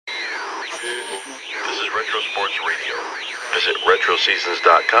This is Retro Sports Radio. Visit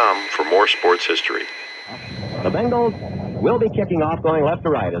RetroSeasons.com for more sports history. The Bengals will be kicking off going left to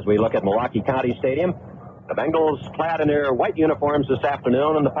right as we look at Milwaukee County Stadium. The Bengals clad in their white uniforms this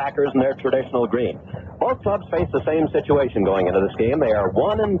afternoon, and the Packers in their traditional green. Both clubs face the same situation going into this game. They are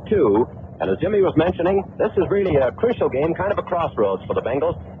 1-2. And as Jimmy was mentioning, this is really a crucial game, kind of a crossroads for the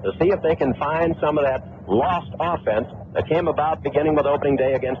Bengals, to see if they can find some of that lost offense that came about beginning with opening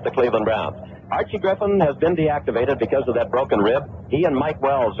day against the Cleveland Browns. Archie Griffin has been deactivated because of that broken rib. He and Mike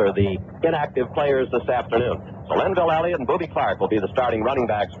Wells are the inactive players this afternoon. So Linville Elliott and Booby Clark will be the starting running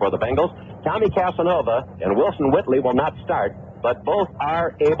backs for the Bengals. Tommy Casanova and Wilson Whitley will not start, but both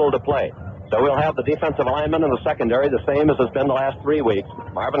are able to play. So we'll have the defensive linemen in the secondary, the same as has been the last 3 weeks.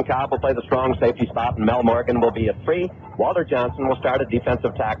 Marvin Cobb will play the strong safety spot, and Mel Morgan will be at 3. Walter Johnson will start at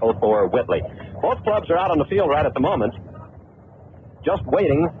defensive tackle for Whitley. Both clubs are out on the field right at the moment, just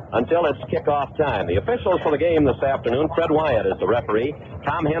waiting until it's kickoff time. The officials for the game this afternoon: Fred Wyatt is the referee,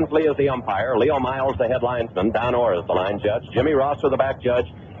 Tom Hensley is the umpire, Leo Miles the head linesman, Don Orr is the line judge, Jimmy Ross is the back judge,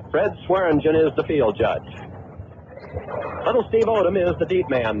 Fred Swearingen is the field judge. Little Steve Odom is the deep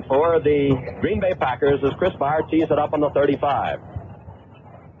man for the Green Bay Packers as Chris Barr tees it up on the 35.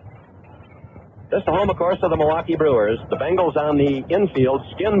 This is the home, of course, of the Milwaukee Brewers. The Bengals on the infield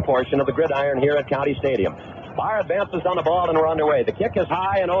skin portion of the gridiron here at County Stadium. Barr advances on the ball, and we're underway. The kick is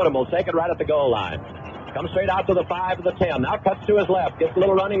high, and Odom will take it right at the goal line. Comes straight out to the 5 to the 10. Now cuts to his left. Gets a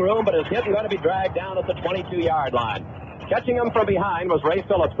little running room, but is hit and going to be dragged down at the 22-yard line. Catching him from behind was Ray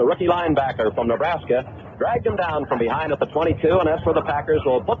Phillips, the rookie linebacker from Nebraska. Dragged him down from behind at the 22, and that's where the Packers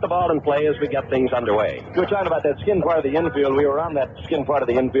will put the ball in play as we get things underway. You were talking about that skin part of the infield. We were on that skin part of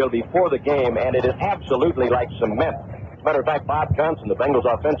the infield before the game, and it is absolutely like cement. As a matter of fact, Bob Johnson, the Bengals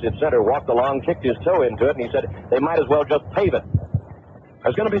offensive center, walked along, kicked his toe into it, and he said they might as well just pave it.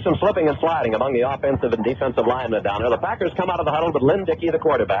 There's going to be some slipping and sliding among the offensive and defensive linemen down there. The Packers come out of the huddle with Lynn Dickey, the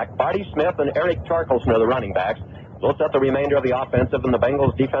quarterback, Barty Smith, and Eric Torkelson are the running backs. We'll set the remainder of the offensive and the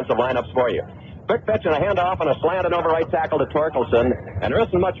Bengals defensive lineups for you. Quick pitch and a handoff and a slanted over right tackle to Torkelson. And there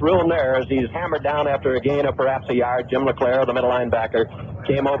isn't much room there as he's hammered down after a gain of perhaps a yard. Jim LeClaire, the middle linebacker,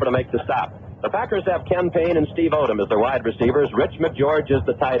 came over to make the stop. The Packers have Ken Payne and Steve Odom as their wide receivers. Rich McGeorge is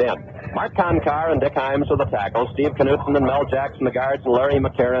the tight end. Mark Concar and Dick Himes are the tackles. Steve Knutson and Mel Jackson the guards, and Larry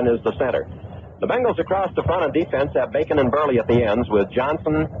McCarron is the center. The Bengals across the front on defense have Bacon and Burley at the ends, with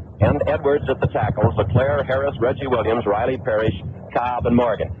Johnson and Edwards at the tackles, LeClaire, Harris, Reggie Williams, Riley Parrish, Cobb, and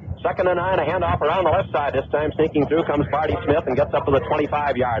Morgan. 2nd and 9, a handoff around the left side. This time sneaking through comes Barty Smith and gets up to the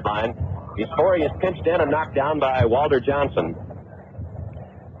 25-yard line. Before he is pinched in and knocked down by Walter Johnson.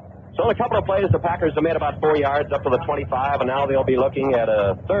 So in a couple of plays, the Packers have made about 4 yards up to the 25, and now they'll be looking at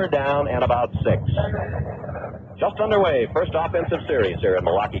a 3rd down and about 6. Just underway, first offensive series here at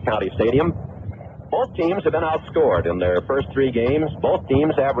Milwaukee County Stadium. Both teams have been outscored in their first 3 games. Both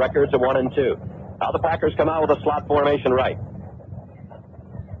teams have records of 1-2. Now the Packers come out with a slot formation right.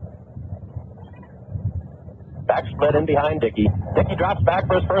 Back split in behind Dickey. Dickey drops back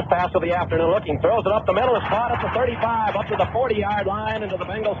for his first pass of the afternoon. Looking, throws it up the middle. Is caught at the 35, up to the 40-yard line, into the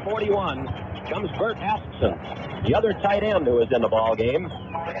Bengals 41. Comes Bert Askson, the other tight end who is in the ball game.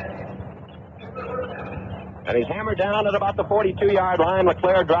 And he's hammered down at about the 42-yard line.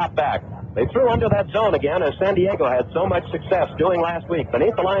 LeClaire dropped back. They threw under that zone again, as San Diego had so much success doing last week.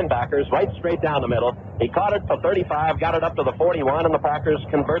 Beneath the linebackers, right straight down the middle. He caught it for 35, got it up to the 41, and the Packers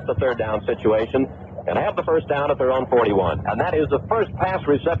convert the 3rd down situation and have the first down at their own 41. And that is the first pass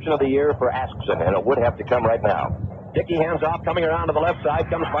reception of the year for Askson, and it would have to come right now. Dickey hands off, coming around to the left side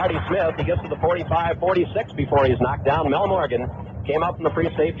comes Barty Smith. He gets to the 45-46 before he's knocked down. Mel Morgan came up from the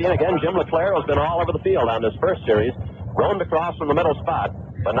free safety, and again, Jim LeClaire has been all over the field on this first series. Roamed across from the middle spot,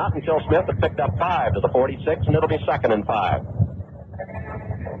 but not until Smith had picked up 5 to the 46, and it'll be 2nd and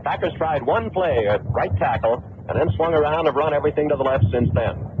 5. Packers tried one play at right tackle, and then swung around and run everything to the left since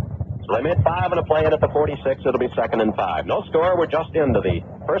then. So they made 5 in a play, and at the 46, it'll be 2nd and 5. No score. We're just into the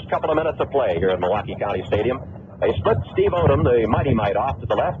first couple of minutes of play here at Milwaukee County Stadium. They split Steve Odom, the Mighty Mite, off to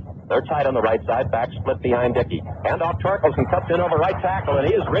the left. They're tight on the right side, back split behind Dickey. Hand off Torkelson, cuts in over right tackle, and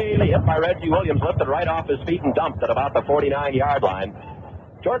he is really hit by Reggie Williams, lifted right off his feet and dumped at about the 49-yard line.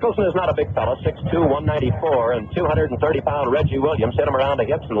 Torkelson is not a big fellow, 6'2", 194, and 230-pound Reggie Williams hit him around the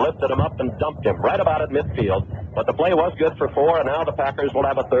hips and lifted him up and dumped him right about at midfield. But the play was good for 4, and now the Packers will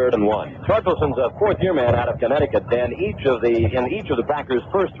have a 3rd and 1. Torkelson's a 4th-year man out of Connecticut, and in each of the Packers'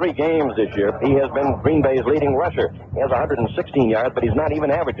 first 3 games this year, he has been Green Bay's leading rusher. He has 116 yards, but he's not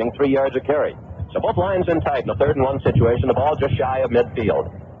even averaging 3 yards a carry. So both lines in tight in a 3rd and 1 situation, the ball just shy of midfield.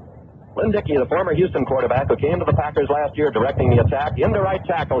 Lynn Dickey, the former Houston quarterback who came to the Packers last year directing the attack, into right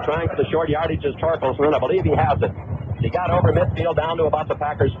tackle, trying for the short yardage is Torkelson. I believe he has it. He got over midfield down to about the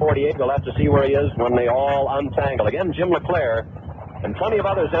Packers' 48. We'll have to see where he is when they all untangle. Again, Jim LeClaire and plenty of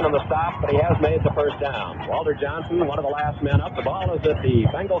others in on the stop, but he has made the first down. Walter Johnson, one of the last men up. The ball is at the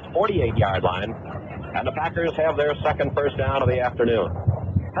Bengals' 48-yard line, and the Packers have their second first down of the afternoon.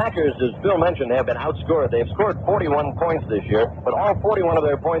 Packers, as Bill mentioned, have been outscored. They've scored 41 points this year, but all 41 of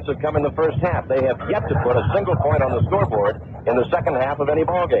their points have come in the first half. They have yet to put a single point on the scoreboard in the second half of any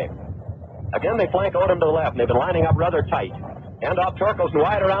ball game. Again, they flank Odom to the left, and they've been lining up rather tight. Hand off Torkelson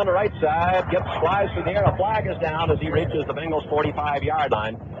wide around the right side. Flies through the air. A flag is down as he reaches the Bengals' 45-yard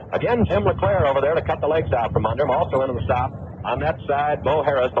line. Again, Jim LeClaire over there to cut the legs out from under him. Also into the stop on that side, Bo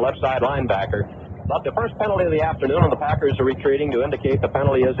Harris, the left side linebacker. But the first penalty of the afternoon, and the Packers are retreating to indicate the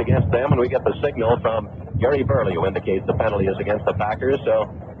penalty is against them, and we get the signal from Gary Burley who indicates the penalty is against the Packers, so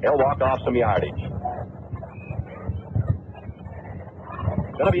he'll walk off some yardage.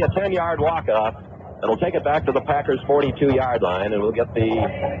 Going to be a 10-yard walk-off. It'll take it back to the Packers' 42-yard line, and we'll get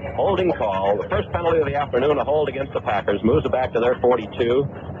the holding call. The first penalty of the afternoon, a hold against the Packers, moves it back to their 42.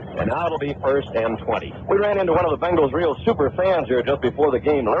 And now it'll be 1st and 20. We ran into one of the Bengals' real super fans here just before the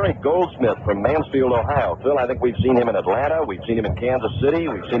game, Larry Goldsmith from Mansfield, Ohio. Phil, I think we've seen him in Atlanta, we've seen him in Kansas City,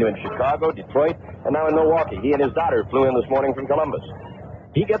 we've seen him in Chicago, Detroit, and now in Milwaukee. He and his daughter flew in this morning from Columbus.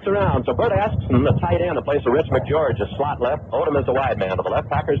 He gets around, so Bert Askson, the tight end, the place of Rich McGeorge, is slot left. Odom is the wide man to the left.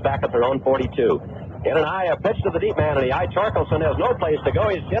 Packers back at their own 42. In an eye, a pitch to the deep man in the eye. Torkelson has no place to go.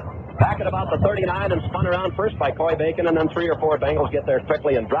 He's hit back at about the 39 and spun around first by Coy Bacon, and then 3 or 4 Bengals get there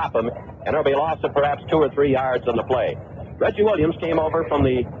quickly and drop him, and there'll be a loss of perhaps 2 or 3 yards on the play. Reggie Williams came over from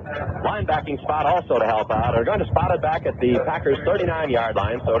the linebacking spot also to help out. They're going to spot it back at the Packers' 39-yard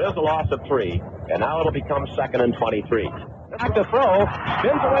line, so it is a loss of 3, and now it'll become 2nd and 23. Back to throw,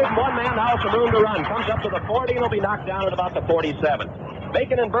 spins away from one man, now some room to run, comes up to the 40, and he'll be knocked down at about the 47.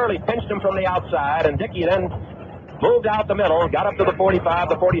 Bacon and Burley pinched him from the outside, and Dickey then moved out the middle, got up to the 45,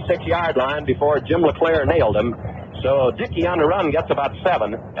 the 46-yard line before Jim LeClaire nailed him. So Dickey on the run gets about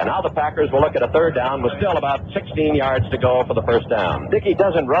 7, and now the Packers will look at a third down with still about 16 yards to go for the first down. Dickey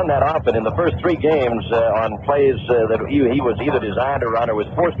doesn't run that often. In the first 3 games on plays that he was either designed to run or was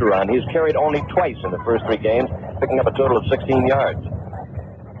forced to run, he's carried only twice in the first 3 games, picking up a total of 16 yards.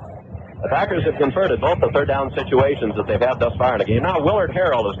 The Packers have converted both the third down situations that they've had thus far in the game. Now Willard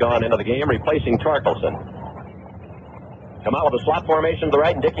Harrell has gone into the game, replacing Torkelson. Come out with a slot formation to the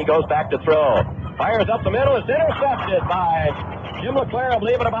right, and Dickey goes back to throw. Fires up the middle. It's intercepted by Jim LeClaire, I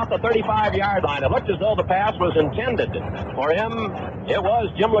believe, at about the 35-yard line. It looked as though the pass was intended for him. It was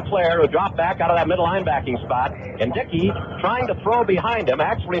Jim LeClaire who dropped back out of that middle linebacking spot, and Dickey, trying to throw behind him,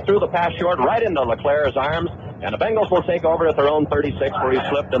 actually threw the pass short right into LeClaire's arms, and the Bengals will take over at their own 36 where he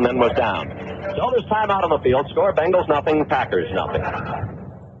slipped and then was down. So there's time out on the field. Score Bengals nothing, Packers nothing.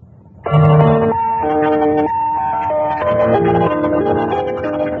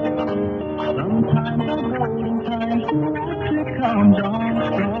 Sometimes the golden times, it comes on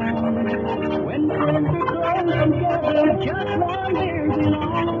strong. When friends are close together, just one year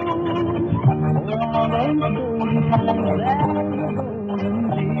belongs. For all those golden times, that was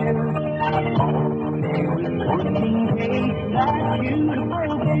golden years. Working days, that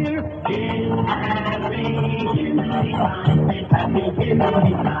beautiful dear. It's happy,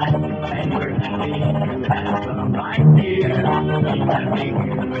 happy, time, and we're happy to have some right here. It's happy,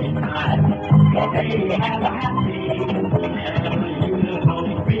 time. Hey, have a happy, beautiful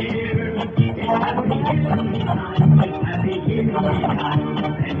beer. It's happy, time. It's happy, time,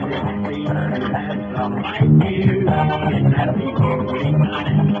 and we're happy to have some right here. It's happy,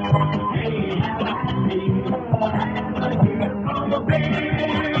 time. Hey, have a happy, beautiful beer.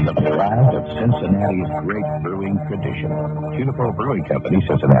 The pride of Cincinnati's great brewing tradition. Beautiful Brewing Company,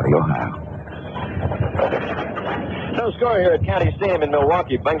 Cincinnati, Ohio. No score here at County Stadium in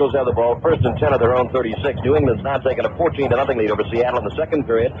Milwaukee. Bengals have the ball, 1st and 10 of their own 36. New England's now taking a 14-0 lead over Seattle in the second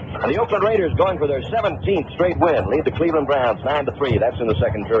period. And the Oakland Raiders going for their 17th straight win. Lead the Cleveland Browns 9-3. That's in the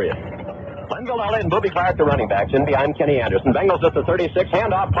second period. Glenville Elliott and Booby Clark, the running backs, in behind Kenny Anderson. Bengals at the 36.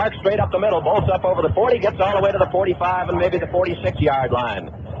 Handoff. Clark straight up the middle. Bolts up over the 40. Gets all the way to the 45 and maybe the 46-yard line.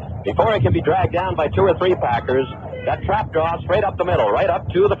 Before he can be dragged down by 2 or 3 Packers, that trap draw straight up the middle, right up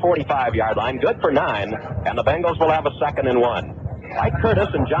to the 45-yard line. Good for 9, and the Bengals will have a 2nd and 1. Mike Curtis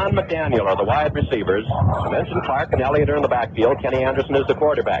and John McDaniel are the wide receivers. I mentioned Clark and Elliott are in the backfield. Kenny Anderson is the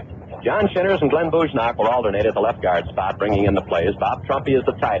quarterback. John Shinners and Glenn Bujnock will alternate at the left guard spot, bringing in the plays. Bob Trumpy is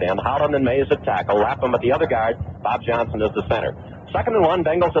the tight end. Holland and Mays at tackle. Lapham at the other guard. Bob Johnson is the center. 2nd and 1,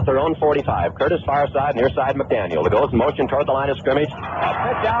 Bengals at their own 45. Curtis far side, near side McDaniel. It goes in motion toward the line of scrimmage. A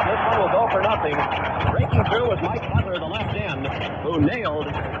pitch out. This one will go for nothing. Breaking through was Mike Butler, the left end, who nailed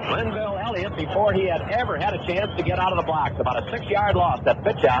Glenville Elliott before he had ever had a chance to get out of the blocks. About a 6-yard loss. That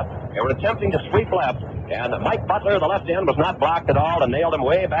pitch out. They were attempting to sweep left. And Mike Butler, the left end, was not blocked at all and nailed him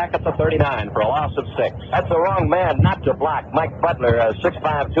way back at the 39 for a loss of 6. That's the wrong man not to block. Mike Butler, a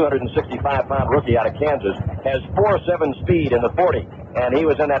 6'5", 265-pound rookie out of Kansas, has 4.7 speed in the 40. And he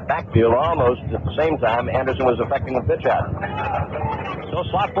was in that backfield almost at the same time Anderson was effecting the pitch out. So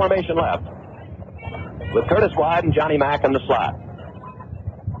slot formation left, with Curtis Wide and Johnny Mack in the slot.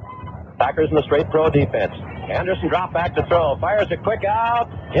 Packers in the straight pro defense. Anderson dropped back to throw. Fires a quick out.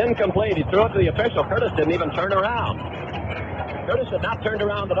 Incomplete. He threw it to the official. Curtis didn't even turn around. Curtis had not turned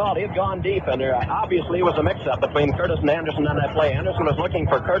around at all. He had gone deep, and there obviously was a mix-up between Curtis and Anderson on that play. Anderson was looking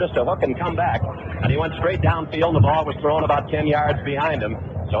for Curtis to hook and come back, and he went straight downfield, and the ball was thrown about 10 yards behind him.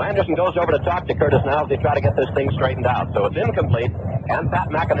 So Anderson goes over to talk to Curtis now as they try to get this thing straightened out. So it's incomplete, and Pat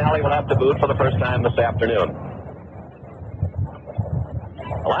McAnally will have to boot for the first time this afternoon.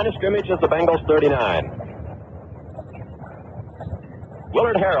 The line of scrimmage is the Bengals 39.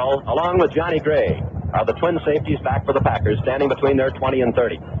 Willard Harrell, along with Johnny Gray, are the twin safeties back for the Packers, standing between their 20 and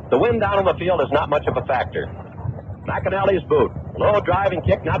 30. The wind down on the field is not much of a factor. McAnally's boot. Low driving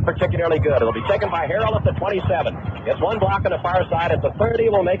kick, not particularly good. It'll be taken by Harrell at the 27. Gets one block on the far side at the 30.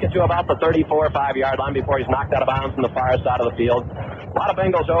 Will make it to about the 34 or 5-yard line before he's knocked out of bounds on the far side of the field. A lot of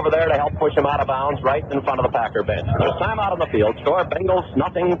Bengals over there to help push him out of bounds right in front of the Packer bench. There's time out on the field. Score Bengals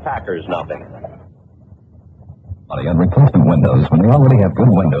nothing, Packers nothing. On replacement windows when they already have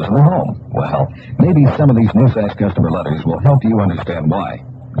good windows in their home. Well, maybe some of these New Sash customer letters will help you understand why.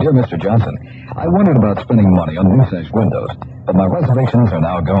 Dear Mr. Johnson, I wondered about spending money on New Sash windows, but my reservations are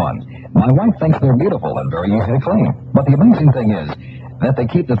now gone. My wife thinks they're beautiful and very easy to clean, but the amazing thing is that they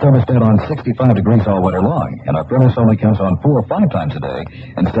keep the thermostat on 65 degrees all winter long, and our furnace only comes on 4 or 5 times a day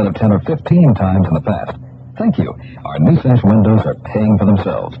instead of 10 or 15 times in the past. Thank you. Our New Sash windows are paying for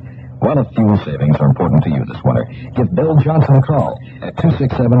themselves. Well, if fuel savings are important to you this winter, give Bill Johnson a call at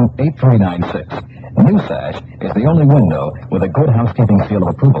 267-8396. New Sash is the only window with a good housekeeping seal of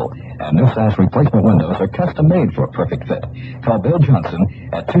approval, and New Sash replacement windows are custom-made for a perfect fit. Call Bill Johnson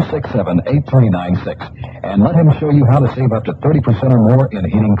at 267-8396 and let him show you how to save up to 30% or more in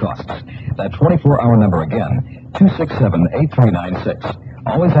heating costs. That 24-hour number again, 267-8396.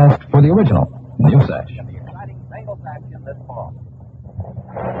 Always ask for the original New Sash. The exciting Bengals action this fall.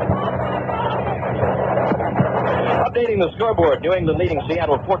 Updating the scoreboard, New England leading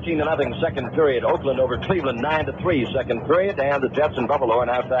Seattle 14-0 second period. Oakland over Cleveland 9-3 second period. And the Jets and Buffalo are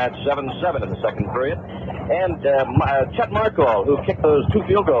now tied 7-7 in the second period. And Chet Markall, who kicked those 2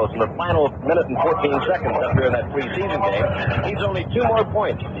 field goals in the final minute and 14 seconds up here in that preseason game, needs only 2 more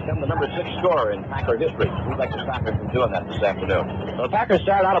points to become the number 6 scorer in Packer history. We'd like to stop him from doing that this afternoon. So the Packers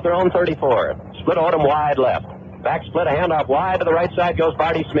start out at their own 34. Split Odom wide left. Back split, a handoff wide to the right side goes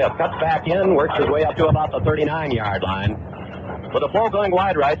Barty Smith. Cuts back in, works his way up to about the 39-yard line. With the flow going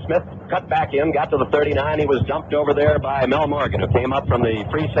wide right, Smith cut back in, got to the 39. He was dumped over there by Mel Morgan, who came up from the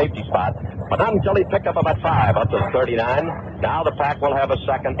free safety spot. But not until he picked up about 5 up to the 39. Now the Pack will have a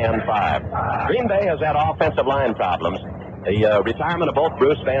 2nd and 5. Green Bay has had offensive line problems. The retirement of both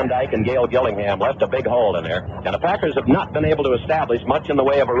Bruce Van Dyke and Gail Gillingham left a big hole in there, and the Packers have not been able to establish much in the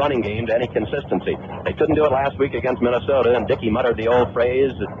way of a running game to any consistency. They couldn't do it last week against Minnesota, and Dickey muttered the old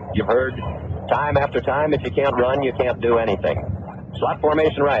phrase that you've heard time after time, if you can't run, you can't do anything. Slot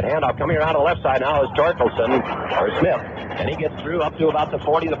formation right, handoff coming around the left side now is Torkelson, or Smith, and he gets through up to about the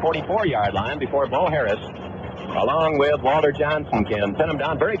 40 to 44-yard line before Bo Harris, along with Walter Johnson, can pin him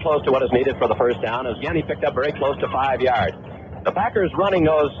down very close to what is needed for the first down. As again, he picked up very close to 5 yards. The Packers running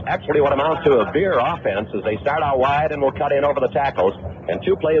those actually what amounts to a veer offense as they start out wide and will cut in over the tackles. And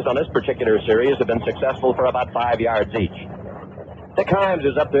 2 plays on this particular series have been successful for about 5 yards each. Dick Himes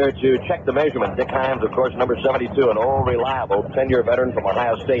is up there to check the measurement. Dick Himes, of course, number 72, an old, reliable 10-year veteran from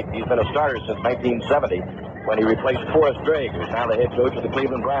Ohio State. He's been a starter since 1970 when he replaced Forrest Drake, who's now the head coach of the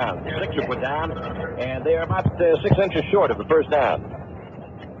Cleveland Browns. The Sixers put down, and they are about 6 inches short of the first down.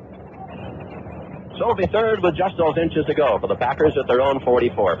 So it'll be third with just those inches to go for the Packers at their own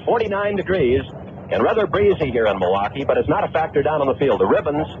 44. 49 degrees and rather breezy here in Milwaukee, but it's not a factor down on the field. The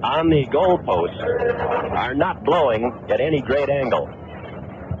ribbons on the goalposts are not blowing at any great angle.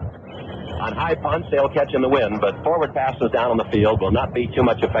 On high punts, they'll catch in the wind, but forward passes down on the field will not be too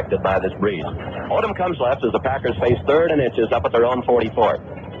much affected by this breeze. Odom comes left as the Packers face 3rd and inches up at their own 44.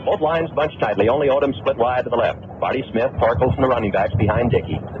 Both lines bunched tightly. Only Odom split wide to the left. Barty Smith, Torkels, and the running backs behind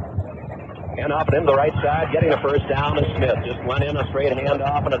Dickey. And off and into the right side, getting a first down, and Smith just went in a straight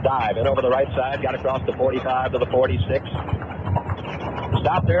handoff and a dive. In over the right side, got across the 45 to the 46.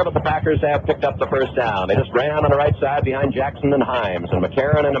 Stopped there, but the Packers have picked up the first down. They just ran on the right side behind Jackson and Himes. And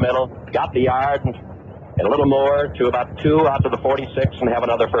McCarron in the middle, got the yard and a little more to about 2 out to the 46 and have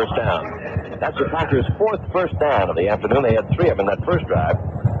another first down. That's the Packers' 4th first down of the afternoon. They had 3 of them in that first drive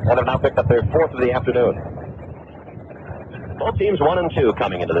and have now picked up their 4th of the afternoon. Both teams 1 and 2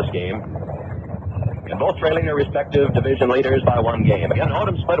 coming into this game. And both trailing their respective division leaders by 1 game. Again,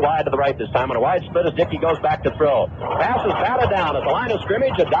 Odom split wide to the right this time. On a wide split as Dickey goes back to throw. Pass is batted down at the line of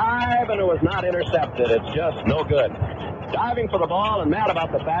scrimmage. A dive, and it was not intercepted. It's just no good. Diving for the ball and mad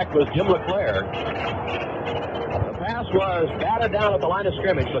about the fact was Jim LeClaire. The pass was batted down at the line of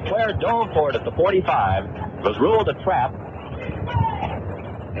scrimmage. LeClaire dove for it at the 45. It was ruled a trap.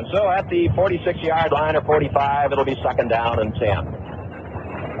 And so at the 46-yard line or 45, it'll be 2nd down and 10.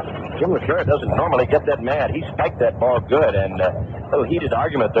 Jim LeClaire doesn't normally get that mad. He spiked that ball good, and a little heated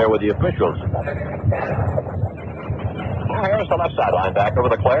argument there with the officials. Now here's the left side linebacker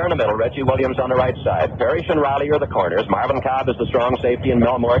with LeClaire in the middle, Reggie Williams on the right side. Parrish and Riley are the corners. Marvin Cobb is the strong safety, and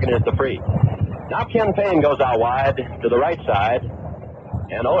Mel Morgan is the free. Now Ken Payne goes out wide to the right side,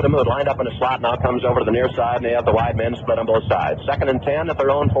 and Odom, who had lined up in the slot, now comes over to the near side, and they have the wide men split on both sides. 2nd and 10 at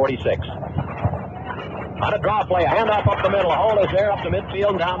their own 46. On a draw play, a handoff up the middle. A hole is there up the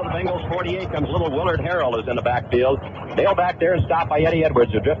midfield, down to the Bengals 48 comes little Willard Harrell is in the backfield. Nailed back there and stopped by Eddie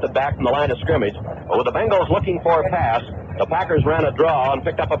Edwards, who drifted back from the line of scrimmage. But with the Bengals looking for a pass, the Packers ran a draw and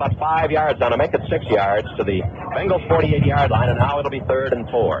picked up about 5 yards now to make it 6 yards to the Bengals 48-yard line, and now it'll be 3rd and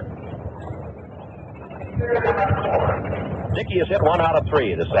 4. Dickey has hit 1 out of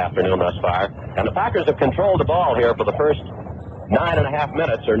 3 this afternoon thus far, and the Packers have controlled the ball here for the first 9.5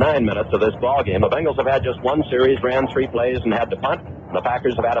 minutes or 9 minutes of this ball game. The Bengals have had just 1 series, ran 3 plays, and had to punt. The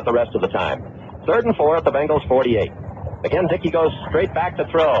Packers have had it the rest of the time. 3rd and 4 at the Bengals 48. Again, Dickey goes straight back to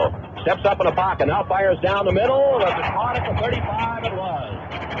throw. Steps up in the pocket, now fires down the middle. Was it caught at the 35? It was.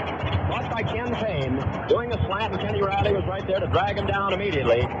 Caught by Ken Payne, doing a slant, and Kenny Riley was right there to drag him down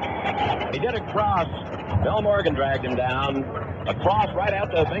immediately. He did it cross. Mel Morgan dragged him down. Across right at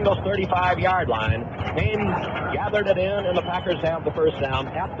the Bengals 35-yard line. Payne gathered it in, and the Packers have the first down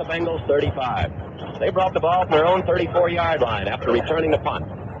at the Bengals 35. They brought the ball from their own 34-yard line after returning the punt.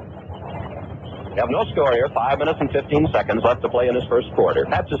 We have no score here. 5 minutes and 15 seconds left to play in this first quarter.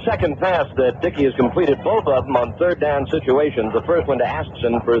 That's the second pass that Dickey has completed, both of them on 3rd down situations. The first one to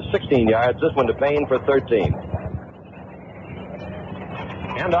Askson for 16 yards, this one to Payne for 13.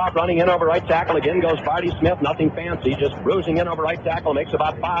 Handoff running in over right tackle. Again goes Barty Smith. Nothing fancy. Just bruising in over right tackle. Makes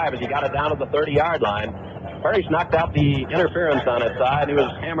about 5 as he got it down to the 30-yard line. Parrish knocked out the interference on his side. He was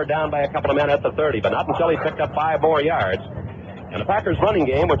hammered down by a couple of men at the 30, but not until he picked up 5 more yards. And the Packers' running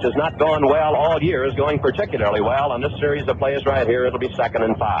game, which has not gone well all year, is going particularly well on this series of plays right here. It'll be 2nd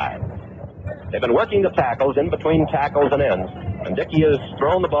and 5. They've been working the tackles in between tackles and ends, and Dickey has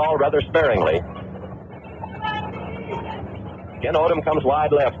thrown the ball rather sparingly. Again, Odom comes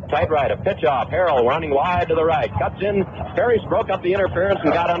wide left, tight right, a pitch off. Harrell running wide to the right, cuts in. Parrish broke up the interference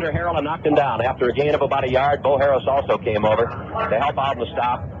and got under Harrell and knocked him down. After a gain of about a yard, Bo Harris also came over to help out in the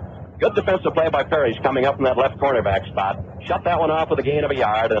stop. Good defensive play by Parrish coming up from that left cornerback spot. Shut that one off with a gain of a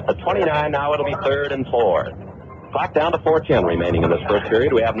yard. And at the 29, now it'll be 3rd and 4. Clock down to 4:10 remaining in this first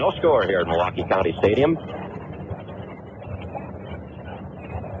period. We have no score here at Milwaukee County Stadium.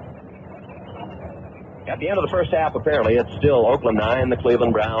 At the end of the first half, apparently, it's still Oakland 9, the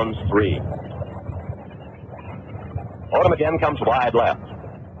Cleveland Browns 3. Odom again comes wide left.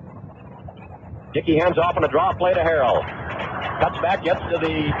 Dickey hands off on a draw play to Harrell. Cuts back, gets to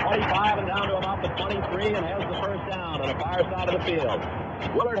the 25 and down to about the 23 and has the first down on the far side of the field.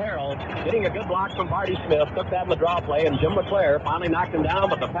 Willard Harrell getting a good block from Barty Smith, took that in the draw play, and Jim LeClaire finally knocked him down,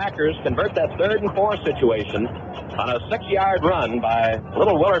 but the Packers convert that 3rd and 4 situation on a 6-yard run by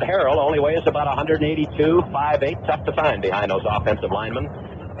little Willard Harrell. Only weighs about 182, 5'8", tough to find behind those offensive linemen.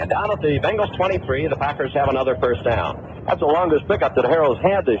 And down at the Bengals 23, the Packers have another first down. That's the longest pickup that Harrell's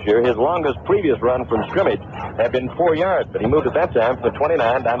had this year. His longest previous run from scrimmage had been 4 yards, but he moved at that time from the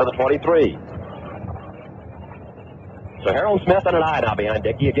 29 down to the 23. So Harold Smith and an eye now behind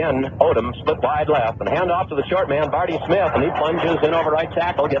Dickey. Again, Odom split wide left and hand off to the short man, Barty Smith, and he plunges in over right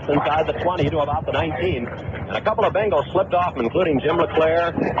tackle, gets inside the 20 to about the 19. And a couple of Bengals slipped off, including Jim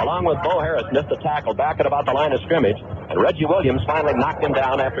LeClaire, along with Bo Harris, missed the tackle back at about the line of scrimmage. And Reggie Williams finally knocked him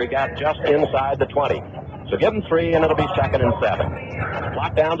down after he got just inside the 20. So give him 3, and it'll be 2nd and 7.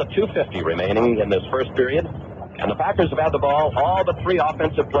 Clock down to 2:50 remaining in this first period. And the Packers have had the ball all but 3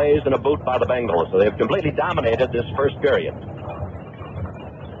 offensive plays in a boot by the Bengals. So they've completely dominated this first period.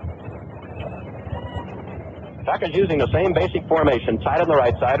 Packers using the same basic formation, tight on the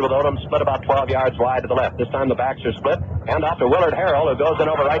right side with Odom split about 12 yards wide to the left. This time the backs are split. Hand off to Willard Harrell, who goes in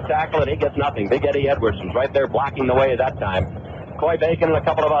over right tackle, and he gets nothing. Big Eddie Edwards was right there blocking the way that time. Coy Bacon and a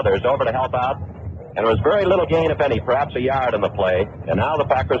couple of others over to help out. And there was very little gain, if any, perhaps a yard in the play. And now the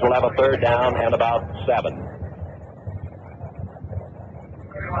Packers will have a third down and about 7.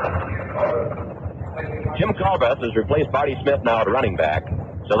 Jim Culbreth has replaced Barty Smith now at running back.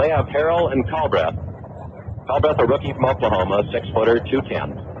 So they have Harrell and Culbreth. Culbreth, a rookie from Oklahoma, 6-footer,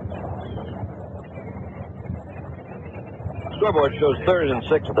 210. Scoreboard shows 3rd and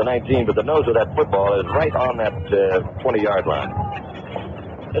 6 at the 19, but the nose of that football is right on that 20-yard line.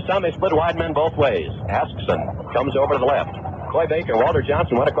 This time they split wide men both ways. Askson comes over to the left. Coy Baker, Walter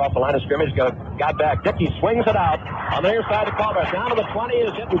Johnson went across the line of scrimmage, got back. Dickey swings it out on the near side of Culbreth. Down to the 20,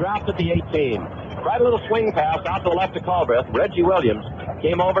 is hit and dropped at the 18. Right a little swing pass out to the left of Culbreth. Reggie Williams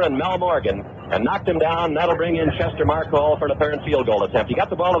came over and Mel Morgan and knocked him down. That'll bring in Chester Markle for the third field goal attempt. He got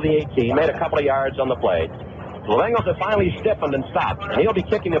the ball to the 18, made a couple of yards on the play. The Bengals have finally stiffened and stopped, and he'll be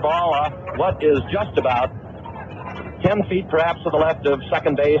kicking the ball off what is just about 10 feet perhaps to the left of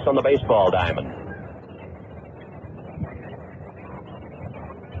second base on the baseball diamond.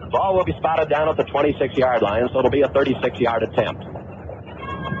 The ball will be spotted down at the 26-yard line, so it'll be a 36-yard attempt.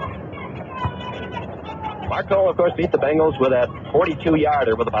 Marco, of course, beat the Bengals with that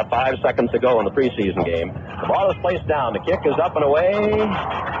 42-yarder with about 5 seconds to go in the preseason game. The ball is placed down. The kick is up and away,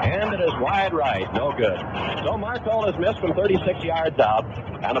 and it is wide right. No good. So Marco has missed from 36 yards out,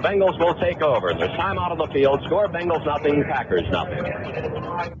 and the Bengals will take over. And there's time out on the field. Score Bengals nothing, Packers nothing.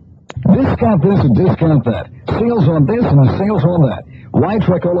 Discount this and discount that. Sales on this and sales on that. Why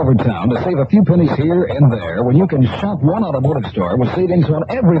trek all over town to save a few pennies here and there when you can shop one automotive store with savings on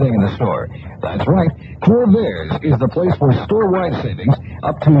everything in the store? That's right. Corvairs is the place for store-wide savings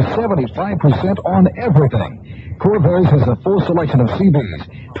up to 75% on everything. Corvairs has a full selection of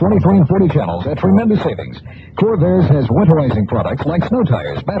CBs, 23 and 40 channels at tremendous savings. Corvairs has winterizing products like snow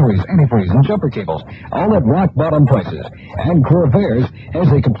tires, batteries, antifreeze, and jumper cables, all at rock-bottom prices. And Corvairs has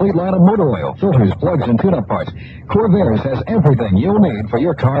a complete line of motor oil, filters, plugs, and tune-up parts. Corvairs has everything you'll need for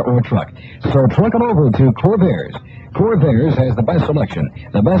your car or truck. So truck it over to Corvairs. Corvairs has the best selection,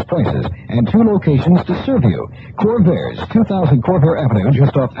 the best prices, and 2 locations to serve you. Corvairs, 2000 Corvair Avenue,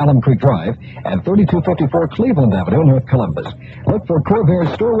 just off Alum Creek Drive, and 3254 Cleveland Avenue, North Columbus. Look for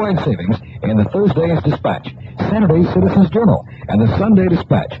Corvair's store-wide savings in the Thursday's Dispatch, Saturday's Citizens Journal, and the Sunday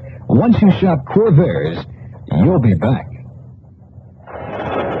Dispatch. Once you shop Corvairs, you'll be back.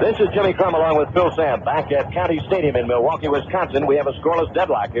 This is Jimmy Crum along with Phil Sam back at County Stadium in Milwaukee, Wisconsin. We have a scoreless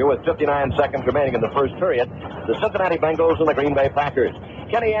deadlock here with 59 seconds remaining in the first period. The Cincinnati Bengals and the Green Bay Packers.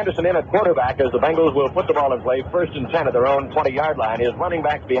 Kenny Anderson in at quarterback as the Bengals will put the ball in play 1st and 10 at their own 20-yard line. His running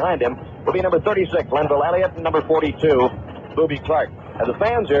backs behind him will be number 36, Lenville Elliott, and number 42, Boobie Clark. The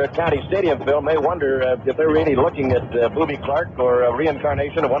fans here at County Stadium, Phil, may wonder if they're really looking at Boobie Clark or a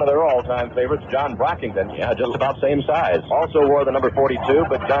reincarnation of one of their all-time favorites, John Brockington. Yeah, just about same size. Also wore the number 42,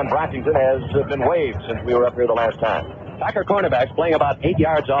 but John Brockington has been waived since we were up here the last time. Packer cornerbacks playing about 8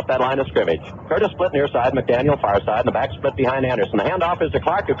 yards off that line of scrimmage. Curtis split near side, McDaniel far side, and the back split behind Anderson. The handoff is to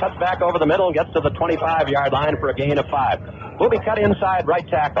Clark, who cuts back over the middle and gets to the 25-yard line for a gain of 5. Boobie cut inside right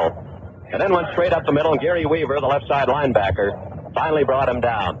tackle, and then went straight up the middle, and Gary Weaver, the left side linebacker, finally brought him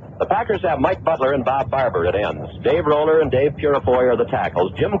down. The Packers have Mike Butler and Bob Barber at ends. Dave Roller and Dave Purifoy are the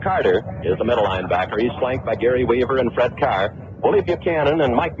tackles. Jim Carter is the middle linebacker. He's flanked by Gary Weaver and Fred Carr. Willie Buchanan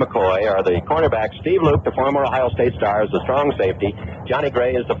and Mike McCoy are the cornerbacks. Steve Luke, the former Ohio State star, is the strong safety. Johnny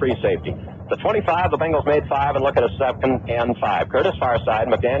Gray is the free safety. The 25, the Bengals made 5 and look at a 2nd and 5. Curtis far side,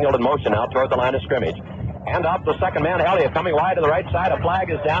 McDaniel in motion out toward the line of scrimmage. And up the second man, Elliott coming wide to the right side. A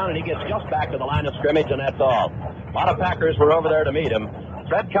flag is down, and he gets just back to the line of scrimmage, and that's all. A lot of Packers were over there to meet him.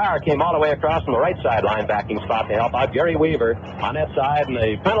 Fred Carr came all the way across from the right side linebacking spot to help out Gary Weaver on that side, and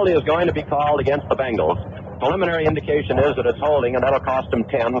the penalty is going to be called against the Bengals. Preliminary indication is that it's holding, and that'll cost them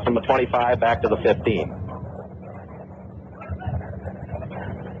 10 from the 25 back to the 15.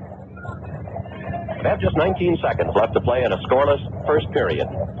 They have just 19 seconds left to play in a scoreless first period.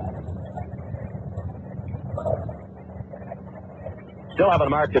 Still haven't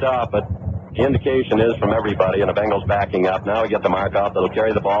marked it off, but the indication is from everybody, and the Bengals backing up. Now we get the mark off that'll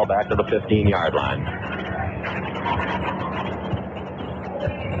carry the ball back to the 15-yard line.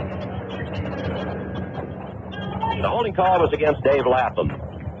 The holding call was against Dave Lapham.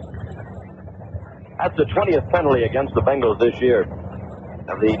 That's the 20th penalty against the Bengals this year.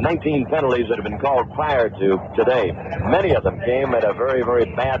 of the 19 penalties that have been called prior to today. Many of them came at a very, very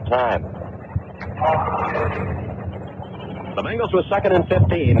bad time. The Bengals with 2nd and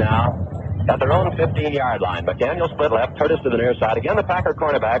 15 now at their own 15-yard line. McDaniel split left, Curtis to the near side. Again, the Packer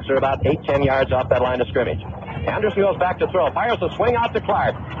cornerbacks are about 8-10 yards off that line of scrimmage. Anderson goes back to throw, fires a swing out to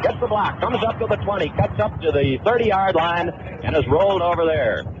Clark, gets the block, comes up to the 20, cuts up to the 30-yard line, and is rolled over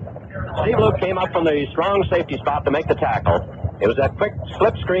there. Steve Luke came up from the strong safety spot to make the tackle. It was that quick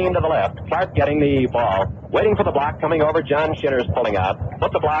slip screen to the left. Clark getting the ball, waiting for the block, coming over. John Shinner's pulling out.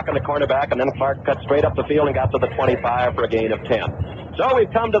 Put the block on the cornerback, and then Clark cut straight up the field and got to the 25 for a gain of 10. So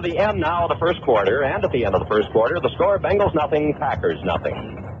we've come to the end now of the first quarter, and at the end of the first quarter, the score, Bengals nothing, Packers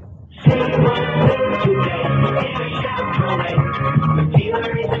nothing. The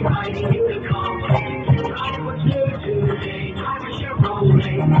dealer is inviting you to come. Drive what's new today. Drive a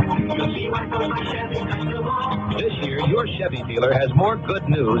Chevrolet. You'll see what goes by Chevy Festival. This year, your Chevy dealer has more good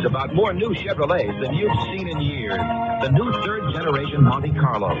news about more new Chevrolets than you've seen in years. The new third-generation Monte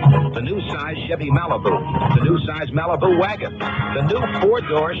Carlo, the new size Chevy Malibu, the new size Malibu wagon, the new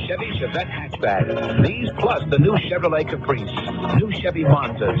four-door Chevy Chevette hatchback. These plus the new Chevrolet Caprice, new Chevy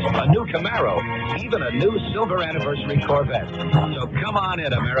Montas, a new Camaro, even a new silver anniversary Corvette. So come on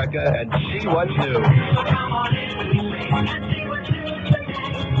in, America, and see what's new. So come on in, and see what's new today.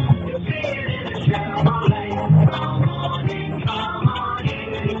 You'll see it in a Chevrolet. Come on in, come on in.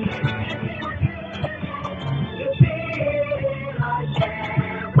 You'll see it in a Chevrolet.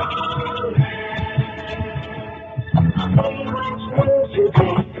 See what's new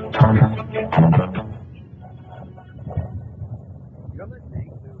today.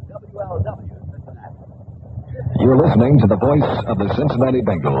 You're listening to the voice of the Cincinnati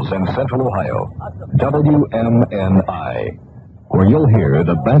Bengals in Central Ohio, WMNI, where you'll hear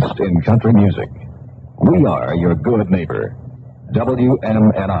the best in country music. We are your good neighbor,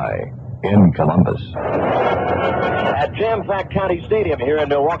 WMNI in Columbus. At Jam-Packed County Stadium here in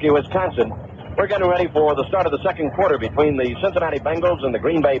Milwaukee, Wisconsin, we're getting ready for the start of the second quarter between the Cincinnati Bengals and the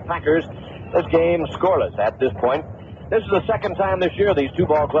Green Bay Packers. This game scoreless at this point. This is the second time this year these two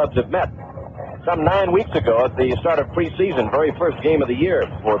ball clubs have met. Some 9 weeks ago at the start of preseason, very first game of the year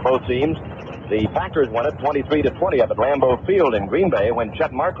for both teams, the Packers won it 23-20 up at Lambeau Field in Green Bay when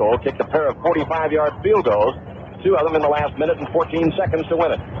Chet Marco kicked a pair of 45-yard field goals, two of them in the last minute and 14 seconds to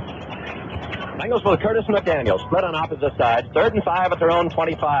win it. Bengals with Curtis and McDaniel split on opposite sides. 3rd and 5 at their own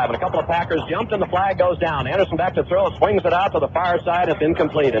 25, and a couple of Packers jumped and the flag goes down. Anderson back to throw, swings it out to the far side. It's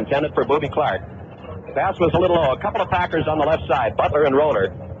incomplete, intended for Booby Clark. The pass was a little low. A couple of Packers on the left side, Butler and Roller,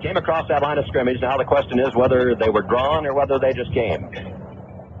 came across that line of scrimmage. Now the question is whether they were drawn or whether they just came.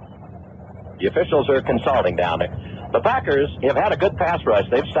 The officials are consulting down there. The Packers have had a good pass rush.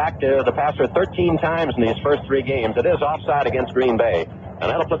 They've sacked the passer 13 times in these first 3 games. It is offside against Green Bay,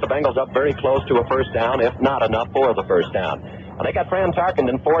 and that'll put the Bengals up very close to a first down, if not enough for the first down. And they got Fran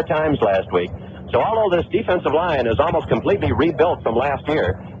Tarkenton 4 times last week. So although this defensive line is almost completely rebuilt from last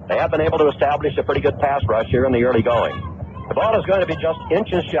year, they have been able to establish a pretty good pass rush here in the early going. The ball is going to be just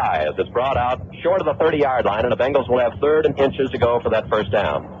inches shy as it's brought out short of the 30-yard line, and the Bengals will have 3rd and inches to go for that first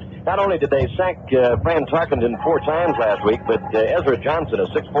down. Not only did they sack Fran Tarkenton 4 times last week, but Ezra Johnson, a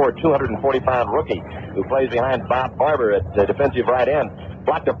 6'4", 245 rookie who plays behind Bob Barber at defensive right end,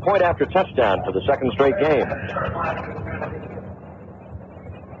 blocked a point after touchdown for the second straight game.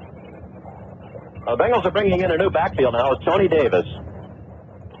 The Bengals are bringing in a new backfield now. It's Tony Davis.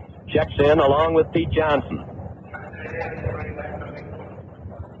 Checks in along with Pete Johnson.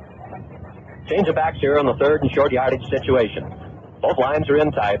 Change of backs here on the 3rd and short yardage situation. Both lines are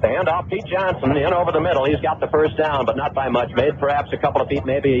in tight. The handoff, Pete Johnson in over the middle. He's got the first down, but not by much. Made perhaps a couple of feet,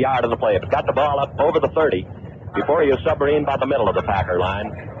 maybe a yard on the play. But got the ball up over the 30 before he was submarine by the middle of the Packer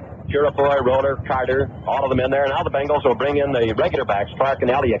line. Purifoy, Roller, Carter, all of them in there. Now the Bengals will bring in the regular backs, Clark and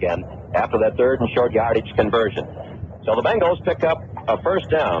Ellie again, after that 3rd and short yardage conversion. So the Bengals pick up a first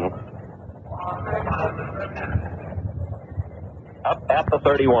down up at the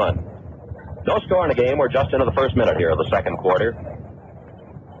 31. No score in the game. We're just into the first minute here of the second quarter.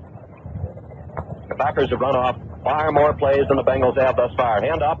 The Packers have run off far more plays than the Bengals have thus far.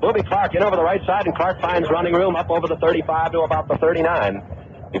 Hand off, Booby Clark in over the right side, and Clark finds running room up over the 35 to about the 39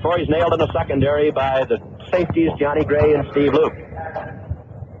 before he's nailed in the secondary by the safeties Johnny Gray and Steve Luke.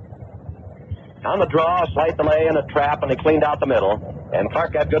 On the draw, a slight delay and a trap, and they cleaned out the middle. And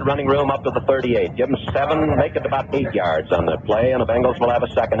Clark got good running room up to the 38. Give him 7, make it about 8 yards on the play, and the Bengals will have a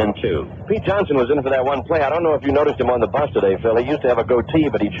 2nd and 2. Pete Johnson was in for that one play. I don't know if you noticed him on the bus today, Phil. He used to have a goatee,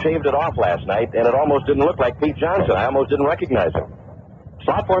 but he shaved it off last night, and it almost didn't look like Pete Johnson. I almost didn't recognize him.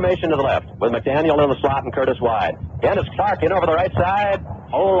 Slot formation to the left with McDaniel in the slot and Curtis wide. Again, it's Clark in over the right side.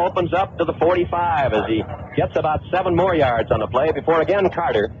 Hole opens up to the 45 as he gets about 7 more yards on the play before again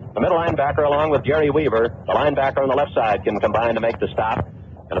Carter, the middle linebacker, along with Jerry Weaver, the linebacker on the left side, can combine to make the stop.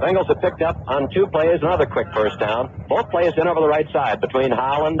 And the Bengals have picked up on 2 plays another quick first down. Both plays in over the right side between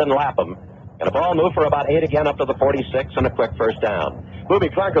Holland and Lapham. And a ball moved for about 8 again up to the 46 and a quick first down. Booby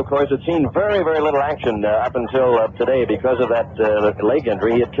Clark, of course, had seen very, very little action up until today because of that leg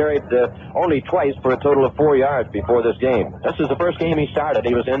injury. He had carried only twice for a total of 4 yards before this game. This is the first game he started.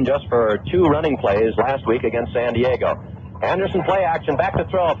 He was in just for 2 running plays last week against San Diego. Anderson play action, back to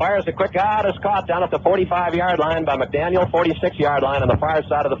throw, fires a quick out, is caught down at the 45-yard line by McDaniel, 46-yard line on the far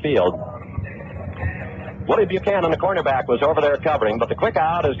side of the field. Woody Buchanan, the cornerback, was over there covering, but the quick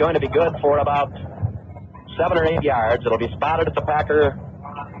out is going to be good for about 7 or 8 yards. It'll be spotted at the Packer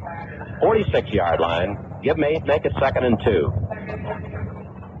 46-yard line. Give him 8, make it 2nd and 2.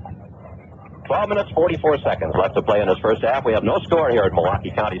 12 minutes, 44 seconds left to play in this first half. We have no score here at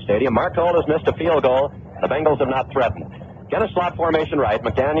Milwaukee County Stadium. Mark Holt has missed a field goal. The Bengals have not threatened. Again, a slot formation right.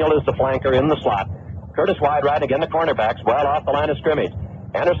 McDaniel is the flanker in the slot. Curtis wide right, again the cornerbacks well off the line of scrimmage.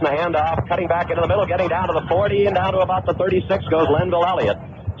 Anderson a handoff, cutting back into the middle, getting down to the 40 and down to about the 36 goes Lenville Elliott.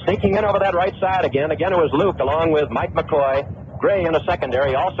 Sneaking in over that right side again. Again, it was Luke along with Mike McCoy. Gray in the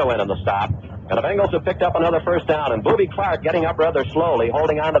secondary also in on the stop. And the Bengals have picked up another first down. And Booby Clark getting up rather slowly,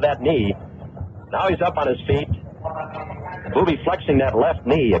 holding on to that knee. Now he's up on his feet. Booby flexing that left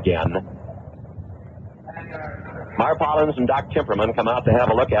knee again. Marv Hollins and Doc Timperman come out to have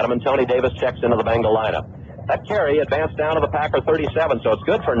a look at him, and Tony Davis checks into the Bengal lineup. That carry advanced down to the Packer 37, so it's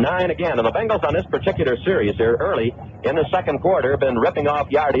good for 9 again. And the Bengals on this particular series here early in the second quarter have been ripping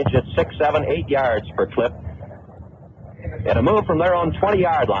off yardage at 6, 7, 8 yards per clip. And a move from their own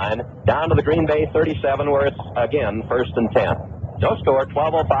 20-yard line down to the Green Bay 37 where it's, again, 1st and 10. No score,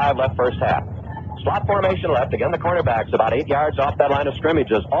 12:05 left first half. Slot formation left. Again, the cornerbacks about 8 yards off that line of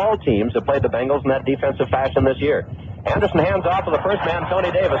scrimmage as all teams have played the Bengals in that defensive fashion this year. Anderson hands off to the first man,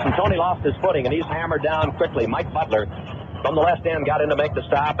 Tony Davis, and Tony lost his footing, and he's hammered down quickly. Mike Butler from the left end got in to make the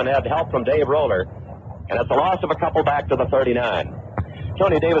stop and had help from Dave Roller. And it's a loss of a couple back to the 39.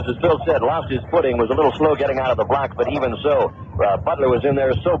 Tony Davis, as Bill said, lost his footing, was a little slow getting out of the block, but even so, Butler was in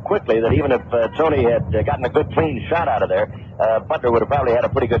there so quickly that even if Tony had gotten a good, clean shot out of there, Butler would have probably had a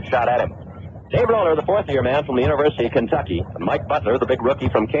pretty good shot at him. Dave Roller, the fourth-year man from the University of Kentucky, and Mike Butler, the big rookie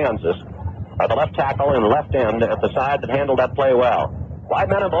from Kansas, are the left tackle and left end at the side that handled that play well. Wide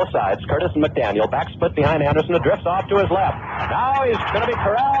men on both sides, Curtis and McDaniel, back split behind Anderson, who drifts off to his left. Now he's going to be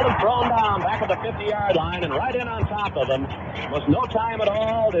corralled and thrown down back at the 50-yard line and right in on top of him. There was no time at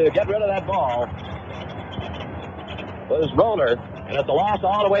all to get rid of that ball. It was Roller, and it's a loss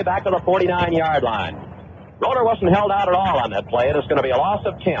all the way back to the 49-yard line. Roller wasn't held out at all on that play, and it's going to be a loss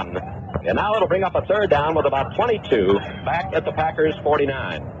of 10. And now it'll bring up a third down with about 22 back at the Packers'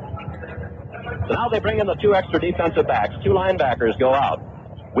 49. So now they bring in the 2 extra defensive backs. 2 linebackers go out.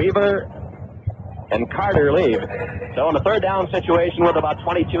 Weaver and Carter leave. So in the third down situation with about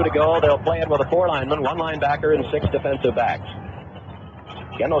 22 to go, they'll play it with a 4 linemen, 1 linebacker, and 6 defensive backs.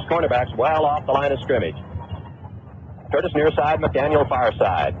 Again, those cornerbacks well off the line of scrimmage. Curtis near side, McDaniel far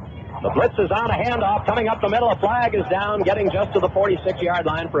side. The blitz is on, a handoff coming up the middle. A flag is down, getting just to the 46-yard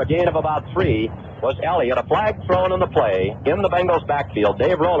line for a gain of about 3 was Elliott. A flag thrown on the play in the Bengals backfield.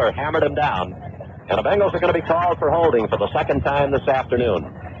 Dave Roller hammered him down. And the Bengals are going to be called for holding for the second time this afternoon.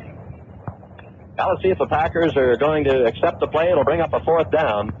 Now let's see if the Packers are going to accept the play. It'll bring up a 4th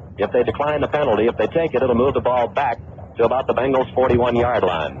down. If they decline the penalty, if they take it, it'll move the ball back to about the Bengals' 41-yard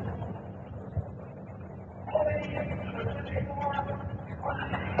line.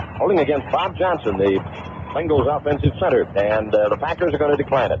 Holding against Bob Johnson, the Bengals offensive center, and the Packers are going to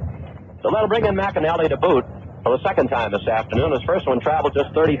decline it. So they'll bring in McAnally to boot for the second time this afternoon. His first one traveled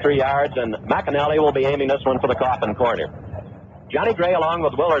just 33 yards, and McAnally will be aiming this one for the coffin corner. Johnny Gray along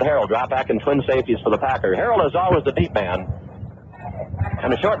with Willard Harrell drop back in twin safeties for the Packer. Harrell is always the deep man.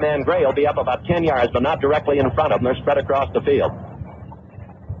 And the short man, Gray, will be up about 10 yards, but not directly in front of them. They're spread across the field.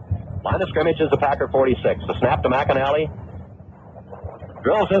 Line of scrimmage is the Packer 46. The snap to McAnally.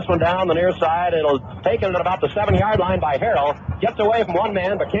 Drills this one down the near side. It'll take it at about the 7-yard line by Harrell. Gets away from one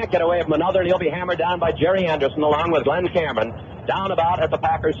man, but can't get away from another, and he'll be hammered down by Jerry Anderson along with Glenn Cameron down about at the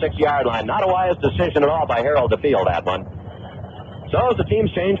Packers' 6-yard line. Not a wise decision at all by Harrell to field that one. So as the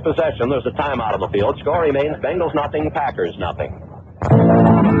teams change possession, there's a timeout on the field. Score remains Bengals nothing, Packers nothing.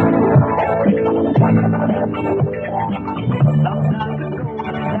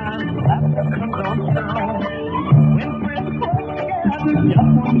 Just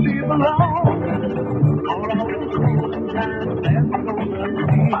one people alone. All I was holding time, there goes the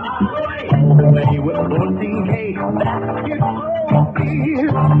 48, basketball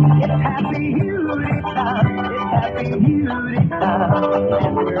field. It's happy beauty time. It's happy beauty time.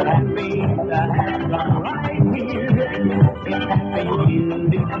 And we're happy to have some right here. It's happy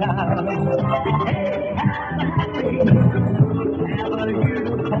beauty time. Hey, happy. Have a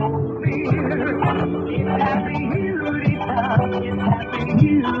beautiful beer. It's happy beauty time. It's happy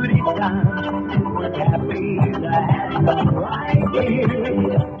beauty time. And we're happy to have some right here.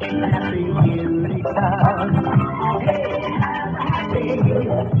 It's happy beauty time. Hey, happy.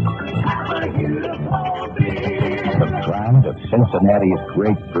 Have a beautiful beer. The pride of Cincinnati's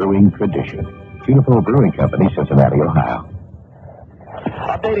great brewing tradition. Beautiful Brewing Company, Cincinnati, Ohio.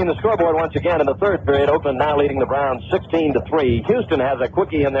 Updating the scoreboard once again in the third period. Oakland now leading the Browns 16-3. Houston has a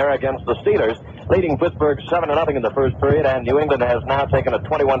quickie in there against the Steelers, leading Pittsburgh 7-0 in the first period, and New England has now taken a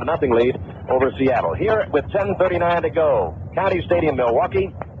 21-0 lead over Seattle. Here with 10:39 to go, County Stadium,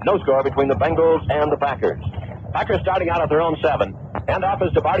 Milwaukee. No score between the Bengals and the Packers. Packers starting out at their own 7. Hand off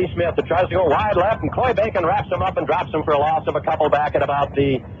is to Barty Smith, that tries to go wide left, and Coy Bacon wraps him up and drops him for a loss of a couple back at about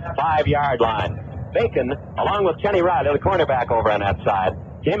the 5-yard line. Bacon, along with Kenny Riley, the cornerback over on that side,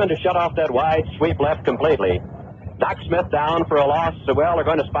 came in to shut off that wide sweep left completely. Knocked Smith down for a loss. So, well, they're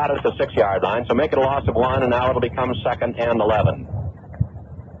going to spot it at the 6-yard line, so make it a loss of 1, and now it'll become 2nd and 11.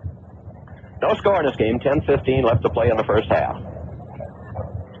 No score in this game. 10:15 left to play in the first half.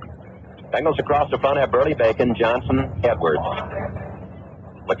 Bengals across the front have Burley, Bacon, Johnson, Edwards,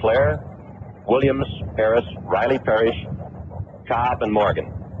 LeClaire, Williams, Harris, Riley, Parrish, Cobb, and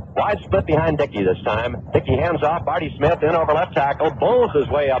Morgan. Wide split behind Dickey this time. Dickey hands off. Barty Smith in over left tackle. Bowls his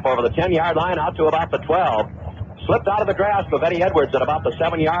way up over the 10-yard line out to about the 12. Slipped out of the grasp of Eddie Edwards at about the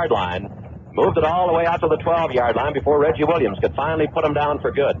 7-yard line. Moved it all the way out to the 12-yard line before Reggie Williams could finally put him down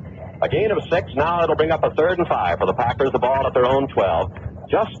for good. A gain of 6. Now it'll bring up a 3rd and 5 for the Packers. The ball at their own 12.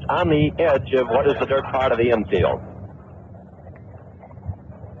 Just on the edge of what is the dirt part of the infield.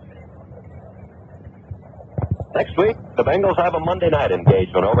 Next week, the Bengals have a Monday night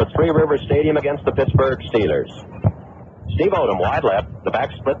engagement over at Three Rivers Stadium against the Pittsburgh Steelers. Steve Odom wide left, the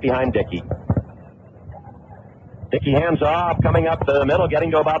back split behind Dickey. Dickey hands off, coming up the middle, getting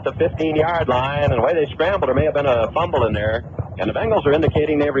to about the 15-yard line, and the way they scrambled, there may have been a fumble in there, and the Bengals are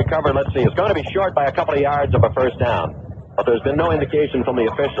indicating they've recovered. Let's see, it's going to be short by a couple of yards of a first down, but there's been no indication from the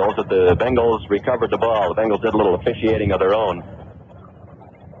officials that the Bengals recovered the ball. The Bengals did a little officiating of their own.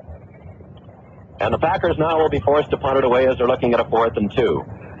 And the Packers now will be forced to punt it away as they're looking at a 4th and 2.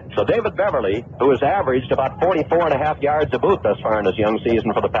 So David Beverly, who has averaged about 44.5 yards a boot thus far in this young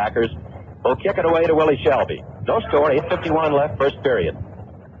season for the Packers, will kick it away to Willie Shelby. No score, 8:51 left, first period.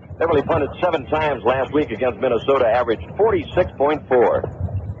 Beverly punted 7 times last week against Minnesota, averaged 46.4.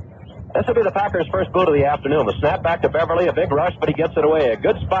 This will be the Packers' first boot of the afternoon. The snap back to Beverly, a big rush, but he gets it away. A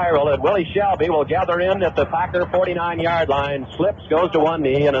good spiral that Willie Shelby will gather in at the Packer 49-yard line. Slips, goes to one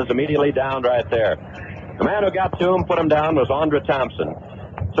knee, and is immediately downed right there. The man who got to him, put him down, was Andre Thompson.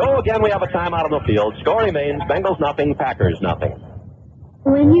 So again, we have a timeout on the field. Score remains Bengals nothing, Packers nothing.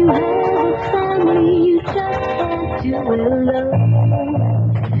 When you have a family, you just can't do it alone.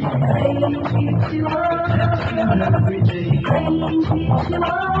 Grange keeps you on every day. Grange keeps you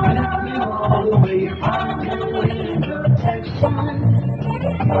on all the way. Family protection.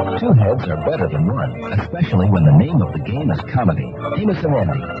 2 heads are better than one, especially when the name of the game is comedy. Amos and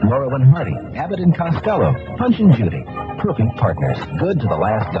Andy, Laurel and Hardy, Abbott and Costello, Punch and Judy. Perfect partners, good to the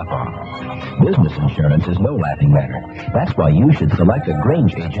last duck-off. Business insurance is no laughing matter. That's why you should select a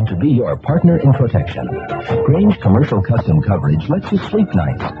Grange agent to be your partner in protection. Grange Commercial Custom Coverage lets you sleep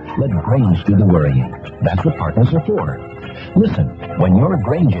nights. Let Grange do the worrying. That's what partners are for. Listen, when your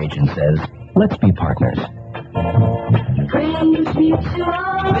Grange agent says, let's be partners. Grange keeps you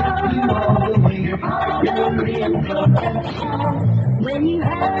all the way. Family protection. When you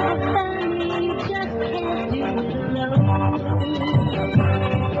have a family, you just can't do it alone.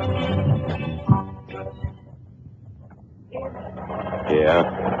 Yeah.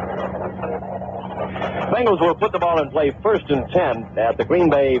 Bengals will put the ball in play 1st and 10 at the Green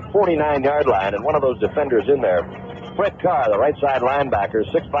Bay 49-yard line, and one of those defenders in there, Fred Carr, the right side linebacker,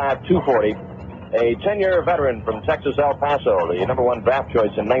 6'5", 240, a 10-year veteran from Texas, El Paso, the #1 draft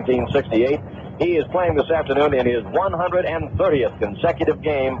choice in 1968. He is playing this afternoon in his 130th consecutive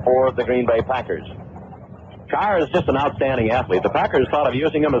game for the Green Bay Packers. Carr is just an outstanding athlete. The Packers thought of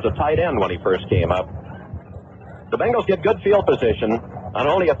using him as a tight end when he first came up. The Bengals get good field position on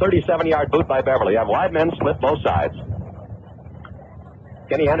only a 37-yard boot by Beverly. Have wide men split both sides.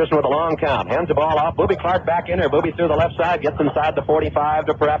 Kenny Henderson with a long count. Hands the ball off. Booby Clark back in there. Booby through the left side. Gets inside the 45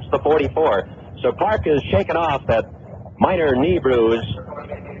 to perhaps the 44. So Clark is shaking off that minor knee bruise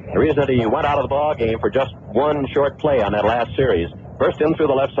The reason that he went out of the ball game for just one short play on that last series. First in through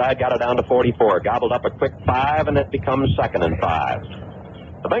the left side, got it down to 44. Gobbled up a quick 5, and it becomes 2nd and 5.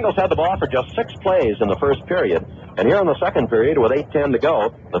 The Bengals had the ball for just 6 plays in the first period. And here in the second period, with 8:10 to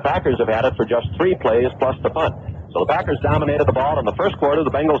go, the Packers have had it for just 3 plays plus the punt. So the Packers dominated the ball in the first quarter.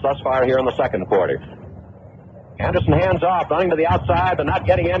 The Bengals thus far here in the second quarter. Anderson hands off, running to the outside, but not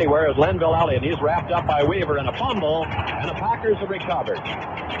getting anywhere is Lenville Elliott. He's wrapped up by Weaver in a fumble, and the Packers have recovered.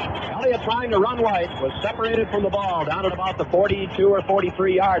 Elliott, trying to run right, was separated from the ball down at about the 42 or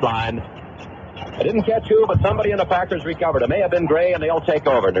 43-yard line. It didn't catch who, but somebody in the Packers recovered. It may have been Gray, and they'll take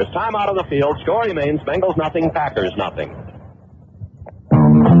over. There's time out on the field. Score remains Bengals nothing, Packers nothing.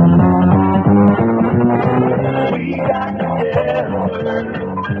 We got together,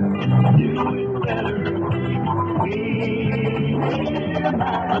 do it better.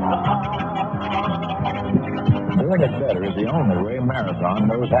 Doing it better is the only way Marathon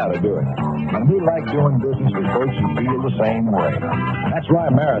knows how to do it. And we like doing business with folks who feel the same way. That's why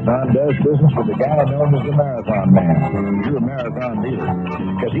Marathon does business with the guy known as the Marathon Man. You're a Marathon dealer.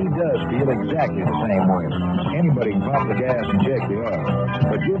 Because he does feel exactly the same way. Anybody can pop the gas and check the oil.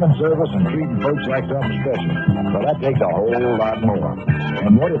 But giving service and treating folks like something special, well, that takes a whole lot more.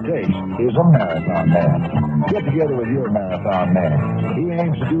 And what it takes is a Marathon Man. Get together with your Marathon Man. He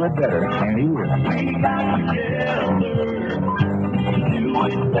aims to do it better, and he will.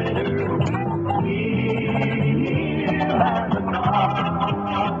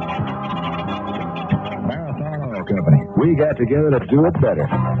 Marathon Oil Company. We got together to do it better,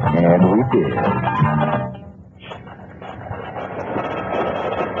 and we did.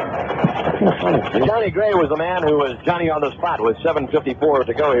 Johnny Gray was the man who was Johnny on the spot with 7:54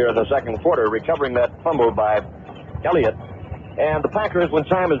 to go here in the second quarter, recovering that fumble by Elliott. And the Packers, when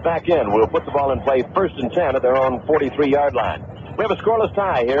time is back in, will put the ball in play 1st and 10 at their own 43-yard line. We have a scoreless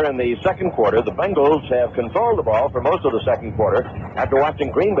tie here in the second quarter. The Bengals have controlled the ball for most of the second quarter after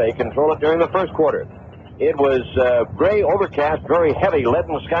watching Green Bay control it during the first quarter. It was gray, overcast, very heavy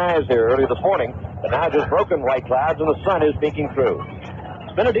leaden skies here early this morning, but now just broken white clouds, and the sun is peeking through.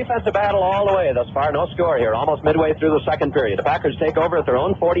 It's been a defensive battle all the way thus far. No score here, almost midway through the second period. The Packers take over at their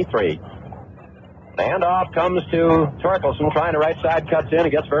own 43. The handoff comes to Torkelson, trying to right side, cuts in,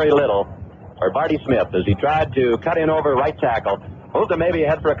 and gets very little. Or Barty Smith, as he tried to cut in over right tackle, moved him maybe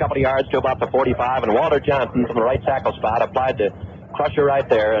ahead for a couple of yards to about the 45, and Walter Johnson from the right tackle spot applied to Crusher right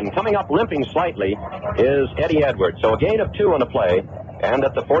there. And coming up limping slightly is Eddie Edwards. So a gain of 2 on the play, and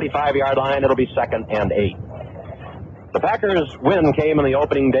at the 45-yard line, it'll be 2nd and 8. The Packers' win came in the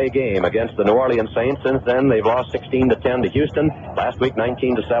opening day game against the New Orleans Saints. Since then, they've lost 16-10 to Houston. Last week,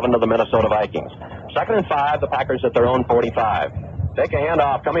 19-7 to the Minnesota Vikings. 2nd and 5, the Packers at their own 45. Take a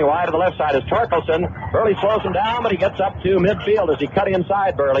handoff. Coming wide to the left side is Torkelson. Burley slows him down, but he gets up to midfield as he cut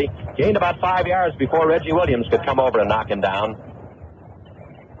inside Burley. Gained about 5 yards before Reggie Williams could come over and knock him down.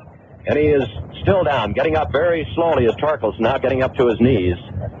 And he is still down, getting up very slowly as Torkelson, now getting up to his knees.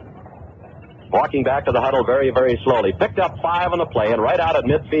 Walking back to the huddle very, very slowly. Picked up 5 on the play, and right out at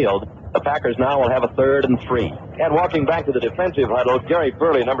midfield, the Packers now will have a 3rd and 3. And walking back to the defensive huddle, Gary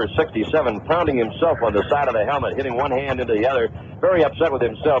Burley, number 67, pounding himself on the side of the helmet, hitting one hand into the other, very upset with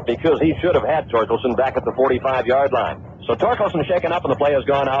himself because he should have had Torkelson back at the 45-yard line. So Torkelson shaken up and the play has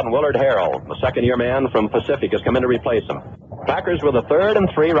gone out, and Willard Harrell, the second-year man from Pacific, has come in to replace him. Packers with a 3rd and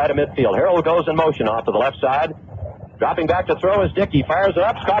 3 right at midfield. Harrell goes in motion off to the left side. Dropping back to throw is Dickey. Fires it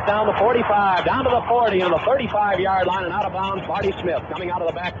up. Scott down the 45, down to the 40, and the 35-yard line, and out of bounds. Barty Smith coming out of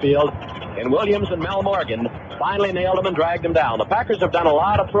the backfield. And Williams and Mel Morgan finally nailed him and dragged him down. The Packers have done a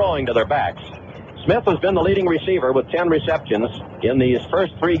lot of throwing to their backs. Smith has been the leading receiver with 10 receptions in these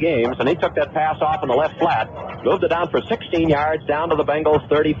first 3 games, and he took that pass off in the left flat, moved it down for 16 yards, down to the Bengals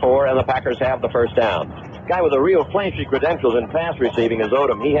 34, and the Packers have the first down. Guy with the real flashy credentials in pass receiving is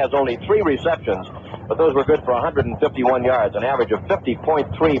Odom. He has only 3 receptions, but those were good for 151 yards, an average of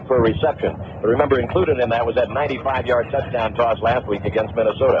 50.3 per reception. But remember, included in that was that 95-yard touchdown toss last week against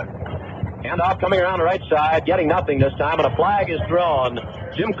Minnesota. Handoff coming around the right side, getting nothing this time, and a flag is thrown.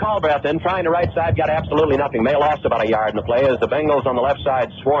 Jim Culbreth then trying the right side, got absolutely nothing. May lost about a yard in the play as the Bengals on the left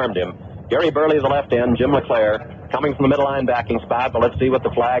side swarmed him. Gary Burley, the left end, Jim LeClaire coming from the middle linebacking spot, but let's see what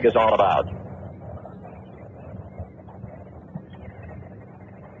the flag is all about.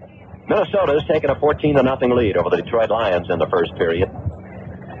 Minnesota's taken a 14-0 lead over the Detroit Lions in the first period.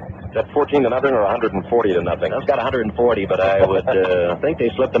 Is that 14-0 or 140-0? That's got 140, but I would think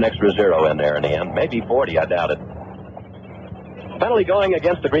they slipped an extra 0 in there in the end. Maybe 40, I doubt it. Penalty going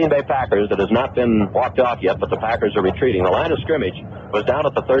against the Green Bay Packers that has not been walked off yet, but the Packers are retreating. The line of scrimmage was down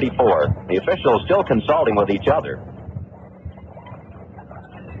at the 34. The officials still consulting with each other.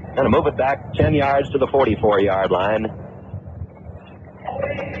 Going to move it back 10 yards to the 44-yard line.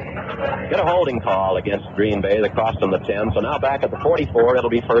 Get a holding call against Green Bay that cost them the 10. So now back at the 44, it'll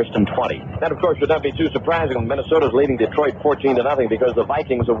be 1st and 20. That, of course, should not be too surprising. Minnesota's leading Detroit 14-0 because the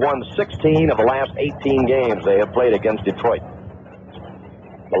Vikings have won 16 of the last 18 games they have played against Detroit.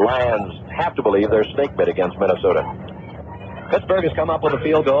 The Lions have to believe they're snake bit against Minnesota. Pittsburgh has come up with a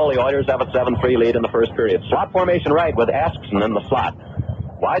field goal. The Oilers have a 7-3 lead in the first period. Slot formation right with Askson in the slot.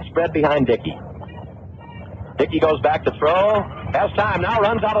 Widespread behind Dickey. Dickey goes back to throw. Has time now,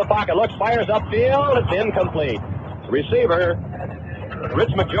 runs out of the pocket, looks, fires upfield. It's incomplete. Receiver, Rich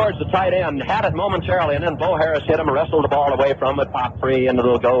McGeorge, the tight end, had it momentarily, and then Bo Harris hit him, wrestled the ball away from it, popped free, and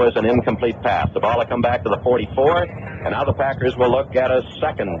it'll go as an incomplete pass. The ball will come back to the 44, and now the Packers will look at a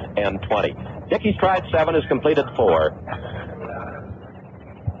 2nd and 20. Dickey's tried 7, has completed 4.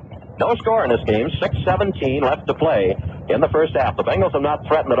 No score in this game, 6:17 left to play in the first half. The Bengals have not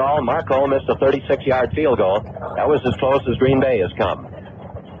threatened at all. Marco missed a 36-yard field goal. That was as close as Green Bay has come.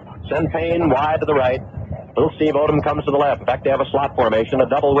 Send Payne wide to the right. Little Steve Odom comes to the left. In fact, they have a slot formation, a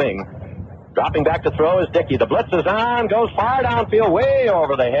double wing. Dropping back to throw is Dickey. The blitz is on, goes far downfield, way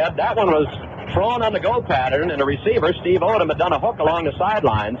over the head. That one was thrown on the go pattern, and the receiver, Steve Odom, had done a hook along the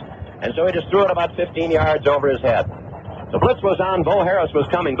sidelines, and so he just threw it about 15 yards over his head. The blitz was on, Bo Harris was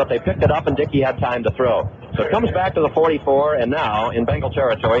coming, but they picked it up, and Dickey had time to throw. So it comes back to the 44, and now, in Bengal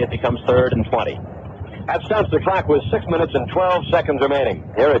territory, it becomes 3rd and 20. That starts the clock with 6 minutes and 12 seconds remaining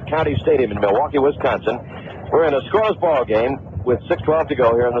here at County Stadium in Milwaukee, Wisconsin. We're in a scoreless ball game with 6:12 to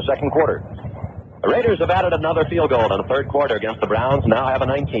go here in the second quarter. The Raiders have added another field goal in the third quarter against the Browns, now have a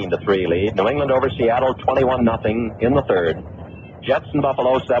 19-3 lead. New England over Seattle, 21-0 in the third. Jets and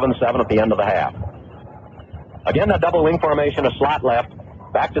Buffalo, 7-7 at the end of the half. Again, that double wing formation, a slot left.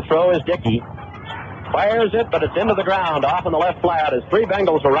 Back to throw is Dickey. Fires it, but it's into the ground, off in the left flat, as 3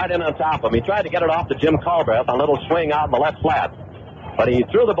 Bengals were right in on top of him. He tried to get it off to Jim Culbreth on a little swing out in the left flat. But he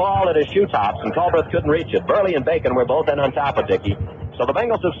threw the ball at his shoe tops, and Culbreth couldn't reach it. Burley and Bacon were both in on top of Dickey. So the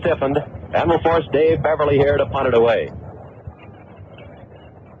Bengals have stiffened and will force Dave Beverly here to punt it away.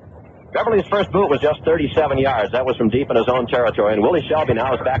 Beverly's first boot was just 37 yards. That was from deep in his own territory, and Willie Shelby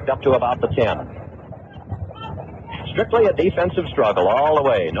now is backed up to about the 10. Strictly a defensive struggle all the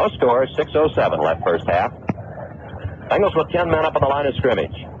way. No score, 6:07 left first half. Bengals with 10 men up on the line of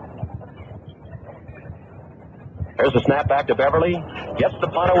scrimmage. Here's the snap back to Beverly. Gets the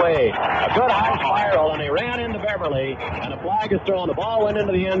punt away. A good high spiral, and he ran into Beverly, and a flag is thrown. The ball went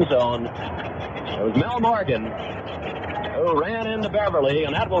into the end zone. It was Mel Morgan who ran into Beverly,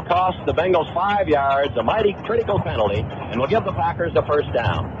 and that will cost the Bengals 5 yards, a mighty critical penalty, and will give the Packers the first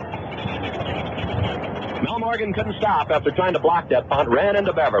down. Mel Morgan couldn't stop after trying to block that punt, ran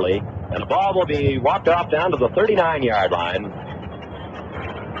into Beverly, and the ball will be walked off down to the 39-yard line.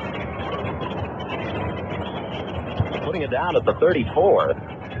 Putting it down at the 34.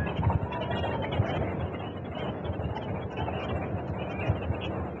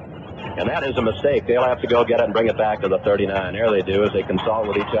 And that is a mistake. They'll have to go get it and bring it back to the 39. There they do as they consult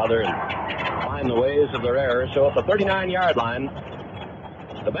with each other and find the ways of their error. So at the 39-yard line,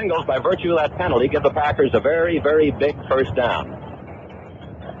 the Bengals, by virtue of that penalty, give the Packers a very, very big first down.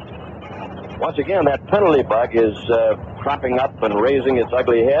 Once again, that penalty bug is cropping up and raising its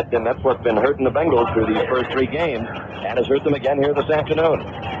ugly head, and that's what's been hurting the Bengals through these first 3 games, and has hurt them again here this afternoon.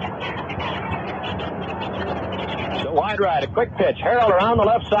 So wide right, a quick pitch. Harold around the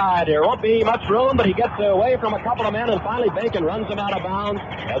left side. There won't be much room, but he gets away from a couple of men, and finally Bacon runs him out of bounds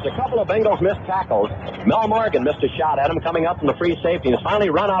as a couple of Bengals missed tackles. Mel Morgan missed a shot at him coming up from the free safety. He's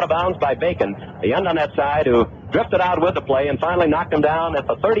finally run out of bounds by Bacon, the end on that side, who drifted out with the play and finally knocked him down at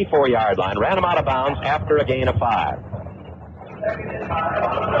the 34-yard line, ran him out of bounds after a gain of 5.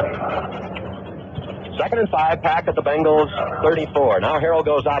 2nd and 5, Pack at the Bengals 34. Now Harold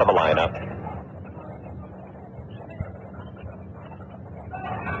goes out of the lineup.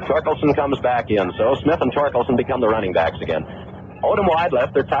 Torkelson comes back in, so Smith and Torkelson become the running backs again. Odom wide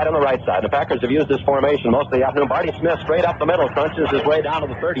left, they're tight on the right side. The Packers have used this formation most of the afternoon. Barty Smith straight up the middle, crunches his way down to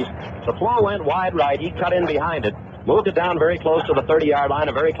the 30s. The flow went wide right, he cut in behind it, moved it down very close to the 30-yard line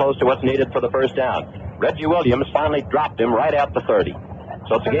and very close to what's needed for the first down. Reggie Williams finally dropped him right at the 30.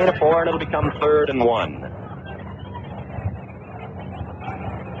 So it's a gain of 4, and it'll become 3rd and 1.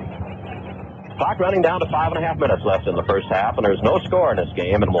 Clock running down to 5.5 minutes left in the first half, and there's no score in this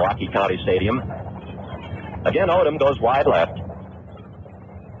game in Milwaukee County Stadium. Again, Odom goes wide left.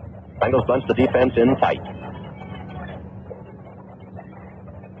 Bengals bunch the defense in tight.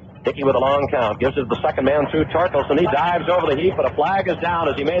 Dickey with a long count, gives it the second man through Torkelson. He dives over the heap, but a flag is down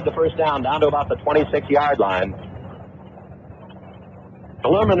as he made the first down to about the 26-yard line.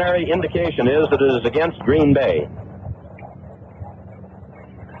 preliminary indication is that it is against Green Bay.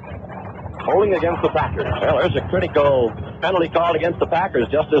 Holding against the Packers. Well, there's a critical penalty called against the Packers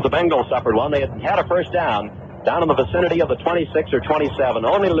just as the Bengals suffered one. They had a first down in the vicinity of the 26 or 27.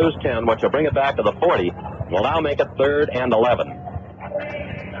 Only lose 10, which will bring it back to the 40. Will now make it 3rd and 11.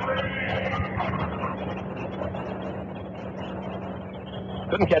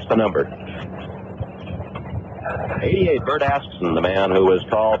 Couldn't catch the number. 88, Bert Askson, the man who was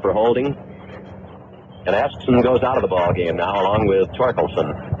called for holding. And Askson goes out of the ball game now, along with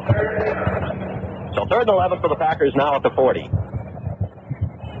Torkelson. So 3rd and 11 for the Packers now at the 40.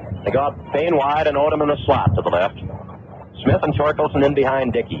 They got Payne wide and Odom in the slot to the left. Smith and Torkelson in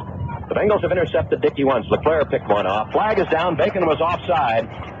behind Dickey. The Bengals have intercepted Dickey once. LeClaire picked one off. Flag is down. Bacon was offside.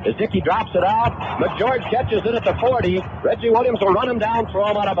 As Dickey drops it out, McGeorge catches it at the 40. Reggie Williams will run him down, throw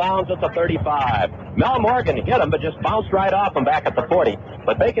him out of bounds at the 35. Mel Morgan hit him, but just bounced right off him back at the 40.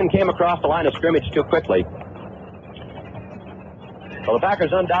 But Bacon came across the line of scrimmage too quickly. So the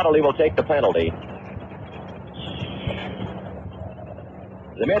Packers undoubtedly will take the penalty.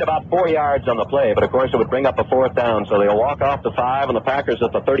 They made about 4 yards on the play, but of course it would bring up a 4th down, so they'll walk off the 5, and the Packers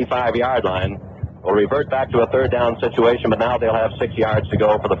at the 35-yard line will revert back to a 3rd down situation, but now they'll have 6 yards to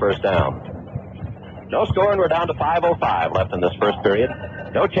go for the first down. No score, and we're down to 5:05 left in this first period.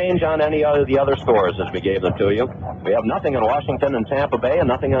 No change on any of the other scores as we gave them to you. We have nothing in Washington and Tampa Bay, and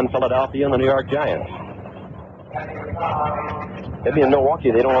nothing on Philadelphia and the New York Giants. Maybe in Milwaukee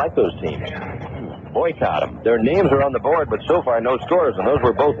they don't like those teams. Boycott them. Their names are on the board, but so far no scores, and those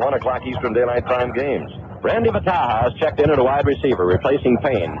were both 1 o'clock Eastern Daylight Time games. Randy Vataha has checked in at a wide receiver, replacing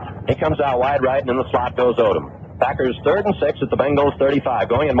Payne. He comes out wide right, and in the slot goes Odom. Packers 3rd and 6 at the Bengals 35.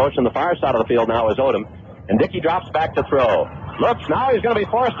 Going in motion the far side of the field now is Odom, and Dickey drops back to throw. Looks, now he's going to be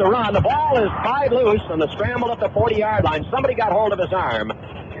forced to run. The ball is pried loose on the scramble at the 40-yard line. Somebody got hold of his arm.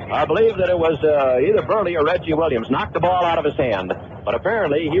 I believe that it was either Burley or Reggie Williams. Knocked the ball out of his hand. But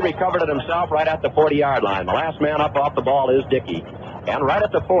apparently he recovered it himself right at the 40-yard line. The last man up off the ball is Dickey. And right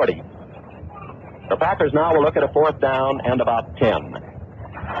at the 40. The Packers now will look at a 4th down and about 10.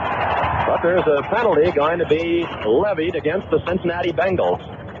 But there's a penalty going to be levied against the Cincinnati Bengals.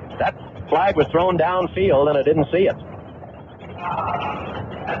 That flag was thrown downfield and I didn't see it.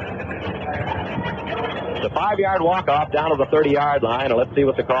 It's a 5-yard walk-off down to the 30-yard line, and let's see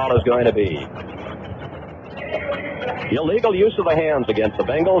what the call is going to be. Illegal use of the hands against the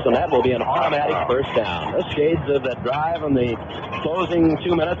Bengals, and that will be an automatic first down. This shades of that drive in the closing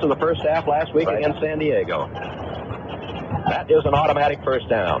 2 minutes of the first half last week against San Diego. That is an automatic first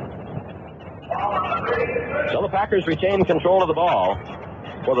down. So the Packers retain control of the ball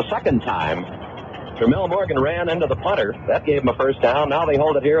for the second time. Mel Morgan ran into the punter. That gave him a first down. Now they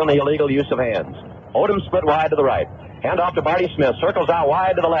hold it here on the illegal use of hands. Odom split wide to the right. Hand off to Barty Smith. Circles out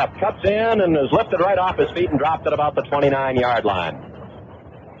wide to the left. Cuts in and is lifted right off his feet and dropped at about the 29-yard line.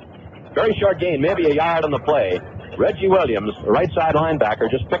 Very short gain, maybe a yard on the play. Reggie Williams, the right side linebacker,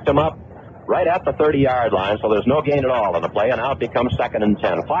 just picked him up right at the 30-yard line, so there's no gain at all on the play, and now it becomes 2nd and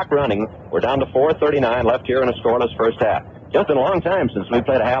 10. Clock running. We're down to 4:39 left here in a scoreless first half. Just in a long time since we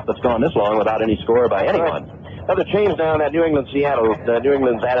played a half that's gone this long without any score by anyone. Now the change now in that New England-Seattle. New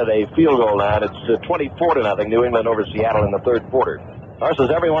England's added a field goal now. It's 24-0 New England over Seattle in the 3rd quarter. Of course, as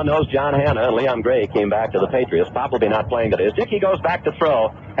everyone knows, John Hanna and Leon Gray came back to the Patriots. Probably not playing today. As Dickey goes back to throw.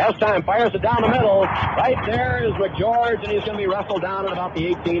 Has time. Fires it down the middle. Right there is McGeorge, and he's going to be wrestled down at about the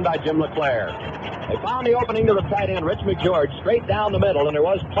 18 by Jim LeClaire. They found the opening to the tight end, Rich McGeorge, straight down the middle, and there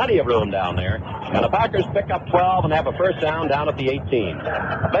was plenty of room down there. And the Packers pick up 12 and have a first down down at the 18.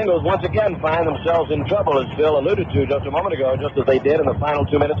 Bengals once again find themselves in trouble, as Phil alluded to just a moment ago, just as they did in the final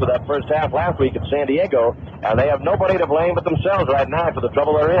 2 minutes of that first half last week at San Diego. And they have nobody to blame but themselves right now for the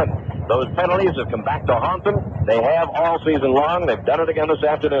trouble they're in. Those penalties have come back to haunt them. They have all season long. They've done it again this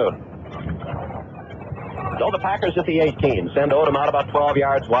afternoon. So the Packers at the 18 send Odom out about 12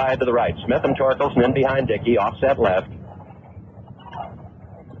 yards wide to the right. Smith and Torkelson in behind Dickey, offset left.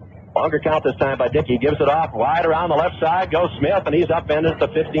 Longer count this time by Dickey. Gives it off wide around the left side. Goes Smith, and he's upended at the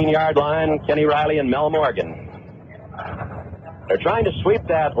 15-yard line. Kenny Riley and Mel Morgan. They're trying to sweep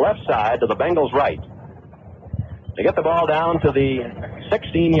that left side to the Bengals' right. They get the ball down to the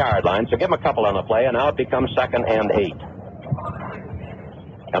 16-yard line, so give them a couple on the play, and now it becomes 2nd and 8.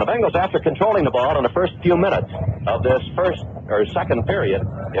 And the Bengals, after controlling the ball in the first few minutes of this second period,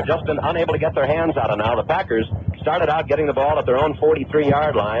 have just been unable to get their hands out. And now the Packers started out getting the ball at their own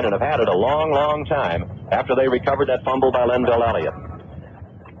 43-yard line and have had it a long, long time after they recovered that fumble by Linville Elliott.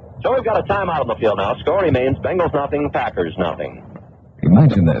 So we've got a timeout on the field now. Score remains Bengals nothing, Packers nothing.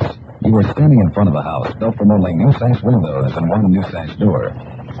 Imagine this. You are standing in front of a house built from only new sash windows and one new sash door.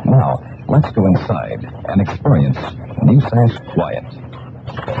 Now, let's go inside and experience new sash quiet.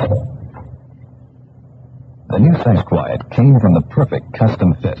 The new sash quiet came from the perfect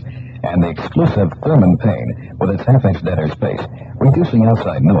custom fit and the exclusive Thurman pane with its half-inch dead air space. Reducing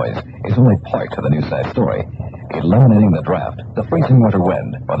outside noise is only part of the new sash story. Eliminating the draft, the freezing winter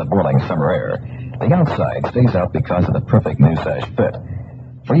wind, or the boiling summer air, the outside stays out because of the perfect new sash fit.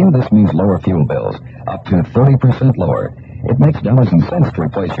 For you, this means lower fuel bills, up to 30% lower. It makes dollars and cents to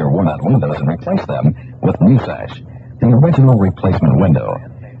replace your worn-out windows and replace them with new sash, the original replacement window.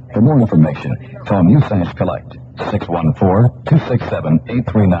 For more information, call New Sash Collect,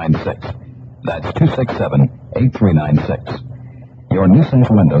 614-267-8396. That's 267-8396. Your new sash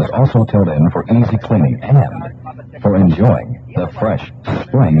windows also tilt in for easy cleaning and for enjoying the fresh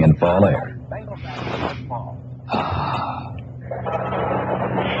spring and fall air.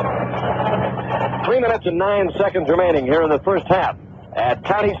 3 minutes and 9 seconds remaining here in the first half at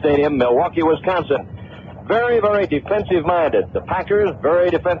County Stadium, Milwaukee, Wisconsin. Very, very defensive-minded. The Packers, very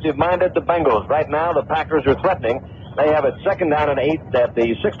defensive-minded. The Bengals. Right now, the Packers are threatening. They have it 2nd down and 8 at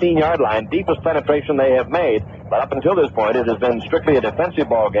the 16-yard line, deepest penetration they have made. But up until this point, it has been strictly a defensive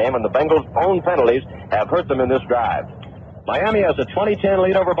ball game, and the Bengals' own penalties have hurt them in this drive. Miami has a 20-10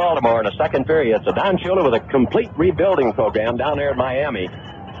 lead over Baltimore in the second period. So Don Shula with a complete rebuilding program down there at Miami.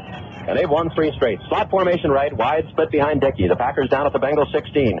 And they've won 3 straight. Slot formation right, wide split behind Dickey. The Packers down at the Bengals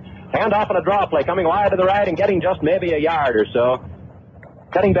 16. Hand off on a draw play, coming wide to the right and getting just maybe a yard or so.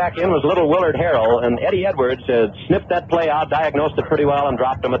 Cutting back in was little Willard Harrell, and Eddie Edwards sniffed that play out, diagnosed it pretty well, and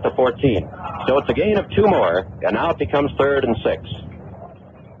dropped him at the 14. So it's a gain of 2 more, and now it becomes 3rd and 6.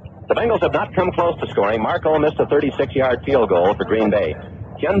 The Bengals have not come close to scoring. Marco missed a 36-yard field goal for Green Bay.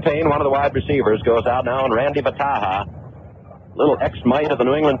 Ken Payne, one of the wide receivers, goes out now, and Randy Bataha, little ex-mite of the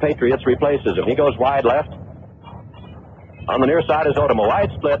New England Patriots, replaces him. He goes wide left. On the near side is Odom. A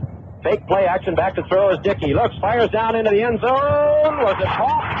wide split. Fake play action, back to throw is Dickey. Looks, fires down into the end zone. Was it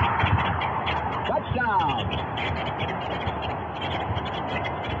caught? Touchdown.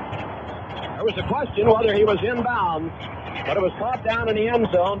 There was a question whether he was inbounds, but it was caught down in the end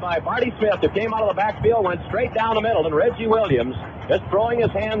zone by Barty Smith, who came out of the backfield, went straight down the middle, and Reggie Williams, just throwing his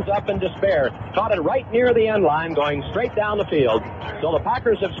hands up in despair, caught it right near the end line, going straight down the field. So the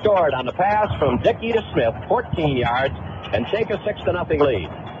Packers have scored on the pass from Dickey to Smith, 14 yards, and take a 6-0 lead.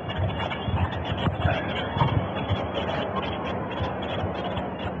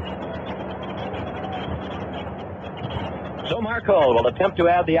 So Marco will attempt to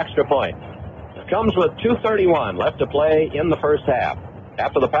add the extra point. It comes with 2:31 left to play in the first half.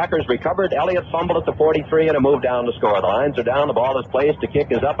 After the Packers recovered, Elliott fumbled at the 43 and a move down to score. The lines are down, the ball is placed, the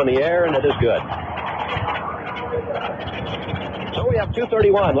kick is up in the air, and it is good. So we have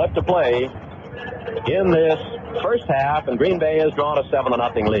 2:31 left to play in this first half, and Green Bay has drawn a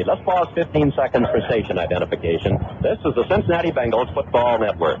 7-0 lead. Let's pause 15 seconds for station identification. This is the Cincinnati Bengals Football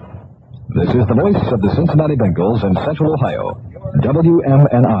Network. This is the voice of the Cincinnati Bengals in Central Ohio,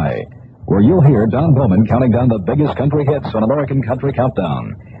 WMNI, where you'll hear Don Bowman counting down the biggest country hits on American Country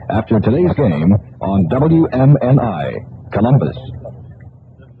Countdown after today's game on WMNI, Columbus.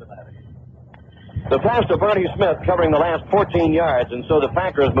 The pass to Barty Smith covering the last 14 yards, and so the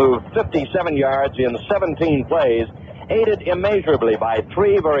Packers moved 57 yards in 17 plays, aided immeasurably by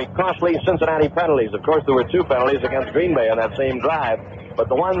 3 very costly Cincinnati penalties. Of course, there were 2 penalties against Green Bay on that same drive, but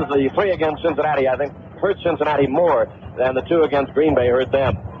the 3 against Cincinnati, I think, hurt Cincinnati more than the 2 against Green Bay hurt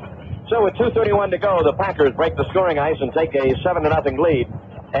them. So with 2:31 to go, the Packers break the scoring ice and take a 7-0 lead.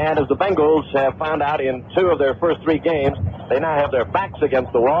 And as the Bengals have found out in 2 of their first 3 games, they now have their backs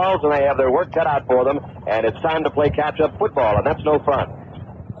against the walls and they have their work cut out for them. And it's time to play catch-up football, and that's no fun.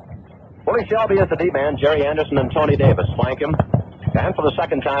 Willie Shelby is the D-man. Jerry Anderson and Tony Davis flank him. And for the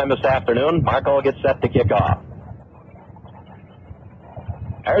second time this afternoon, Marco gets set to kick off.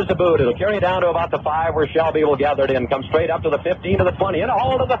 There's the boot. It'll carry down to about the 5 where Shelby will gather it in. Come straight up to the 15 to the 20. In a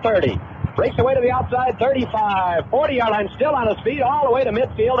hole to the 30. Breaks away to the outside 35. 40-yard line still on his feet all the way to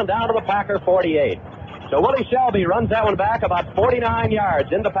midfield and down to the Packer 48. So Willie Shelby runs that one back about 49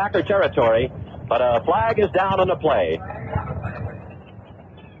 yards into Packer territory. But a flag is down on the play.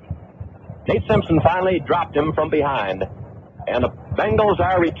 Nate Simpson finally dropped him from behind. And the Bengals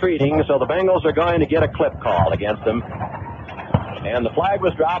are retreating, so the Bengals are going to get a clip call against them. And the flag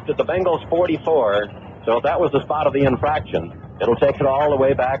was dropped at the Bengals 44, so if that was the spot of the infraction, it'll take it all the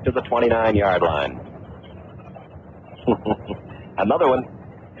way back to the 29-yard line. Another one.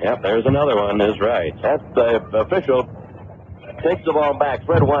 Yep, there's another one, is right. That's the official takes the ball back.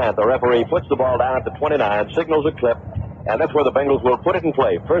 Fred Wyant, the referee, puts the ball down at the 29, signals a clip, And that's where the Bengals will put it in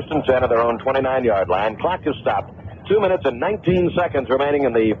play. 1st and 10 at their own 29-yard line. Clock is stopped. 2 minutes and 19 seconds remaining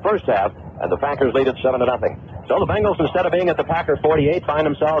in the first half, and the Packers lead it 7-0. So the Bengals, instead of being at the Packer 48, find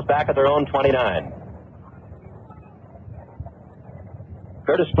themselves back at their own 29.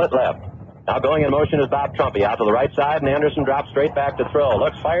 Curtis split left. Now going in motion is Bob Trumpy out to the right side, and Anderson drops straight back to throw.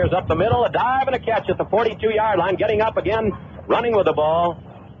 Looks, fires up the middle, a dive and a catch at the 42-yard line. Getting up again, running with the ball,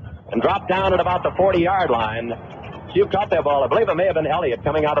 and dropped down at about the 40-yard line. You caught that ball. I believe it may have been Elliott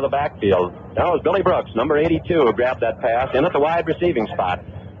coming out of the backfield. That was Billy Brooks, number 82, who grabbed that pass in at the wide receiving spot.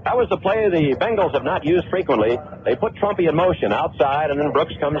 That was the play the Bengals have not used frequently. They put Trumpy in motion outside, and then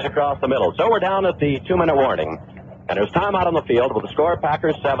Brooks comes across the middle. So we're down at the 2-minute warning. And there's time out on the field with the score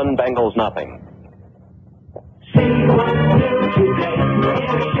Packers 7, Bengals nothing. See what's new today in a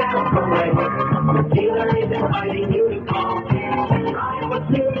Chevrolet. The dealer is inviting you to call. Try what's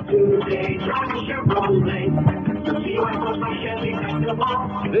new today. Drive a Chevrolet. See what goes by Chevy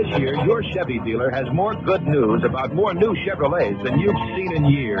Festival. This year, your Chevy dealer has more good news about more new Chevrolets than you've seen in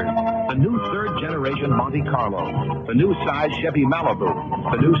years. The new 3rd generation Monte Carlo, the new size Chevy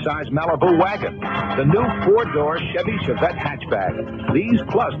Malibu, the new size Malibu wagon, the new 4-door Chevy Chevette hatchback. These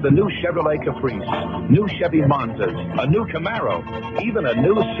plus the new Chevrolet Caprice, new Chevy Monzas, a new Camaro, even a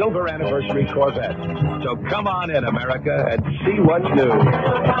new silver anniversary Corvette. So come on in, America, and see what's new.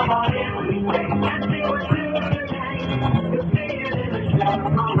 Come on in, we say, and see what's new today. You see it in a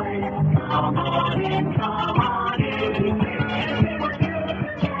Chevrolet. Come on in, come on in, we say, and see what's new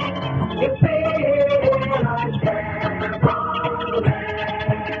today. You see it in a Chevrolet. What's new today?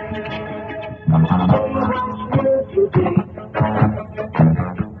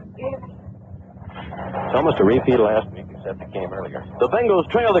 It's almost a repeat of last week, except it came earlier. The Bengals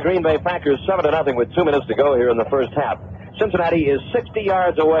trail the Green Bay Packers 7-0 with 2 minutes to go here in the first half. Cincinnati is 60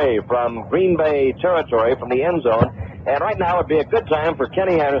 yards away from Green Bay territory from the end zone. And right now would be a good time for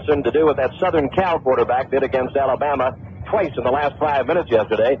Kenny Anderson to do what that Southern Cal quarterback did against Alabama twice in the last 5 minutes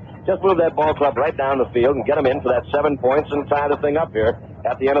yesterday. Just move that ball club right down the field and get them in for that 7 points and tie the thing up here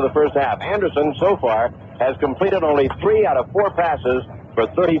at the end of the first half. Anderson, so far, has completed only 3 out of 4 passes for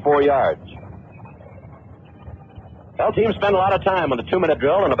 34 yards. Well, teams spend a lot of time on the 2-minute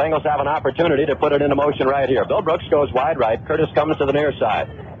drill, and the Bengals have an opportunity to put it into motion right here. Bill Brooks goes wide right. Curtis comes to the near side.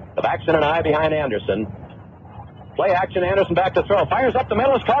 The back's in an eye behind Anderson. Play action, Anderson back to throw. Fires up the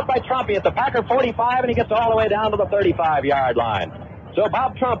middle, is caught by Trumpy at the Packer 45, and he gets all the way down to the 35-yard line. So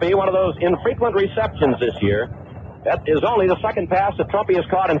Bob Trumpy, one of those infrequent receptions this year, that is only the second pass that Trumpy has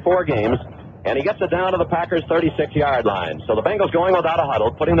caught in 4 games, and he gets it down to the Packers' 36-yard line. So the Bengals going without a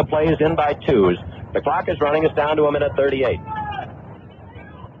huddle, putting the plays in by 2s. The clock is running. It's down to 1:38.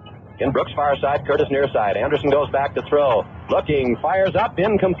 In Brooks' far side, Curtis near side. Anderson goes back to throw. Looking, fires up,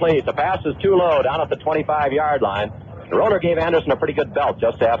 incomplete. The pass is too low down at the 25-yard line. The roller gave Anderson a pretty good belt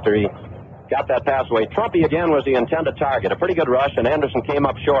just after he got that pass away. Trumpy again was the intended target. A pretty good rush, and Anderson came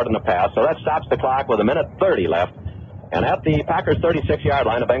up short in the pass. So that stops the clock with 1:30 left. And at the Packers' 36-yard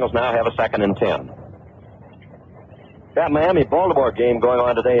line, the Bengals now have a 2nd and 10. That Miami-Baltimore game going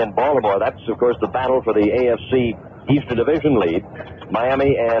on today in Baltimore. That's, of course, the battle for the AFC Eastern Division lead.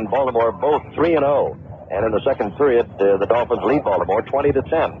 Miami and Baltimore both 3-0. And in the second period, the Dolphins lead Baltimore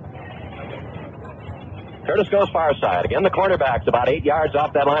 20-10. Curtis goes far side. Again, the cornerback's about 8 yards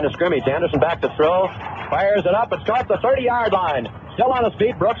off that line of scrimmage. Anderson back to throw. Fires it up. It's caught the 30-yard line. Still on his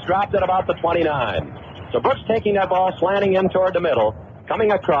feet. Brooks dropped it about the 29. So Brooks taking that ball, slanting in toward the middle.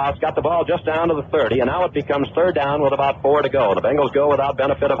 Coming across, got the ball just down to the 30, and now it becomes 3rd down with about 4 to go. The Bengals go without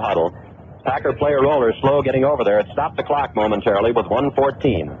benefit of huddle. Packer player roller slow getting over there. It stopped the clock momentarily with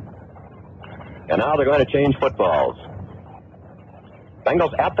 1:14. And now they're going to change footballs.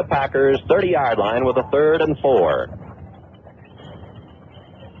 Bengals at the Packers' 30-yard line with a 3rd and 4.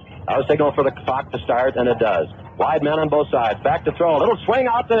 Now a signal for the clock to start, and it does. Wide men on both sides. Back to throw. A little swing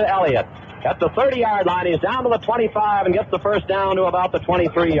out to Elliott. At the 30-yard line, he's down to the 25 and gets the first down to about the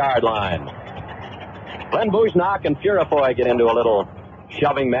 23-yard line. Glenn Bujnak and Purifoy get into a little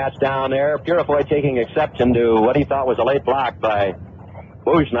shoving match down there. Purifoy taking exception to what he thought was a late block by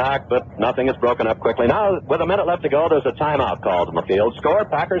Bujnak, but nothing is broken up quickly. Now, with a minute left to go, there's a timeout called in the field. Score,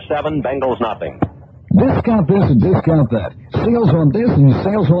 Packers 7, Bengals nothing. Discount this and discount that. Sales on this and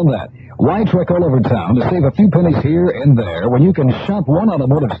sales on that. Why trek all over town to save a few pennies here and there when you can shop one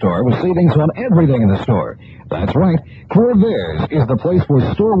automotive store with savings on everything in the store? That's right. Corvairs is the place for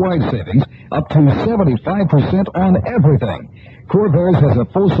store-wide savings up to 75% on everything. Corvairs has a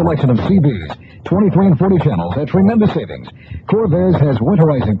full selection of CBs, 23 and 40 channels at tremendous savings. Corvairs has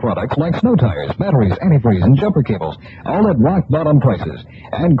winterizing products like snow tires, batteries, antifreeze, and jumper cables, all at rock-bottom prices.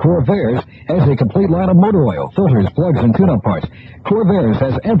 And Corvairs has a complete line of motor oil, filters, plugs, and tune-up parts. Corvairs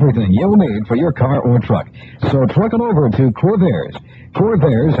has everything you'll need for your car or truck. So truck it over to Corvairs.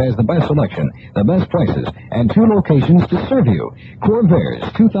 Corvairs has the best selection, the best prices, and 2 locations to serve you. Corvairs,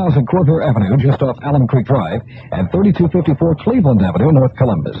 2000 Corvair Avenue, just off Allen Creek Drive, and 3254 Cleveland Avenue, North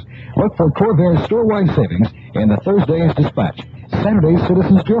Columbus. Look for Corvair's store-wide savings in the Thursday's Dispatch, Saturday's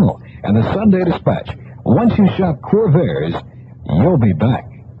Citizens Journal, and the Sunday Dispatch. Once you shop Corvairs, you'll be back.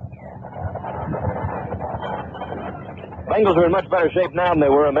 Bengals are in much better shape now than they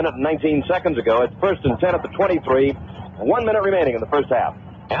were a minute and 19 seconds ago. It's 1st and 10 at the 23. 1 minute remaining in the first half.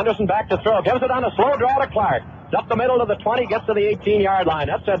 Anderson back to throw. Gives it on a slow draw to Clark. It's up the middle of the 20. Gets to the 18-yard line.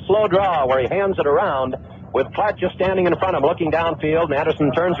 That's that slow draw where he hands it around with Clark just standing in front of him looking downfield. And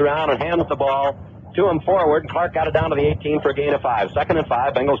Anderson turns around and hands the ball to him forward. Clark got it down to the 18 for a gain of 5. 2nd and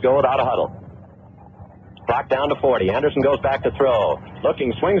 5. Bengals go without a huddle. Clock down to 40. Anderson goes back to throw.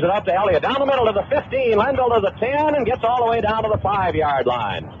 Looking, swings it up to Elliott. Down the middle to the 15. Lendl to the 10 and gets all the way down to the 5-yard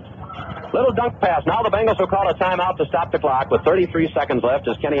line. Little dunk pass. Now the Bengals will call a timeout to stop the clock with 33 seconds left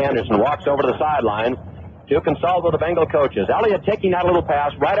as Kenny Anderson walks over to the sidelines to consult with the Bengal coaches. Elliott taking that little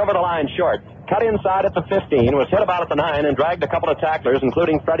pass right over the line short. Cut inside at the 15, was hit about at the 9, and dragged a couple of tacklers,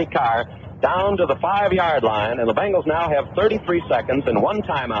 including Freddie Carr, down to the 5-yard line. And the Bengals now have 33 seconds and 1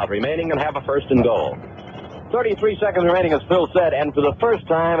 timeout remaining and have a 1st and goal. 33 seconds remaining, as Phil said, and for the first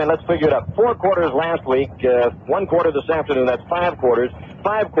time, and let's figure it up, 4 quarters last week, 1 quarter this afternoon, that's 5 quarters.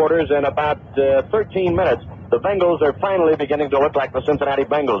 5 quarters in about 13 minutes. The Bengals are finally beginning to look like the Cincinnati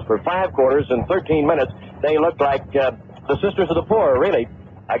Bengals. For 5 quarters and 13 minutes, they look like the Sisters of the Poor, really,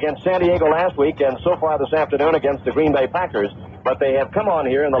 against San Diego last week and so far this afternoon against the Green Bay Packers. But they have come on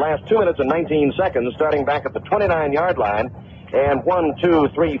here in the last 2 minutes and 19 seconds, starting back at the 29-yard line. And 1, 2,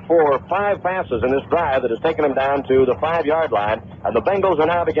 3, 4, 5 passes in this drive that has taken them down to the 5-yard line. And the Bengals are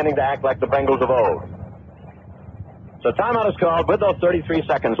now beginning to act like the Bengals of old. So timeout is called with those 33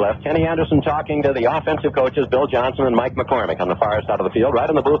 seconds left. Kenny Anderson talking to the offensive coaches, Bill Johnson and Mike McCormick on the far side of the field. Right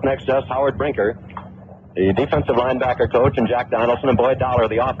in the booth next to us, Howard Brinker, the defensive linebacker coach, and Jack Donaldson and Boyd Dollar,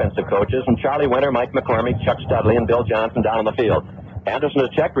 the offensive coaches, and Charlie Winter, Mike McCormick, Chuck Studley, and Bill Johnson down on the field. Anderson is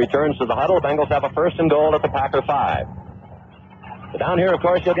checked, returns to the huddle. Bengals have a 1st and goal at the Packer 5. So down here, of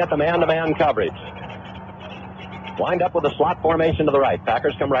course, you'll get the man-to-man coverage. Wind up with a slot formation to the right.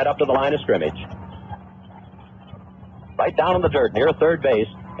 Packers come right up to the line of scrimmage. Right down in the dirt near third base.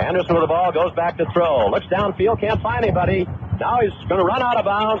 Anderson with the ball, goes back to throw. Looks downfield, can't find anybody. Now he's going to run out of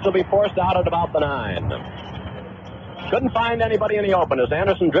bounds. He'll be forced out at about the 9. Couldn't find anybody in the open as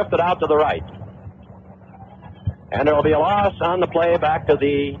Anderson drifted out to the right. And there will be a loss on the play back to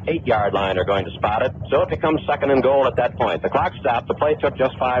the 8-yard line. They're going to spot it. So it becomes 2nd and goal at that point. The clock stopped. The play took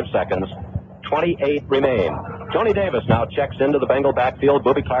just 5 seconds. 28 remain. Tony Davis now checks into the Bengal backfield.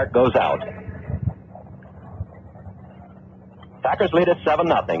 Booby Clark goes out. Packers lead at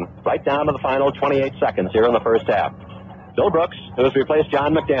 7-0, right down to the final 28 seconds here in the first half. Bill Brooks, who has replaced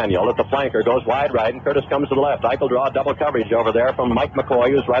John McDaniel at the flanker, goes wide right, and Curtis comes to the left. Eichel draw double coverage over there from Mike McCoy,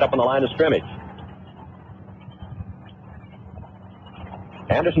 who's right up on the line of scrimmage.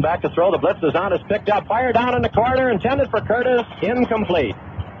 Anderson back to throw. The blitz is on. It's picked up. Fire down in the corner. Intended for Curtis. Incomplete.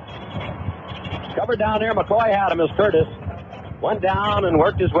 Covered down there. McCoy had him as Curtis went down and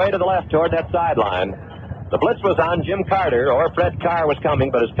worked his way to the left toward that sideline. The blitz was on Jim Carter, or Fred Carr was coming,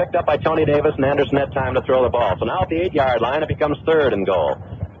 but is picked up by Tony Davis, and Anderson had time to throw the ball. So now at the 8-yard line, it becomes 3rd and goal.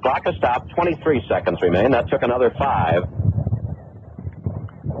 Clock has stopped. 23 seconds remain. That took another 5.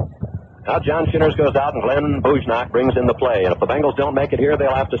 Now John Shinners goes out, and Glenn Bujnak brings in the play. And if the Bengals don't make it here,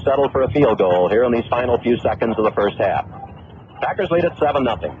 they'll have to settle for a field goal here in these final few seconds of the first half. Packers lead at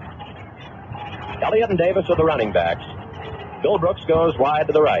 7-0. Elliott and Davis are the running backs. Bill Brooks goes wide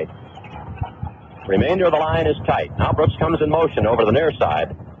to the right. Remainder of the line is tight. Now Brooks comes in motion over the near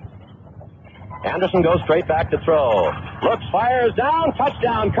side. Anderson goes straight back to throw. Looks, fires down,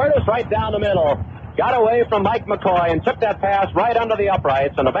 touchdown. Curtis right down the middle. Got away from Mike McCoy and took that pass right under the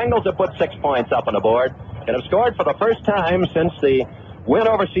uprights, and the Bengals have put 6 points up on the board and have scored for the first time since the win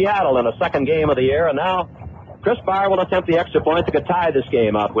over Seattle in the 2nd game of the year. And now Chris Barr will attempt the extra point to tie this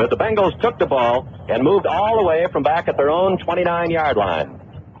game up with. The Bengals took the ball and moved all the way from back at their own 29-yard line.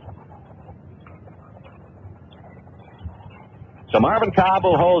 So Marvin Cobb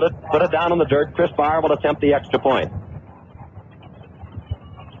will hold it, put it down in the dirt. Chris Barr will attempt the extra point.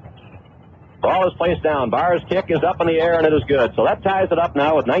 Ball is placed down. Barr's kick is up in the air, and it is good. So that ties it up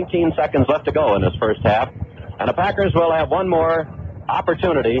now with 19 seconds left to go in this first half. And the Packers will have one more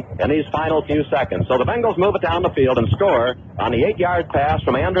opportunity in these final few seconds. So the Bengals move it down the field and score on the 8-yard pass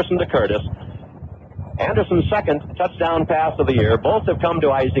from Anderson to Curtis. Anderson's second touchdown pass of the year. Both have come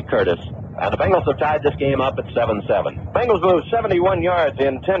to Isaac Curtis. And the Bengals have tied this game up at 7-7. Bengals moved 71 yards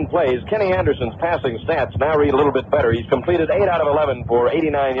in 10 plays. Kenny Anderson's passing stats now read a little bit better. He's completed 8 out of 11 for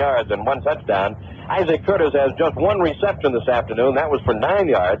 89 yards and 1 touchdown. Isaac Curtis has just 1 reception this afternoon. That was for 9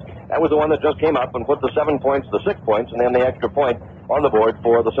 yards. That was the one that just came up and put the 7 points to 6 points, and then the extra point on the board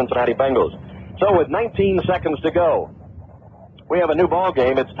for the Cincinnati Bengals. So with 19 seconds to go, we have a new ball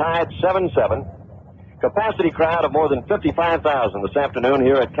game. It's tied 7-7. Capacity crowd of more than 55,000 this afternoon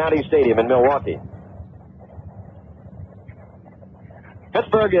here at County Stadium in Milwaukee.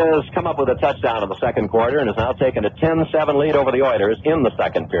 Pittsburgh has come up with a touchdown in the second quarter and has now taken a 10-7 lead over the Oilers in the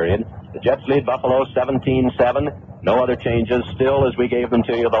second period. The Jets lead Buffalo 17-7. No other changes still as we gave them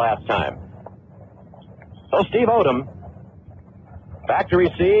to you the last time. So Steve Odom back to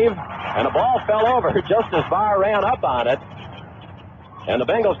receive, and the ball fell over just as Barr ran up on it. And the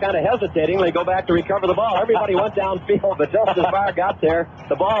Bengals kind of hesitatingly go back to recover the ball. Everybody went downfield, but just as Barr got there,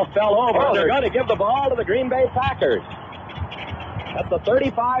 the ball fell over. They're going to give the ball to the Green Bay Packers at the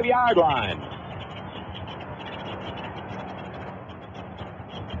 35-yard line.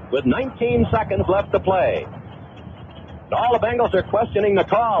 With 19 seconds left to play. All the Bengals are questioning the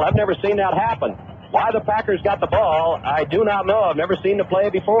call. I've never seen that happen. Why the Packers got the ball, I do not know. I've never seen the play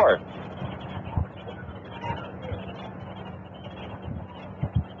before.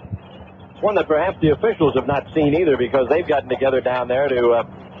 One that perhaps the officials have not seen either, because they've gotten together down there to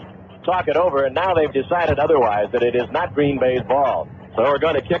talk it over, and now they've decided otherwise, that it is not Green Bay's ball. So we're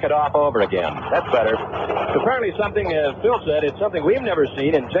going to kick it off over again. That's better. Apparently something, as Phil said, it's something we've never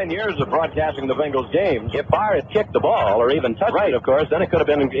seen in 10 years of broadcasting the Bengals games. If Barr had kicked the ball, or even touched it, of course, then it could have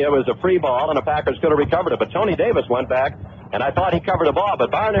been, it was a free ball, and the Packers could have recovered it. But Tony Davis went back, and I thought he covered the ball,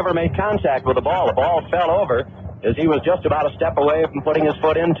 but Barr never made contact with the ball. The ball fell over as he was just about a step away from putting his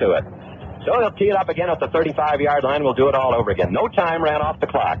foot into it. So they'll tee it up again at the 35-yard line. We'll do it all over again. No time ran off the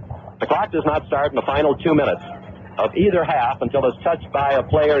clock. The clock does not start in the final 2 minutes of either half until it's touched by a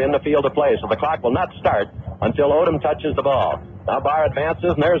player in the field of play. So the clock will not start until Odom touches the ball. Now Barr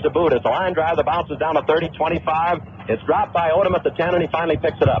advances, and there's the boot. It's a line drive that bounces down to 30, 25. It's dropped by Odom at the 10, and he finally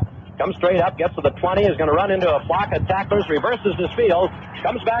picks it up. Comes straight up, gets to the 20, is going to run into a flock of tacklers, reverses his field,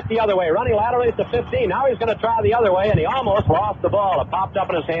 comes back the other way, running laterally at the 15. Now he's going to try the other way, and he almost lost the ball. It popped up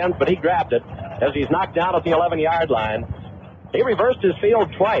in his hands, but he grabbed it as he's knocked down at the 11-yard line. He reversed his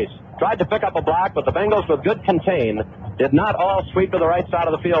field twice, tried to pick up a block, but the Bengals, with good contain, did not all sweep to the right side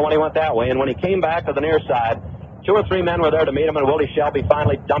of the field when he went that way. And when he came back to the near side, 2 or 3 men were there to meet him, and Willie Shelby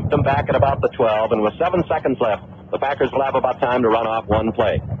finally dumped him back at about the 12. And with 7 seconds left, the Packers will have about time to run off one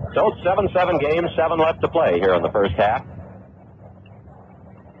play. So it's 7-7 game, 7 left to play here in the first half.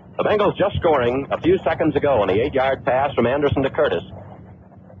 The Bengals just scoring a few seconds ago on the 8-yard pass from Anderson to Curtis.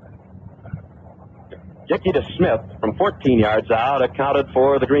 Dickey to Smith from 14 yards out accounted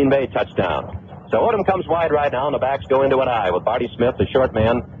for the Green Bay touchdown. So Odom comes wide right now, and the backs go into an I with Barty Smith, the short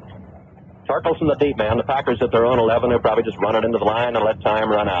man, Torkelson, the deep man. The Packers at their own 11. They'll probably just run it into the line and let time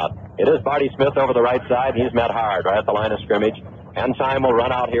run out. It is Barty Smith over the right side. He's met hard right at the line of scrimmage. And time will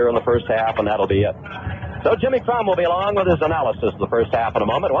run out here in the first half, and that'll be it. So Jimmy Crum will be along with his analysis of the first half in a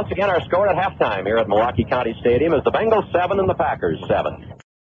moment. Once again, our score at halftime here at Milwaukee County Stadium is the Bengals 7 and the Packers 7.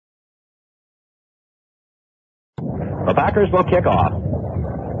 The Packers will kick off.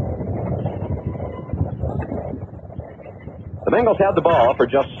 The Bengals had the ball for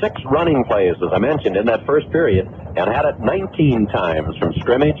just 6 running plays, as I mentioned, in that first period, and had it 19 times from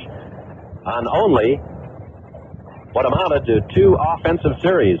scrimmage on only what amounted to 2 offensive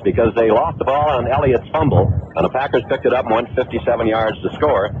series, because they lost the ball on Elliott's fumble, and the Packers picked it up and went 57 yards to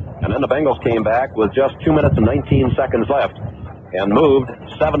score. And then the Bengals came back with just 2 minutes and 19 seconds left and moved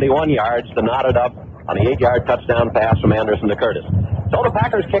 71 yards to knot it up on the 8-yard touchdown pass from Anderson to Curtis. So the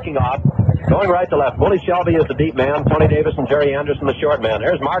Packers kicking off, going right to left. Willie Shelby is the deep man, Tony Davis and Jerry Anderson the short man.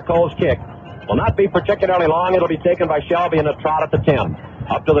 There's Marco's kick. Will not be particularly long. It'll be taken by Shelby in a trot at the 10.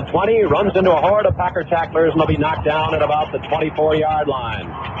 Up to the 20, runs into a horde of Packer tacklers, and they'll be knocked down at about the 24-yard line.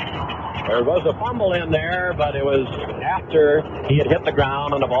 There was a fumble in there, but it was after he had hit the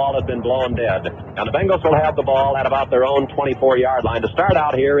ground and the ball had been blown dead. And the Bengals will have the ball at about their own 24-yard line to start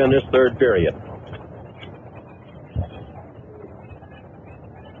out here in this third period.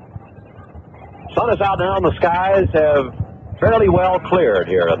 Sun is out now, and the skies have fairly well cleared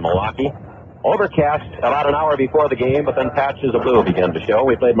here in Milwaukee. Overcast about an hour before the game, but then patches of blue began to show.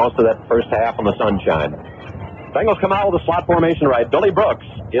 We played most of that first half in the sunshine. Bengals come out with a slot formation right. Billy Brooks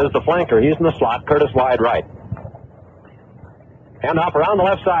is the flanker. He's in the slot. Curtis wide right. And off around the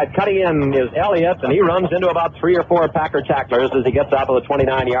left side, cutting in is Elliott, and he runs into about 3 or 4 Packer tacklers as he gets out to the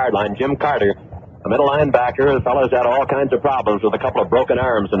 29-yard line. Jim Carter, the middle linebacker, the fellow's had all kinds of problems with a couple of broken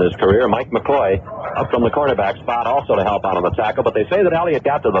arms in his career. Mike McCoy up from the cornerback spot also to help out on the tackle, but they say that Elliott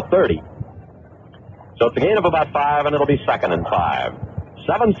got to the 30. So it's a gain of about 5, and it'll be 2nd and 5.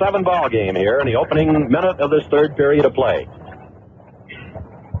 7-7 ball game here in the opening minute of this third period of play.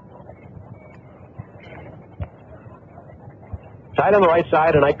 Tight on the right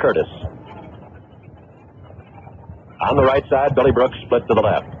side, and Ike Curtis. On the right side, Billy Brooks split to the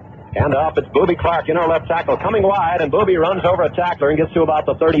left. And up, it's Booby Clark, inner left tackle, coming wide, and Booby runs over a tackler and gets to about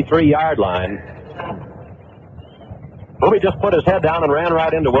the 33-yard line. Booby just put his head down and ran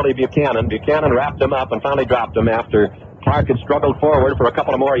right into Willie Buchanan. Buchanan wrapped him up and finally dropped him after Clark had struggled forward for a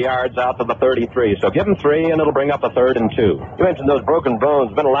couple of more yards out to the 33. So give him 3, and it'll bring up a 3rd and 2. You mentioned those broken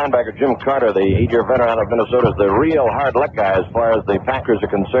bones. Middle linebacker Jim Carter, the 8-year veteran of Minnesota, is the real hard luck guy as far as the Packers are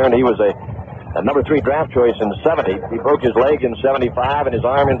concerned. He was a number 3 draft choice in 70. He broke his leg in 75 and his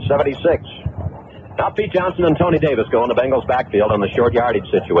arm in 76. Now Pete Johnson and Tony Davis go in the Bengals backfield on the short yardage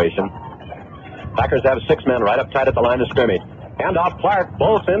situation. Packers have 6 men right up tight at the line of scrimmage. Hand off Clark,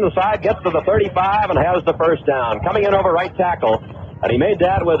 bolts in the side, gets to the 35 and has the first down. Coming in over right tackle, and he made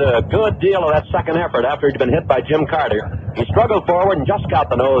that with a good deal of that second effort after he'd been hit by Jim Carter. He struggled forward and just got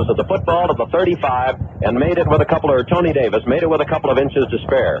the nose of the football to the 35 and made it with a couple of, Tony Davis, made it with a couple of inches to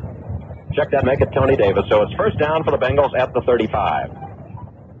spare. Check that, make it Tony Davis. So it's first down for the Bengals at the 35.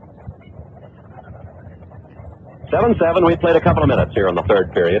 7-7, we played a couple of minutes here in the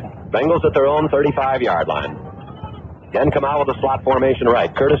third period. Bengals at their own 35-yard line. Again, come out with a slot formation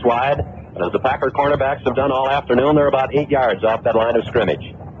right. Curtis wide, and as the Packer cornerbacks have done all afternoon, they're about 8 yards off that line of scrimmage.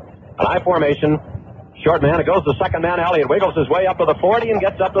 An I formation, short man, it goes to second man. Elliott wiggles his way up to the 40 and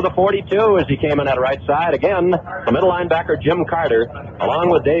gets up to the 42 as he came in that right side. Again, the middle linebacker, Jim Carter,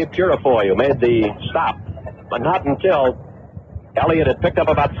 along with Dave Purifoy, who made the stop, but not until Elliott had picked up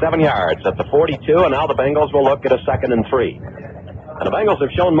about 7 yards at the 42, and now the Bengals will look at a 2nd and 3. And the Bengals have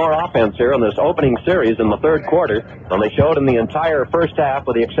shown more offense here in this opening series in the third quarter than they showed in the entire first half,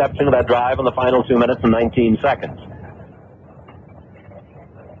 with the exception of that drive in the final 2 minutes and 19 seconds.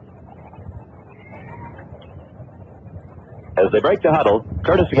 As they break the huddle,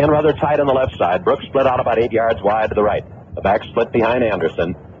 Curtis again rather tight on the left side. Brooks split out about 8 yards wide to the right. The back split behind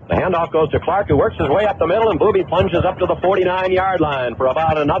Anderson. The handoff goes to Clark, who works his way up the middle, and Booby plunges up to the 49-yard line for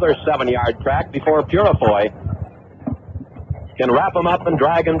about another 7-yard crack before Purifoy can wrap him up and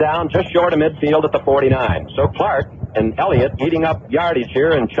drag him down just short of midfield at the 49. So Clark and Elliott eating up yardage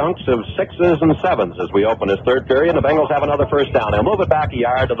here in chunks of 6s and 7s as we open this third period. The Bengals have another first down. They'll move it back a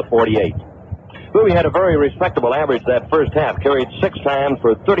yard to the 48. Booby had a very respectable average that first half, carried 6 times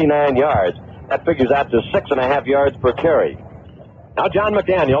for 39 yards. That figures out to 6.5 yards per carry. Now John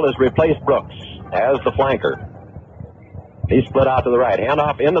McDaniel has replaced Brooks as the flanker. He split out to the right.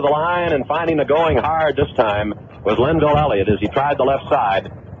 Handoff into the line, and finding the going hard this time was Lendell Elliott as he tried the left side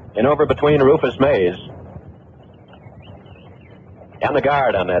and over between Rufus Mays and the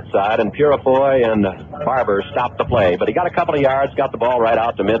guard on that side, and Purifoy and Barber stopped the play. But he got a couple of yards, got the ball right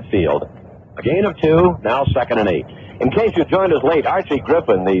out to midfield. A gain of 2, now 2nd and 8. In case you joined us late, Archie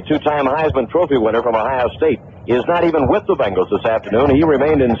Griffin, the 2-time Heisman Trophy winner from Ohio State, is not even with the Bengals this afternoon. He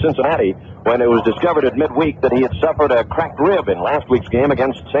remained in Cincinnati when it was discovered at midweek that he had suffered a cracked rib in last week's game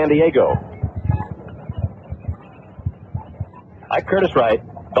against San Diego. Ike Curtis right,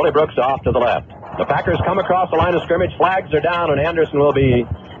 Billy Brooks off to the left. The Packers come across the line of scrimmage. Flags are down, and Anderson will be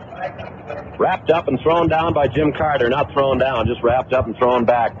wrapped up and thrown down by Jim Carter. Not thrown down, just wrapped up and thrown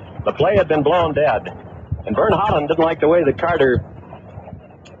back. The play had been blown dead. And Vern Holland didn't like the way that Carter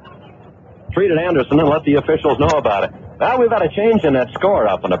treated Anderson and let the officials know about it. Well, we've got a change in that score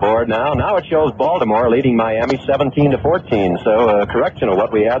up on the board now. Now it shows Baltimore leading Miami 17-14. So a correction of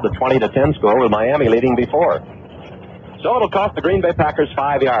what we had, the 20-10 score, with Miami leading before. So it'll cost the Green Bay Packers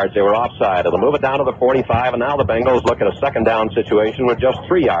 5 yards. They were offside. It'll move it down to the 45, and now the Bengals look at a second down situation with just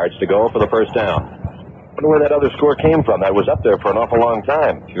 3 yards to go for the first down. I wonder where that other score came from. That was up there for an awful long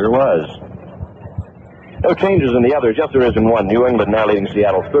time. Sure was. No changes in the others. Yes, there is in one. New England now leading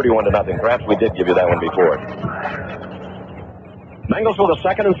Seattle 31-0. Perhaps we did give you that one before. Bengals with a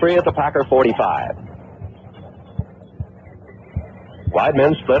 2nd and 3 at the Packer 45. Wide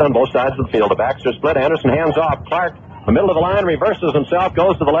men split on both sides of the field. The backs are split. Anderson hands off. Clark, the middle of the line, reverses himself,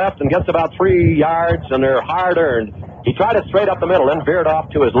 goes to the left, and gets about 3 yards, and they're hard-earned. He tried it straight up the middle, then veered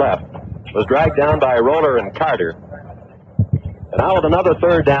off to his left. Was dragged down by Roller and Carter. And now with another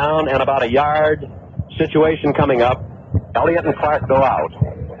third down and about a yard situation coming up, Elliott and Clark go out.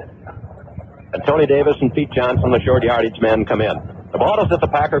 And Tony Davis and Pete Johnson, the short yardage men, come in. The ball is at the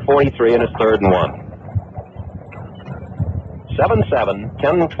Packer 43, and it's 3rd and 1. 7-7,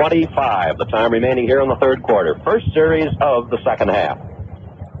 10:25, the time remaining here in the third quarter. First series of the second half.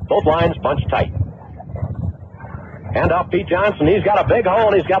 Both lines bunched tight. Hand off Pete Johnson. He's got a big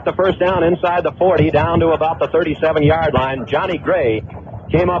hole. He's got the first down inside the 40, down to about the 37-yard line. Johnny Gray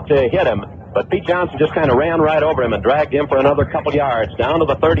came up to hit him, but Pete Johnson just kind of ran right over him and dragged him for another couple yards, down to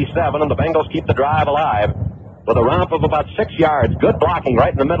the 37, and the Bengals keep the drive alive with a romp of about 6 yards. Good blocking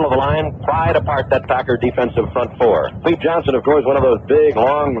right in the middle of the line, pried apart that Packer defensive front four. Pete Johnson, of course, one of those big,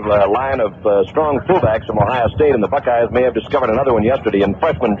 long line of strong fullbacks from Ohio State, and the Buckeyes may have discovered another one yesterday in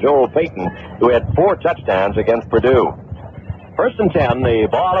freshman Joel Payton, who had 4 touchdowns against Purdue. 1st and 10, the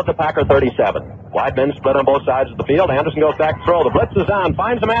ball at the Packer 37. Wide men split on both sides of the field. Anderson goes back to throw. The blitz is on.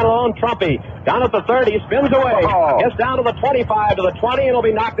 Finds a man alone. Trumpy down at the 30. Spins away. Gets down to the 25, to the 20, and will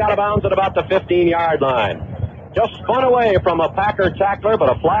be knocked out of bounds at about the 15-yard line. Just spun away from a Packer tackler,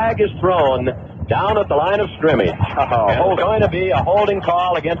 but a flag is thrown down at the line of scrimmage. It's going to be a holding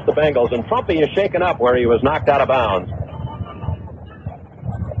call against the Bengals, and Trumpy is shaken up where he was knocked out of bounds.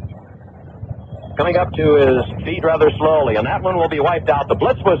 Coming up to his feet rather slowly, and that one will be wiped out. The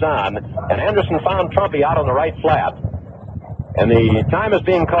blitz was on, and Anderson found Trumpy out on the right flat. And the time is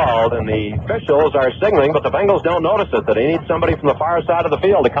being called, and the officials are signaling, but the Bengals don't notice it, that he needs somebody from the far side of the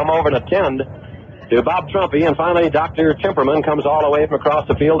field to come over and attend to Bob Trumpy, and finally Dr. Timperman comes all the way from across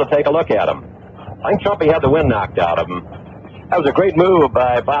the field to take a look at him. I think Trumpy had the wind knocked out of him. That was a great move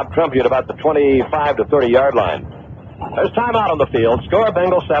by Bob Trumpy at about the 25 to 30-yard line. There's timeout on the field. Score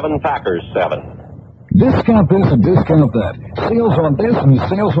Bengals 7, Packers 7. Discount this and discount that. Sales on this and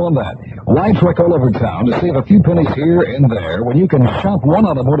sales on that. Why trek all over town to save a few pennies here and there when you can shop one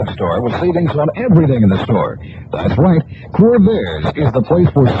automotive store with savings on everything in the store? That's right. Corvairs is the place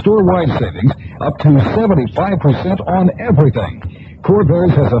for store-wide savings up to 75% on everything. Corvairs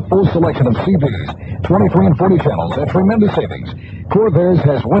has a full selection of CDs, 23 and 40 channels at tremendous savings. Corvairs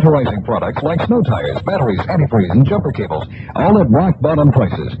has winterizing products like snow tires, batteries, antifreeze, and jumper cables, all at rock-bottom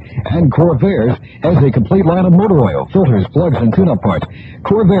prices. And Corvairs has a complete line of motor oil, filters, plugs, and tune-up parts.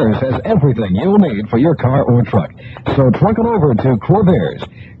 Corvairs has everything you'll need for your car or truck. So truck it over to Corvairs.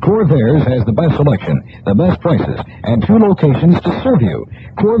 Corvairs has the best selection, the best prices, and 2 locations to serve you.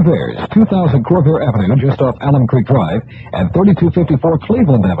 Corvairs, 2000 Corvair Avenue, just off Allen Creek Drive, and 3254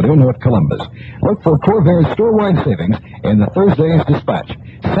 Cleveland Avenue, North Columbus. Look for Corvair's store-wide savings in the Thursday's Dispatch,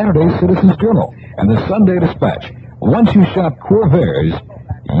 Saturday's Citizens Journal, and the Sunday Dispatch. Once you shop Corvairs,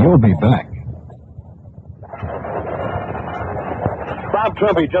 you'll be back. Bob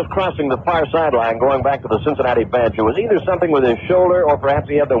Trumpy just crossing the far sideline, going back to the Cincinnati bench. It was either something with his shoulder or perhaps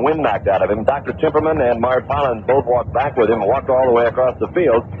he had the wind knocked out of him. Dr. Timperman and Mart Collins both walked back with him and walked all the way across the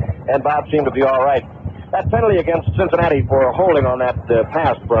field, and Bob seemed to be all right. That penalty against Cincinnati for holding on that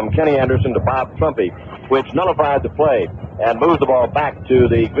pass from Kenny Anderson to Bob Trumpy, which nullified the play and moves the ball back to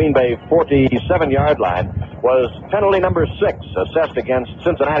the Green Bay 47-yard line, was penalty number 6 assessed against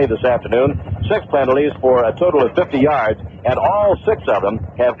Cincinnati this afternoon. 6 penalties for a total of 50 yards, and all 6 of them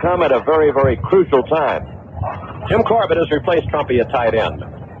have come at a very, very crucial time. Jim Corbett has replaced Trumpy at tight end.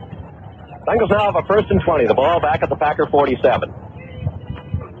 Bengals now have a 1st and 20. The ball back at the Packer 47.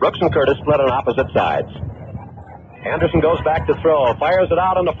 Brooks and Curtis split on opposite sides. Anderson goes back to throw, fires it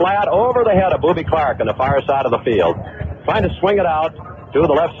out on the flat, over the head of Booby Clark on the far side of the field. Trying to swing it out to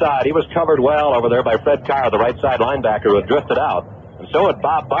the left side. He was covered well over there by Fred Carr, the right side linebacker, who had drifted out. And so had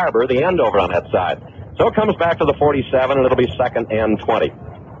Bob Barber, the end over on that side. So it comes back to the 47, and it'll be 2nd and 20.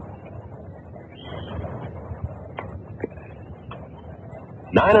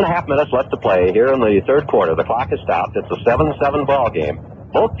 Nine and a half minutes left to play here in the third quarter. The clock is stopped. It's a 7-7 ball game.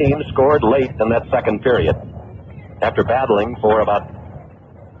 Both teams scored late in that second period after battling for about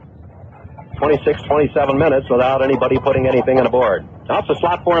 26, 27 minutes without anybody putting anything on the board. Now it's a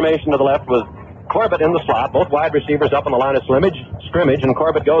slot formation to the left with Corbett in the slot, both wide receivers up on the line of scrimmage, and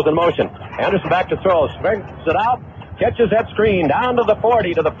Corbett goes in motion. Anderson back to throw, springs it out, catches that screen down to the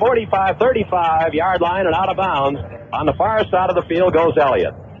 40, to the 45, 35-yard line, and out of bounds. On the far side of the field goes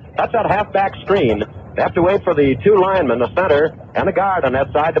Elliott. That's that halfback screen. They have to wait for the 2 linemen, the center and the guard on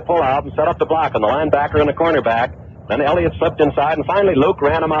that side, to pull out and set up the block on the linebacker and the cornerback. Then Elliott slipped inside, and finally Luke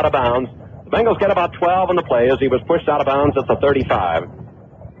ran him out of bounds. The Bengals get about 12 on the play as he was pushed out of bounds at the 35.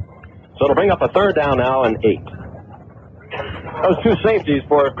 So it'll bring up a 3rd down now and 8. Those 2 safeties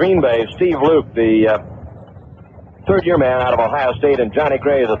for Green Bay, Steve Luke, the third-year man out of Ohio State, and Johnny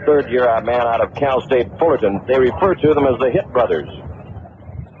Gray, the third-year man out of Cal State Fullerton. They refer to them as the Hit Brothers.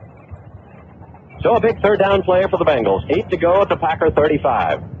 So a big 3rd down play for the Bengals. 8 to go at the Packer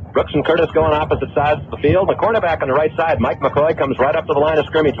 35. Brooks and Curtis going opposite sides of the field. The cornerback on the right side, Mike McCoy, comes right up to the line of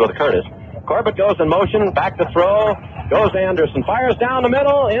scrimmage with Curtis. Corbett goes in motion, back to throw. Goes Anderson, fires down the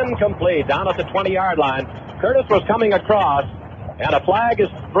middle, incomplete, down at the 20-yard line. Curtis was coming across, and a flag is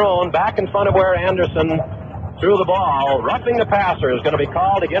thrown back in front of where Anderson threw the ball. Roughing the passer is going to be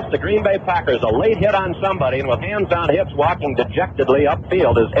called against the Green Bay Packers. A late hit on somebody, and with hands on hips walking dejectedly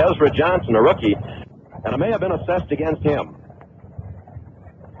upfield is Ezra Johnson, a rookie, and it may have been assessed against him.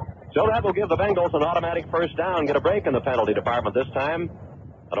 So that will give the Bengals an automatic first down, get a break in the penalty department this time.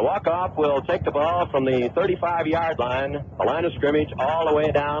 And a walk-off will take the ball from the 35-yard line, the line of scrimmage, all the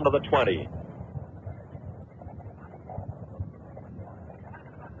way down to the 20.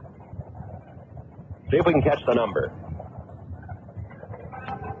 See if we can catch the number.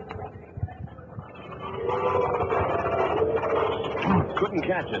 Couldn't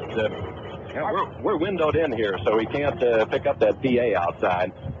catch it. We're windowed in here, so we can't pick up that PA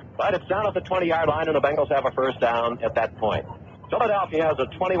outside. But it's down at the 20-yard line, and the Bengals have a first down at that point. Philadelphia has a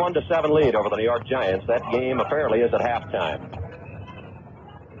 21-7 lead over the New York Giants. That game apparently is at halftime.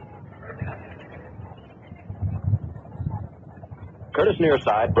 Curtis near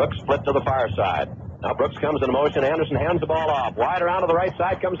side. Brooks split to the far side. Now Brooks comes in motion. Anderson hands the ball off. Wide around to the right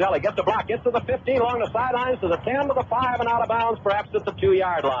side comes Ellie. Gets the block. Gets to the 15 along the sidelines to the 10 to the 5 and out of bounds, perhaps at the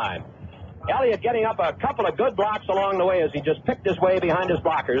 2-yard line. Elliott getting up a couple of good blocks along the way as he just picked his way behind his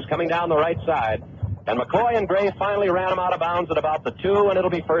blockers coming down the right side. And McCoy and Gray finally ran him out of bounds at about the 2, and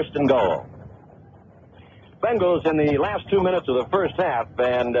it'll be first and goal. Bengals in the last 2 minutes of the first half,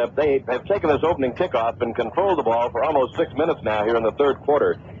 and they have taken this opening kickoff and controlled the ball for almost 6 minutes now here in the third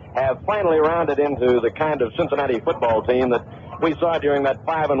quarter, have finally rounded into the kind of Cincinnati football team that we saw during that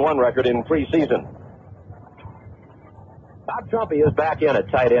 5-1 record in preseason. Bob Trumpy is back in at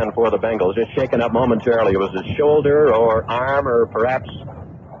tight end for the Bengals, just shaken up momentarily. It was his shoulder or arm or perhaps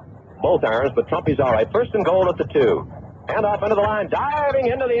both arms, but Trumpy's all right. First and goal at the 2. And off into the line, diving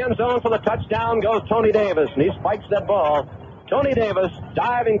into the end zone for the touchdown goes Tony Davis, and he spikes that ball. Tony Davis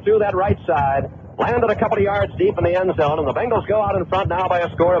diving through that right side, landed a couple of yards deep in the end zone, and the Bengals go out in front now by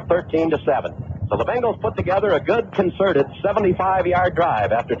a score of 13-7. So the Bengals put together a good, concerted 75-yard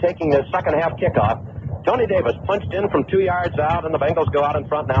drive after taking the second half kickoff. Tony Davis punched in from 2 yards out, and the Bengals go out in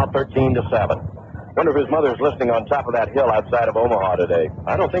front now 13-7. Wonder if his mother's listening on top of that hill outside of Omaha today.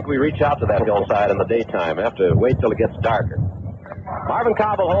 I don't think we reach out to that hillside in the daytime. We have to wait till it gets darker. Marvin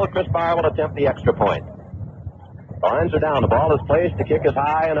Cobb will hold. Chris Barr will attempt the extra point. The lines are down. The ball is placed. The kick is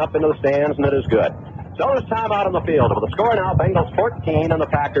high and up into the stands, and it is good. So there's time out on the field. With the score now, Bengals 14 and the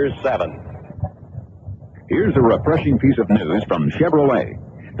Packers 7. Here's a refreshing piece of news from Chevrolet.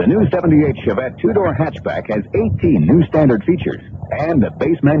 The new 78 Chevette two-door hatchback has 18 new standard features and a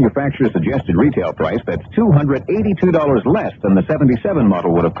base manufacturer suggested retail price that's $282 less than the 77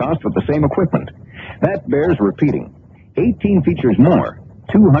 model would have cost with the same equipment. That bears repeating. 18 features more,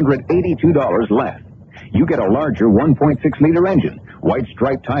 $282 less. You get a larger 1.6-liter engine, white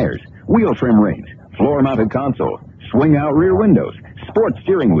striped tires, wheel trim rings, floor-mounted console, swing-out rear windows, sports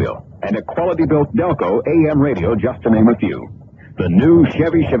steering wheel, and a quality-built Delco AM radio, just to name a few. The new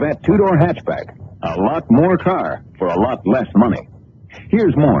Chevy Chevette two-door hatchback. A lot more car for a lot less money.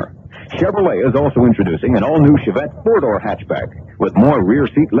 Here's more. Chevrolet is also introducing an all-new Chevette four-door hatchback with more rear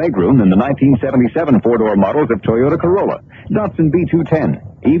seat legroom than the 1977 four-door models of Toyota Corolla, Datsun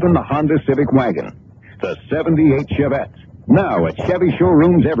B210, even the Honda Civic wagon. The 78 Chevettes, now at Chevy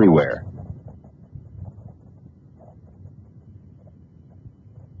showrooms everywhere.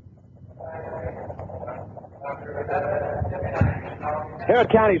 Here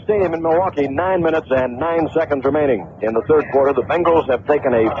at County Stadium in Milwaukee, 9 minutes and 9 seconds remaining in the third quarter. The Bengals have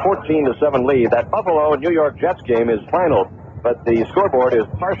taken a 14-7 lead. That Buffalo-New York Jets game is final, but the scoreboard is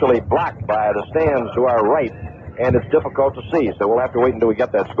partially blocked by the stands to our right, and it's difficult to see. So we'll have to wait until we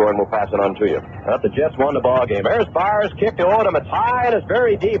get that score, and we'll pass it on to you. But the Jets won the ball game. There's Barr's kick to Odom. It's high and it's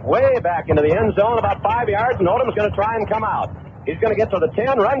very deep, way back into the end zone, about 5 yards, and Odom's going to try and come out. He's going to get to the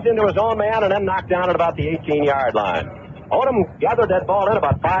 10, runs into his own man, and then knocked down at about the 18-yard line. Odom gathered that ball in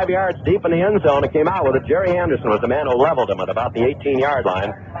about 5 yards deep in the end zone and came out with it. Jerry Anderson was the man who leveled him at about the 18-yard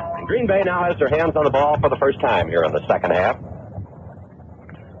line. And Green Bay now has their hands on the ball for the first time here in the second half.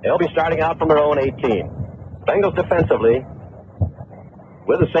 They'll be starting out from their own 18. Bengals defensively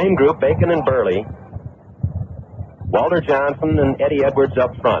with the same group, Bacon and Burley, Walter Johnson and Eddie Edwards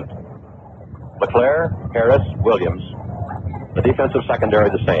up front. LeClaire, Harris, Williams. The defensive secondary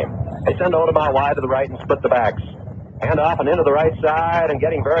the same. They send Odom out wide to the right and split the backs. Hand off and into the right side and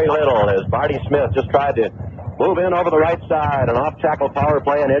getting very little as Barty Smith just tried to move in over the right side. An off-tackle power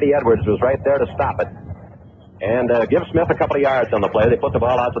play, and Eddie Edwards was right there to stop it. and give Smith a couple of yards on the play. They put the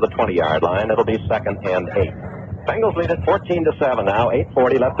ball out to the 20-yard line. It'll be 2nd and 8. Bengals lead it 14-7 now.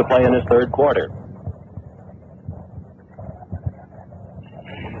 8:40 left to play in this third quarter.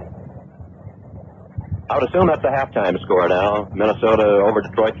 I would assume that's a halftime score now. Minnesota over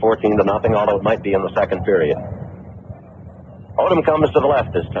Detroit 14-0, although it might be in the second period. Odom comes to the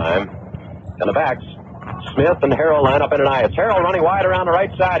left this time. And the backs, Smith and Harrell line up in an eye. It's Harrell running wide around the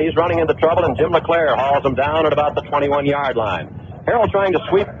right side. He's running into trouble, and Jim LeClaire hauls him down at about the 21-yard line. Harrell trying to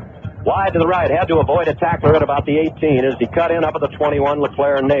sweep wide to the right. Had to avoid a tackler at about the 18. As he cut in up at the 21,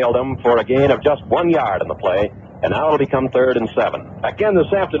 LeClaire nailed him for a gain of just 1 yard in the play. And now it'll become 3rd and 7. Again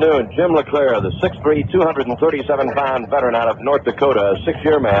this afternoon, Jim LeClaire, the 6'3", 237-pound veteran out of North Dakota, a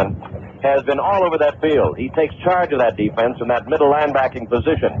 6-year man, has been all over that field. He takes charge of that defense in that middle linebacking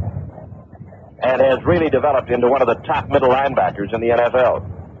position and has really developed into one of the top middle linebackers in the NFL.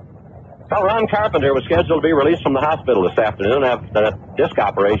 Well, Ron Carpenter was scheduled to be released from the hospital this afternoon after a disc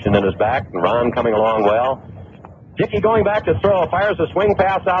operation in his back, and Ron coming along well. Dickey going back to throw, fires a swing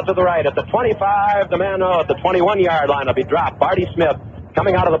pass out to the right. At the 25, the man at the 21-yard line will be dropped. Barty Smith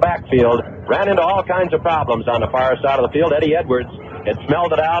coming out of the backfield, ran into all kinds of problems on the far side of the field. Eddie Edwards had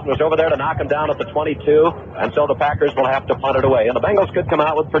smelled it out and was over there to knock him down at the 22, and so the Packers will have to punt it away. And the Bengals could come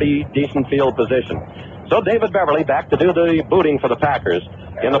out with pretty decent field position. So David Beverly back to do the booting for the Packers.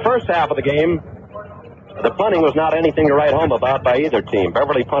 In the first half of the game, the punting was not anything to write home about by either team.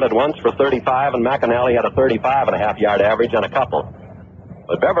 Beverly punted once for 35, and McAnally had a 35.5-yard average on a couple.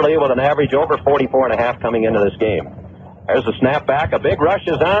 But Beverly with an average over 44.5 coming into this game. There's the snap back. A big rush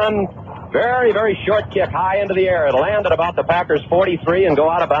is on. Very, very short kick high into the air. It'll land at about the Packers' 43 and go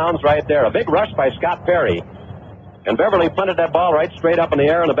out of bounds right there. A big rush by Scott Perry. And Beverly punted that ball right straight up in the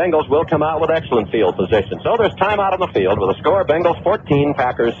air, and the Bengals will come out with excellent field position. So there's time out on the field with a score: Bengals 14,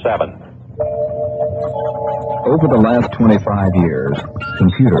 Packers 7. Over the last 25 years,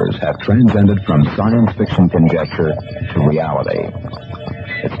 computers have transcended from science fiction conjecture to reality.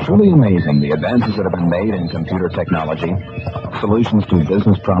 It's truly amazing the advances that have been made in computer technology. Solutions to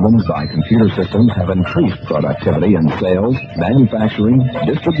business problems by computer systems have increased productivity in sales, manufacturing,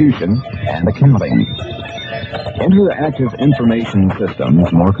 distribution, and accounting. Interactive Information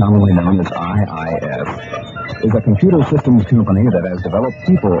Systems, more commonly known as IIS, is a computer systems company that has developed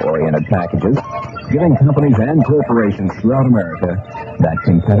people-oriented packages, giving companies and corporations throughout America that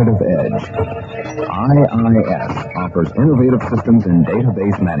competitive edge. IIS offers innovative systems in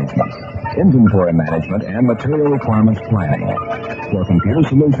database management, inventory management, and material requirements planning. For computer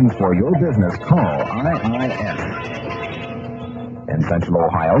solutions for your business, call IIS. In Central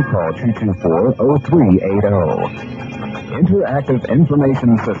Ohio, call 224-0380. Interactive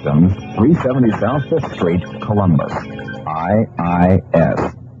Information Systems, 370 South 5th Street, Columbus. IIS.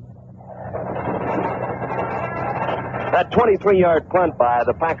 That 23-yard punt by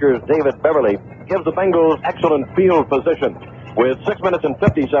the Packers' David Beverly gives the Bengals excellent field position. With 6 minutes and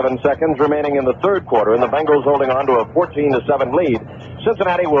 57 seconds remaining in the third quarter, and the Bengals holding on to a 14-7 lead,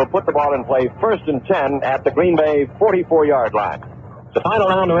 Cincinnati will put the ball in play 1st and 10 at the Green Bay 44-yard line. The final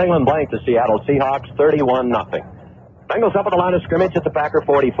round, New England blanked the Seattle Seahawks 31-0. Bengals up at the line of scrimmage at the Packer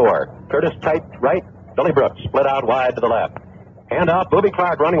 44. Curtis tight right, Billy Brooks split out wide to the left. Hand off, Booby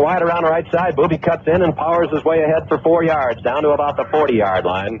Clark running wide around the right side. Booby cuts in and powers his way ahead for 4 yards, down to about the 40-yard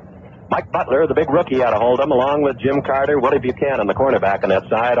line. Mike Butler, the big rookie, had a hold of him, along with Jim Carter, Willie Buchanan, the cornerback on that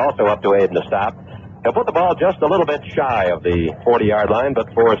side, also up to aid in the stop. He'll put the ball just a little bit shy of the 40-yard line,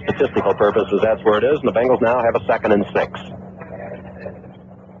 but for statistical purposes, that's where it is, and the Bengals now have a 2nd and 6.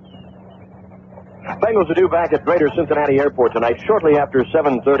 Bengals are due back at Greater Cincinnati Airport tonight, shortly after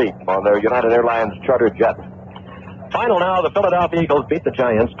 7:30 on their United Airlines charter jet. Final now, the Philadelphia Eagles beat the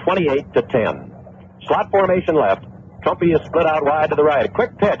Giants 28-10. Slot formation left. Trumpy is split out wide to the right. A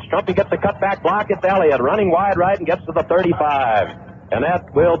quick pitch. Trumpy gets a cutback block. It's Elliott running wide right and gets to the 35. And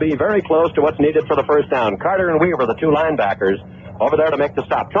that will be very close to what's needed for the first down. Carter and Weaver, the 2 linebackers, over there to make the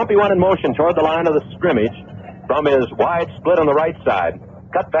stop. Trumpy went in motion toward the line of the scrimmage from his wide split on the right side.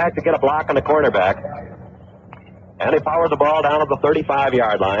 Cut back to get a block on the cornerback. And he powered the ball down at the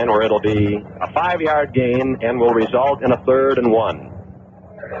 35-yard line, where it'll be a 5-yard gain and will result in a 3rd and 1.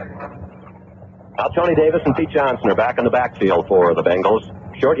 Now Tony Davis and Pete Johnson are back in the backfield for the Bengals.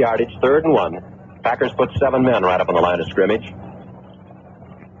 Short yardage, 3rd and 1. Packers put 7 men right up on the line of scrimmage.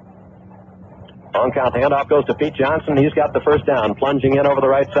 On count, handoff goes to Pete Johnson. He's got the first down, plunging in over the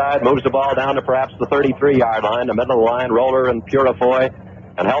right side, moves the ball down to perhaps the 33-yard line, the middle of the line. Roller and Purifoy,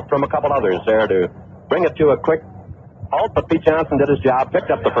 and help from a couple others there to bring it to a quick halt, but Pete Johnson did his job, picked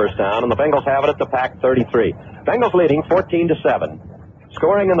up the first down, and the Bengals have it at the Pack 33. Bengals leading 14-7.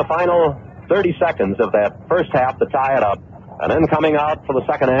 Scoring in the final 30 seconds of that first half to tie it up, and then coming out for the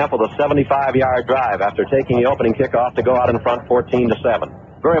second half with a 75-yard drive after taking the opening kickoff to go out in front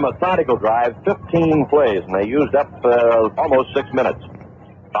 14-7. Very methodical drive, 15 plays, and they used up almost 6 minutes.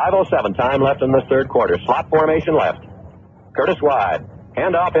 5:07 time left in this third quarter. Slot formation left. Curtis wide.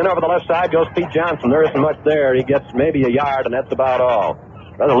 Handoff in over the left side goes Pete Johnson. There isn't much there. He gets maybe a yard, and that's about all.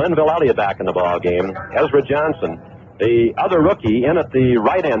 Brother Linville Elliott back in the ball game. Ezra Johnson, the other rookie, in at the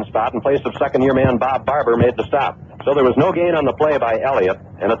right end spot in place of second-year man Bob Barber, made the stop. So there was no gain on the play by Elliott,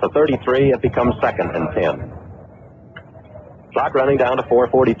 and at the 33, it becomes 2nd and 10. Clock running down to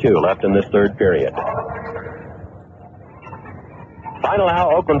 4:42 left in this third period. Final now,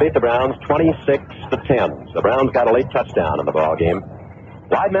 Oakland beat the Browns 26-10. The Browns got a late touchdown in the ball game.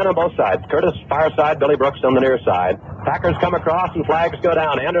 Wide men on both sides. Curtis far side, Billy Brooks on the near side. Packers come across and flags go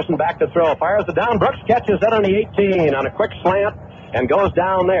down. Anderson back to throw. Fires it down. Brooks catches it on the 18 on a quick slant and goes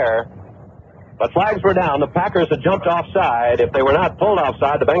down there. But flags were down. The Packers had jumped offside. If they were not pulled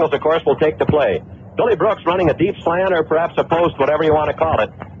offside, the Bengals, of course, will take the play. Billy Brooks running a deep slant or perhaps a post, whatever you want to call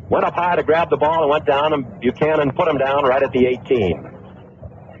it, went up high to grab the ball and went down, and Buchanan put him down right at the 18.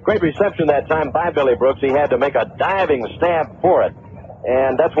 Great reception that time by Billy Brooks. He had to make a diving stab for it.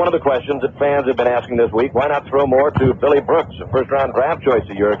 And that's one of the questions that fans have been asking this week. Why not throw more to Billy Brooks, a first-round draft choice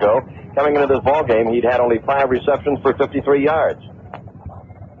a year ago? Coming into this ball game, he'd had only 5 receptions for 53 yards.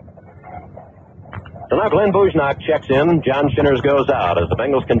 So now Glenn Bujnak checks in. John Shinners goes out as the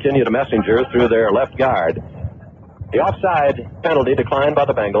Bengals continue to messenger through their left guard. The offside penalty declined by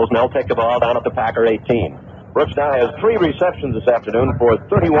the Bengals, and they'll take the ball down at the Packer 18. Brooks now has 3 receptions this afternoon for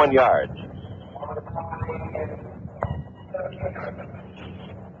 31 yards.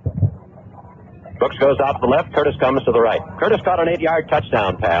 Brooks goes out to the left. Curtis comes to the right. Curtis caught an 8-yard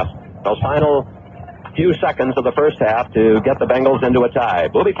touchdown pass. Those final few seconds of the first half to get the Bengals into a tie.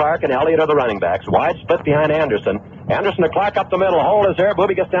 Booby Clark and Elliott are the running backs. Wide split behind Anderson. Anderson to Clark up the middle. Hole is there.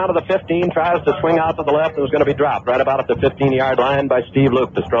 Booby gets down to the 15, tries to swing out to the left, and is going to be dropped right about at the 15-yard line by Steve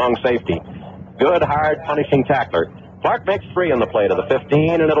Luke, the strong safety. Good, hard, punishing tackler. Clark makes 3 on the play to the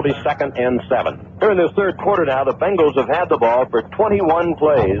 15, and it'll be 2nd and 7. Here in this third quarter now, the Bengals have had the ball for 21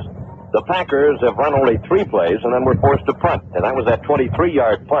 plays. The Packers have run only 3 plays and then were forced to punt. And that was that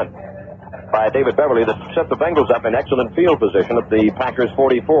 23-yard punt by David Beverly that set the Bengals up in excellent field position at the Packers'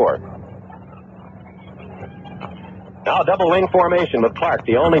 44. Now a double wing formation with Clark,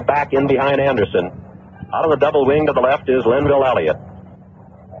 the only back in behind Anderson. Out of the double wing to the left is Linville Elliott.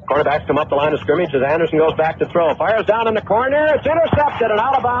 Quarterbacks come up the line of scrimmage as Anderson goes back to throw. Fires down in the corner. It's intercepted and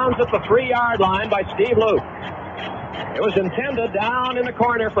out of bounds at the 3-yard line by Steve Luke. It was intended down in the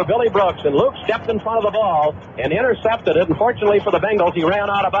corner for Billy Brooks, and Luke stepped in front of the ball and intercepted it. Unfortunately for the Bengals, he ran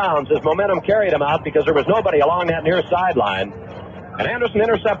out of bounds. His momentum carried him out because there was nobody along that near sideline. And Anderson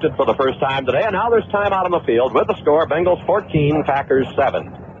intercepted for the first time today, and now there's time out on the field with the score, Bengals 14, Packers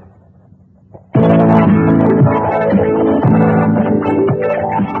 7.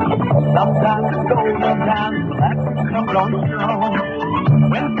 Sometimes the golden times will have to come along strong.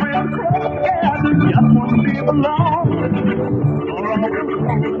 When friends come together, just won't live alone. For all the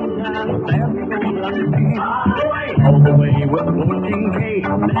golden times, there's the golden days. All the way with 14 days,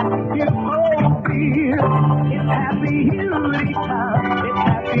 that's beautiful feel. It's happy beauty time. It's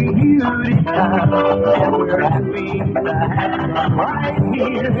happy beauty time. And we're happy to have some right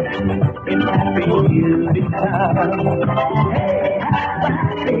here. It's happy beauty time. Hey,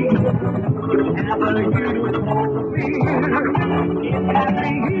 happy. Have a beautiful feel. It's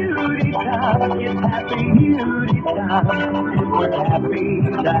happy beauty time. It's happy beauty time. We're happy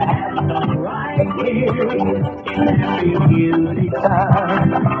to have some right here. It's happy beauty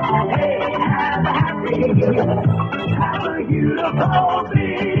time. Hey, have happy. Have a beautiful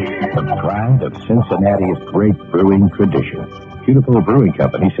feel. Pride of Cincinnati's great brewing tradition. Beautiful Brewing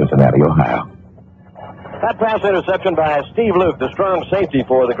Company, Cincinnati, Ohio. That pass interception by Steve Luke, the strong safety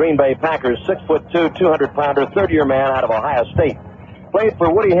for the Green Bay Packers, 6'2", 200-pounder, third-year man out of Ohio State. Played for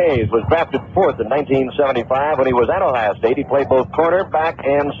Woody Hayes, was drafted 4th in 1975. When he was at Ohio State, he played both corner, back,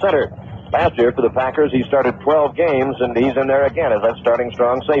 and center. Last year for the Packers, he started 12 games, and he's in there again as that starting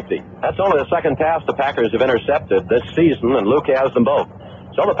strong safety. That's only the second pass the Packers have intercepted this season, and Luke has them both.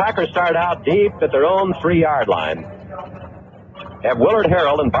 So the Packers start out deep at their own 3-yard line. Have Willard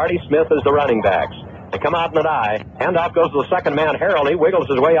Harrell and Barty Smith as the running backs. They come out in an eye. Handoff goes to the second man, Harrell. He wiggles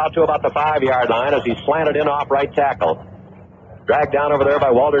his way out to about the 5-yard line as he's slanted in off right tackle. Dragged down over there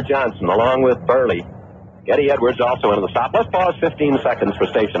by Walter Johnson along with Burley. Eddie Edwards also into the stop. Let's pause 15 seconds for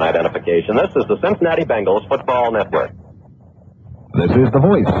station identification. This is the Cincinnati Bengals Football Network. This is the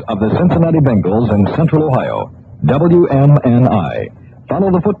voice of the Cincinnati Bengals in Central Ohio. WMNI. Follow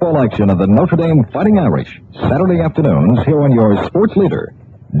the football action of the Notre Dame Fighting Irish Saturday afternoons here on your sports leader,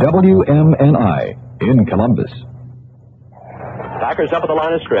 WMNI, in Columbus. Packers up at the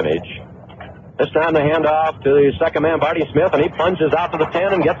line of scrimmage. This time the handoff to the second man, Barty Smith, and he plunges out to the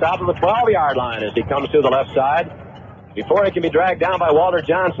 10 and gets out to the 12-yard line as he comes to the left side. Before he can be dragged down by Walter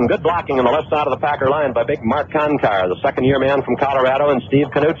Johnson. Good blocking on the left side of the Packer line by big Mark Conkar, the second-year man from Colorado, and Steve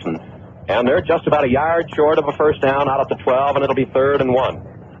Knutson. And they're just about a yard short of a first down out at the 12, and it'll be 3rd and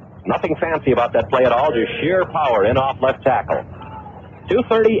 1. Nothing fancy about that play at all, just sheer power in off left tackle.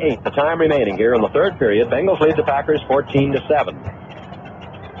 2:38 the time remaining here in the third period. Bengals lead the Packers 14-7.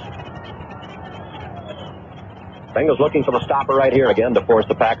 Bengals looking for the stopper right here again to force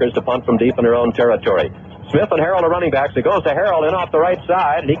the Packers to punt from deep in their own territory. Smith and Harrell are running backs. It goes to Harrell in off the right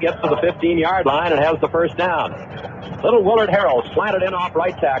side, and he gets to the 15-yard line and has the first down. Little Willard Harrell slanted in off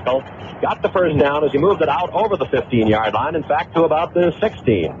right tackle, got the first down as he moved it out over the 15-yard line, in fact, to about the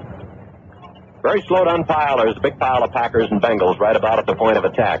 16. Very slow to unpile. There's a big pile of Packers and Bengals right about at the point of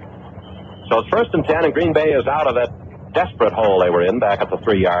attack. So it's 1st and 10, and Green Bay is out of that desperate hole they were in back at the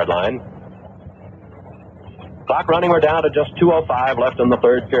 3-yard line. Clock running, we're down to just 2:05 left in the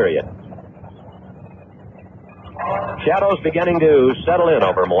third period. Shadows beginning to settle in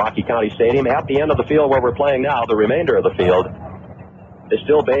over Milwaukee County Stadium. At the end of the field where we're playing now, the remainder of the field is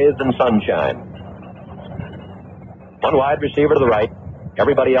still bathed in sunshine. One wide receiver to the right.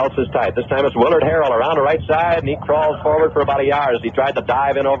 Everybody else is tight. This time it's Willard Harrell around the right side, and he crawls forward for about a yard as he tried to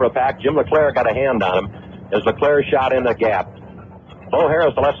dive in over a pack. Jim LeClaire got a hand on him as LeClaire shot in the gap. Bo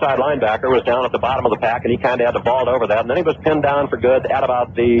Harris, the left side linebacker, was down at the bottom of the pack, and he kind of had to vault over that, and then he was pinned down for good at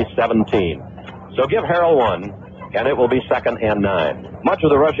about the 17. So give Harrell 1. And it will be 2nd and 9. Much of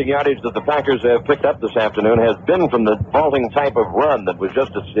the rushing yardage that the Packers have picked up this afternoon has been from the vaulting type of run that was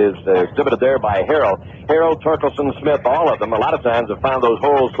just exhibited there by Harrell. Harrell, Torkelson, Smith, all of them, a lot of times have found those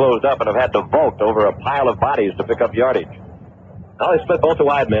holes closed up and have had to vault over a pile of bodies to pick up yardage. Now they split both the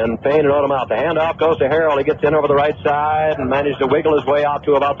wide men. Payne wrote them out. The handoff goes to Harrell. He gets in over the right side and managed to wiggle his way out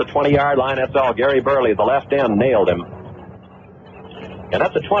to about the 20-yard line. That's all. Gary Burley, the left end, nailed him. And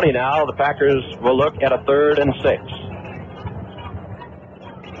that's a 20 now. The Packers will look at a 3rd and 6.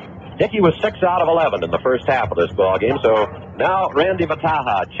 Hickey was 6 out of 11 in the first half of this ball game, so now Randy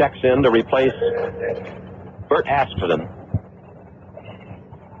Vataha checks in to replace Bert Aspenden.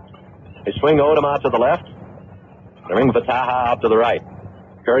 They swing Odom out to the left. They bring Vataha out to the right.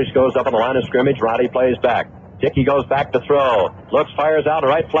 Parrish goes up on the line of scrimmage. Roddy plays back. Hickey goes back to throw. Looks, fires out the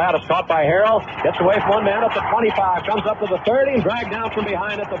right flat. Is caught by Harrell. Gets away from one man at the 25. Comes up to the 30 and dragged down from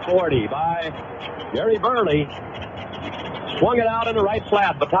behind at the 40 by Gary Burley. Swung it out in the right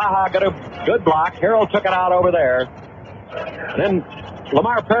flat. Vataha got a good block. Harrell took it out over there. And then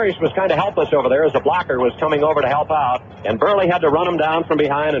Lamar Parrish was kind of helpless over there as the blocker was coming over to help out. And Burley had to run him down from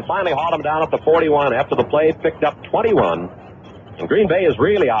behind and finally hauled him down at the 41 after the play picked up 21. And Green Bay is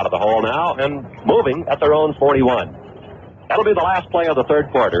really out of the hole now and moving at their own 41. That'll be the last play of the third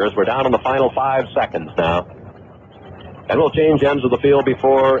quarter as we're down in the final 5 seconds now. And we'll change ends of the field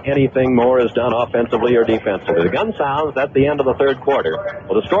before anything more is done offensively or defensively. The gun sounds. That's the end of the third quarter.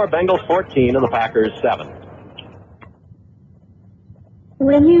 Well, the score, Bengals 14 and the Packers 7.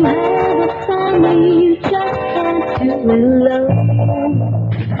 When you have a family, you just can't do it alone.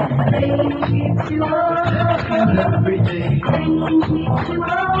 Things keep you up every day. Things keep you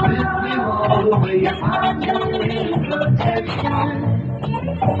up all the way. Your partner in protection.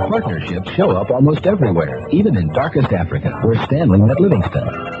 Partnerships show up almost everywhere, even in darkest Africa, where Stanley met Livingston.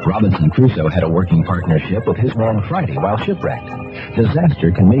 Robinson Crusoe had a working partnership with his man Friday while shipwrecked.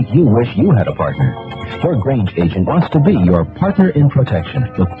 Disaster can make you wish you had a partner. Your Grange agent wants to be your partner in protection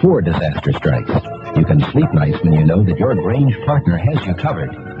before disaster strikes. You can sleep nice when you know that your Grange partner has you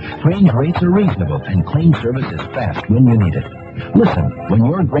covered. Grange rates are reasonable and claim service is fast when you need it. Listen when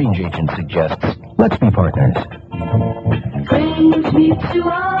your Grange agent suggests, let's be partners. Grange keeps you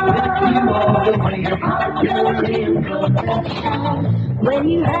up your partner in protection. When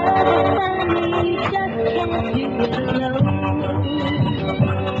you have a family, you just can't do it alone.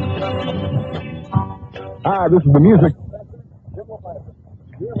 Ah, this is the music.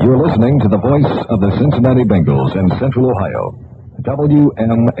 You're listening to the voice of the Cincinnati Bengals in Central Ohio,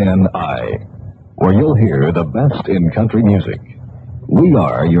 WMNI, where you'll hear the best in country music. We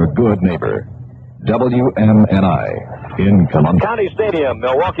are your good neighbor, WMNI in Columbus. County Stadium,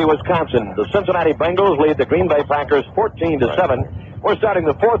 Milwaukee, Wisconsin. The Cincinnati Bengals lead the Green Bay Packers 14-7. We're starting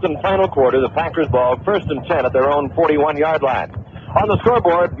the fourth and final quarter. The Packers ball 1st and 10 at their own 41-yard line. On the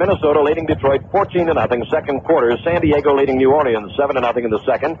scoreboard, Minnesota leading Detroit 14-0. Second quarter, San Diego leading New Orleans 7-0 in the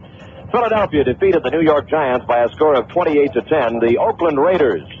second. Philadelphia defeated the New York Giants by a score of 28-10. The Oakland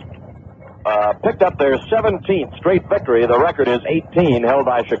Raiders picked up their 17th straight victory. The record is 18, held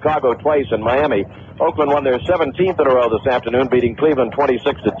by Chicago twice and Miami. Oakland won their 17th in a row this afternoon, beating Cleveland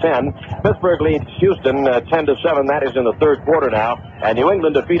 26-10. Pittsburgh leads Houston 10-7. That is in the third quarter now. And New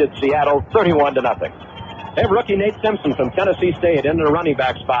England defeated Seattle 31-0. They have rookie Nate Simpson from Tennessee State in the running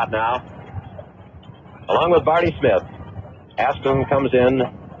back spot now, along with Barty Smith. Aston comes in.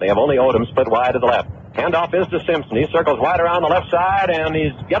 They have only Odom split wide to the left. Handoff is to Simpson. He circles wide around the left side, and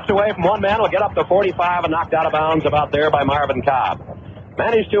he gets away from one man. Will get up to 45 and knocked out of bounds about there by Marvin Cobb.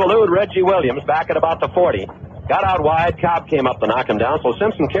 Managed to elude Reggie Williams back at about the 40. Got out wide. Cobb came up to knock him down, so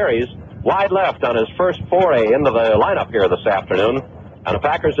Simpson carries wide left on his first foray into the lineup here this afternoon. And the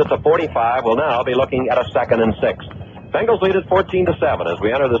Packers at the 45 will now be looking at a 2nd and 6. Bengals lead at 14-7 as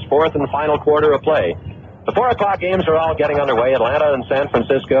we enter this fourth and final quarter of play. The 4 o'clock games are all getting underway. Atlanta and San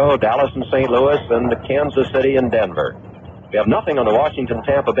Francisco, Dallas and St. Louis, and Kansas City and Denver. We have nothing on the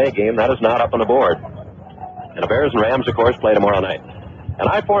Washington-Tampa Bay game. That is not up on the board. And the Bears and Rams, of course, play tomorrow night. An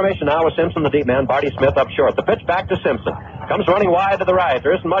I formation now with Simpson, the deep man, Barty Smith up short. The pitch back to Simpson. Comes running wide to the right.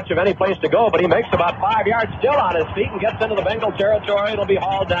 There isn't much of any place to go, but he makes about 5 yards still on his feet and gets into the Bengal territory. It'll be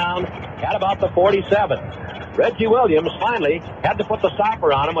hauled down at about the 47. Reggie Williams finally had to put the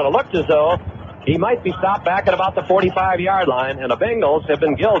stopper on him when it looked as though he might be stopped back at about the 45-yard line, and the Bengals have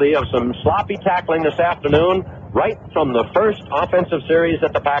been guilty of some sloppy tackling this afternoon right from the first offensive series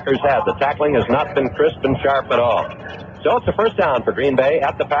that the Packers had. The tackling has not been crisp and sharp at all. So it's a first down for Green Bay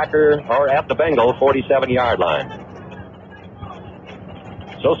at the Bengal 47-yard line.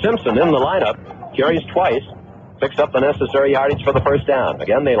 So Simpson in the lineup, carries twice, picks up the necessary yardage for the first down.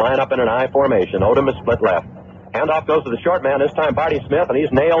 Again, they line up in an I formation. Odom is split left. Handoff goes to the short man, this time Barty Smith, and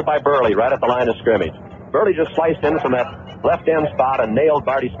he's nailed by Burley right at the line of scrimmage. Burley just sliced in from that left end spot and nailed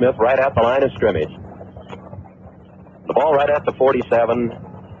Barty Smith right at the line of scrimmage. The ball right at the 47,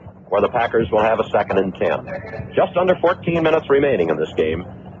 where the Packers will have a 2nd and 10. Just under 14 minutes remaining in this game.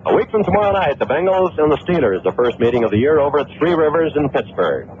 A week from tomorrow night, the Bengals and the Steelers, the first meeting of the year over at Three Rivers in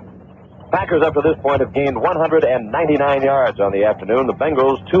Pittsburgh. Packers up to this point have gained 199 yards on the afternoon. The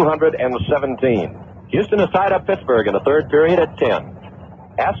Bengals 217. Houston has tied up Pittsburgh in the third period at 10.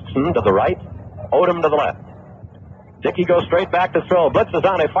 Askson to the right, Odom to the left. Dickey goes straight back to throw. Blitz is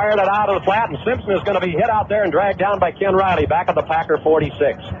on. They fired it out of the flat, and Simpson is going to be hit out there and dragged down by Ken Riley back at the Packer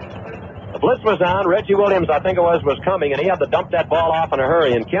 46. The blitz was on. Reggie Williams, I think it was coming, and he had to dump that ball off in a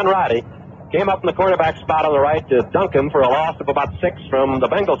hurry. And Ken Riley came up in the cornerback spot on the right to dunk him for a loss of about 6 from the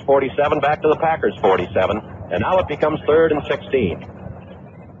Bengals 47 back to the Packers 47. And now it becomes 3rd and 16.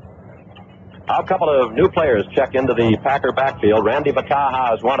 A couple of new players check into the Packer backfield. Randy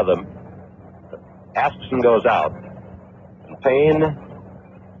Vataha is one of them. Askson goes out. Payne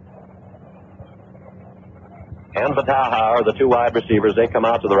and Vataha are the 2 wide receivers. They come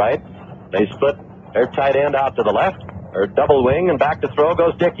out to the right. They split their tight end out to the left, or double wing, and back to throw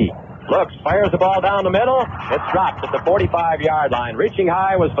goes Dickey. Looks, fires the ball down the middle. It's dropped at the 45-yard line. Reaching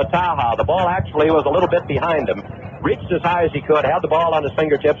high was Vataha. The ball actually was a little bit behind him. Reached as high as he could, had the ball on his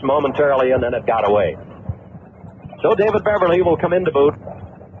fingertips momentarily, and then it got away. So David Beverly will come in to boot.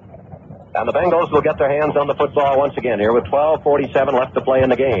 And the Bengals will get their hands on the football once again here with 12:47 left to play in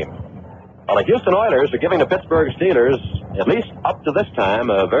the game. Well, the Houston Oilers are giving the Pittsburgh Steelers, at least up to this time,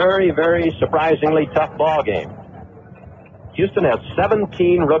 a very, very surprisingly tough ball game. Houston has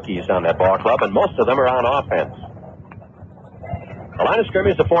 17 rookies on that ball club, and most of them are on offense. The line of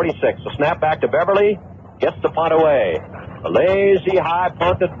scrimmage is the 46. The snap back to Beverly, gets the punt away. A lazy high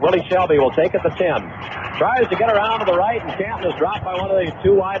punt that Willie Shelby will take at the 10. Tries to get around to the right, and Canton is dropped by one of the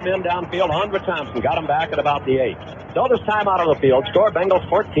 2 wide men downfield. Hundred Thompson got him back at about the 8. So this time out of the field, score Bengals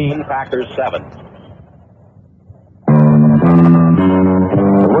 14, Packers 7.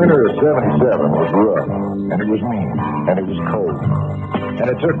 The winter of 77 was rough, and it was mean, and it was cold. And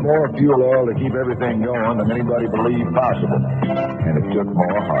it took more fuel oil to keep everything going than anybody believed possible. And it took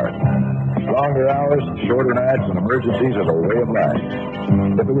more heart. Longer hours, shorter nights, and emergencies are the way of life.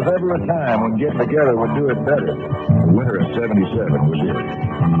 If there was ever a time when getting together would do it better, the winter of 77 was it.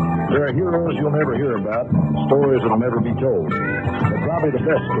 There are heroes you'll never hear about, stories that'll never be told. But probably the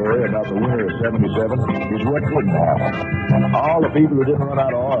best story about the winter of 77 is what didn't happen. All the people who didn't run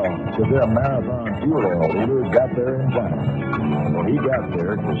out of oil because their marathon fuel oil leaders got there in time. And when he got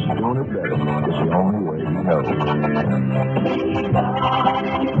there, just doing it better is the only way he knows.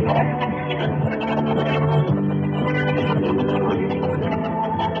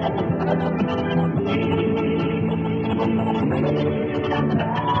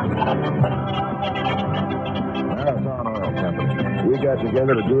 Marathon Oil Company. We got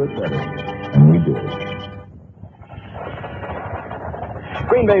together to do it better, and we did.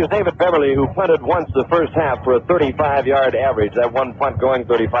 Green Bay's David Beverly, who punted once the first half for a 35-yard average, that one punt going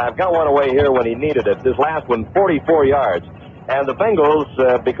 35, got one away here when he needed it. This last one, 44 yards. And the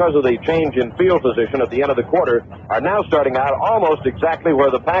Bengals, because of the change in field position at the end of the quarter, are now starting out almost exactly where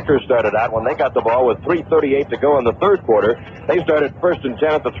the Packers started out when they got the ball with 3:38 to go in the third quarter. They started 1st and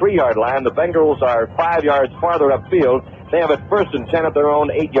 10 at the 3-yard line. The Bengals are 5 yards farther upfield. They have it 1st and 10 at their own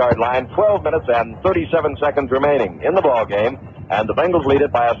 8-yard line. 12 minutes and 37 seconds remaining in the ball game, and the Bengals lead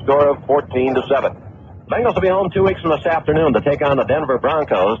it by a score of 14-7. Bengals will be home 2 weeks from this afternoon to take on the Denver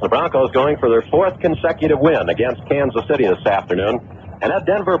Broncos. The Broncos going for their 4th consecutive win against Kansas City this afternoon. And that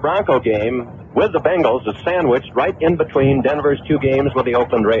Denver Bronco game with the Bengals is sandwiched right in between Denver's 2 games with the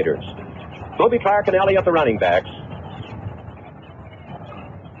Oakland Raiders. Bobby Clark and Elliott, the running backs.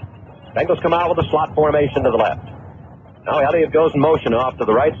 Bengals come out with a slot formation to the left. Now Elliott goes in motion off to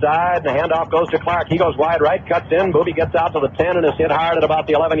the right side, and the handoff goes to Clark. He goes wide right, cuts in. Booby gets out to the 10 and is hit hard at about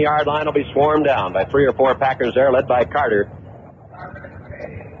the 11-yard line. Will be swarmed down by 3 or 4 Packers there, led by Carter.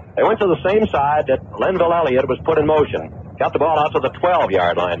 They went to the same side that Linville Elliott was put in motion. Got the ball out to the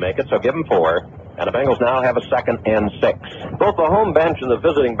 12-yard line, make it, so give him 4. And the Bengals now have a 2nd and 6. Both the home bench and the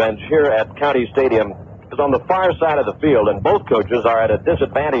visiting bench here at County Stadium is on the far side of the field, and both coaches are at a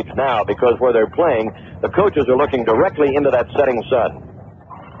disadvantage now because where they're playing, the coaches are looking directly into that setting sun.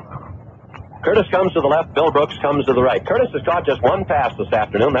 Curtis comes to the left, Bill Brooks comes to the right. Curtis has caught just one pass this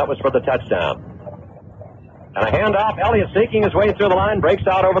afternoon. That was for the touchdown. And a handoff. Elliott sneaking his way through the line, breaks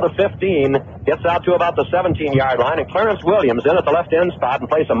out over the 15, gets out to about the 17-yard line, and Clarence Williams in at the left end spot in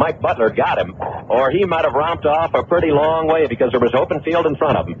place of Mike Butler got him, or he might have romped off a pretty long way because there was open field in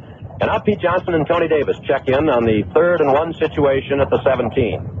front of him. And now Pete Johnson and Tony Davis check in on the 3rd and 1 situation at the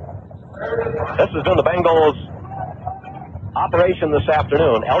 17. This has been the Bengals' operation this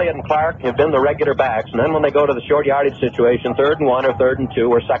afternoon. Elliott and Clark have been the regular backs, and then when they go to the short yardage situation, 3rd and 1 or 3rd and 2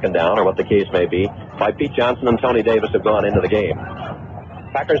 or 2nd down, or what the case may be, by Pete Johnson and Tony Davis have gone into the game.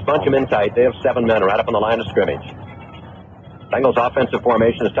 Packers bunch them in tight. They have 7 men right up on the line of scrimmage. Bengals' offensive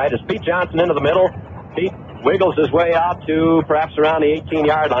formation is tight as Pete Johnson into the middle. Pete wiggles his way out to perhaps around the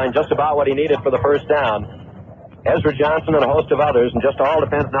 18-yard line, just about what he needed for the first down. Ezra Johnson and a host of others, and just all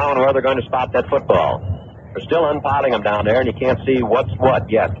depends now on where they're going to spot that football. They're still unpiling them down there, and you can't see what's what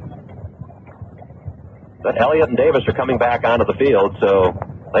yet. But Elliott and Davis are coming back onto the field, so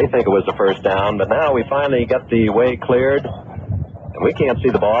they think it was the first down. But now we finally get the way cleared, and we can't see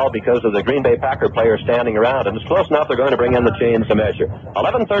the ball because of the Green Bay Packer players standing around. And it's close enough they're going to bring in the chains to measure.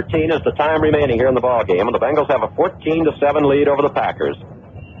 11:13 is the time remaining here in the ball game, and the Bengals have a 14-7 lead over the Packers.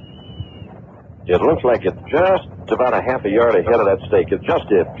 It looks like it's just about a half a yard ahead of that stake. It just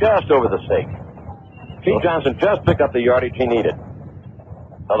did, just over the stake. Pete Johnson just picked up the yardage he needed.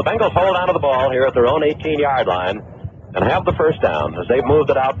 So the Bengals hold onto the ball here at their own 18-yard line and have the first down as they've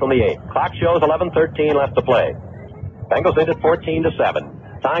moved it out from the 8. Clock shows 11:13 left to play. Bengals lead it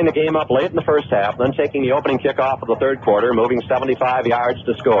 14-7, tying the game up late in the first half, then taking the opening kickoff of the third quarter, moving 75 yards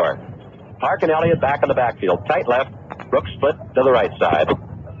to score. Clark and Elliott back in the backfield. Tight left, Brooks split to the right side.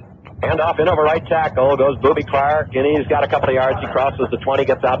 Handoff in over right tackle, goes Booby Clark, and he's got a couple of yards. He crosses the 20,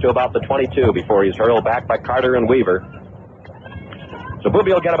 gets out to about the 22 before he's hurled back by Carter and Weaver. So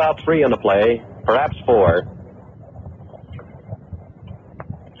Booby will get about 3 in the play, perhaps 4.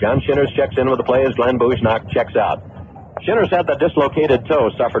 John Shinners checks in with the play as Glenn Bouchnock checks out. Shinners had that dislocated toe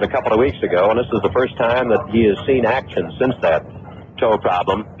suffered a couple of weeks ago, and this is the first time that he has seen action since that toe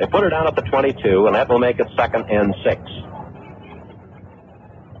problem. They put her down at the 22, and that will make it 2nd and 6.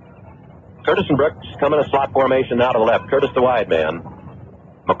 Curtis and Brooks come in a slot formation now to the left. Curtis the wide man.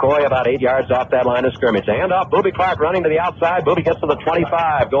 McCoy about 8 yards off that line of scrimmage. A handoff. Booby Clark running to the outside. Booby gets to the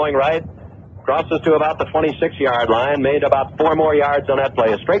 25, going right. Crosses to about the 26-yard line. Made about 4 more yards on that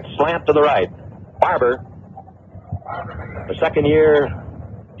play. A straight slant to the right. Barber, the second-year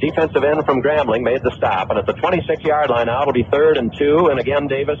defensive end from Grambling, made the stop. And at the 26-yard line now, it'll be 3rd and 2. And again,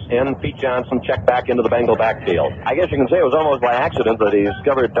 Davis and Pete Johnson check back into the Bengal backfield. I guess you can say it was almost by accident that he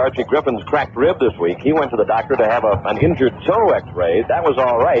discovered Darcy Griffin's cracked rib this week. He went to the doctor to have an injured toe x-ray. That was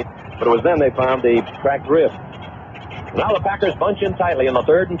all right, but it was then they found the cracked rib. Now the Packers bunch in tightly in the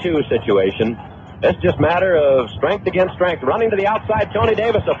 3rd and 2 situation. It's just a matter of strength against strength. Running to the outside, Tony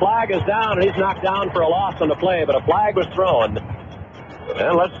Davis. A flag is down, and he's knocked down for a loss on the play, but a flag was thrown.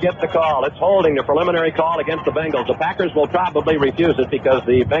 And let's get the call. It's holding, the preliminary call against the Bengals. The Packers will probably refuse it because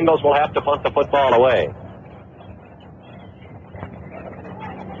the Bengals will have to punt the football away.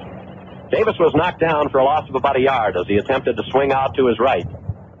 Davis was knocked down for a loss of about a yard as he attempted to swing out to his right.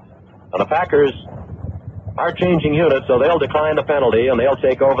 Now the Packers are changing units, so they'll decline the penalty and they'll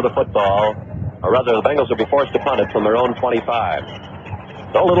take over the football. Or rather, the Bengals will be forced to punt it from their own 25.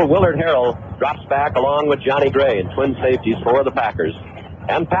 So little Willard Harrell drops back along with Johnny Gray in twin safeties for the Packers.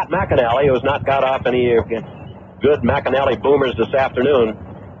 And Pat McAnally, who has not got off any good McAnally boomers this afternoon,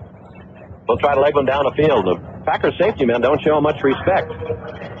 will try to leg them down the field. The Packers safety men don't show much respect.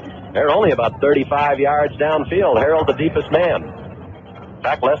 They're only about 35 yards downfield. Harrell, the deepest man. In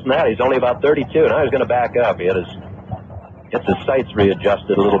fact, less than that, he's only about 32. Now he's going to back up. He gets his sights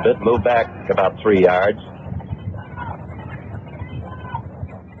readjusted a little bit, move back about 3 yards.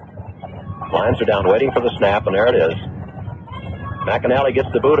 Lions are down waiting for the snap, and there it is. McAnally gets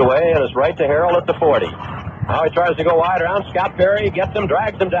the boot away, and it's right to Harrell at the 40. Now he tries to go wide around. Scott Perry gets him,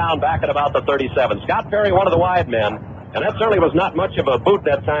 drags him down back at about the 37. Scott Perry, one of the wide men, and that certainly was not much of a boot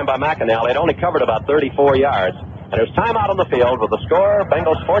that time by McAnally. It only covered about 34 yards. And there's timeout on the field with the score,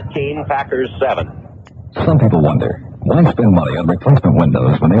 Bengals 14, Packers 7. Some people wonder, why spend money on replacement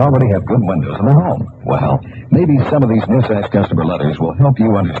windows when they already have good windows in their home? Well, maybe some of these New Sash customer letters will help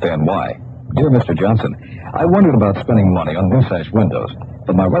you understand why. Dear Mr. Johnson, I wondered about spending money on New Sash windows,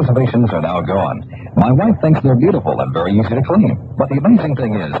 but my reservations are now gone. My wife thinks they're beautiful and very easy to clean. But the amazing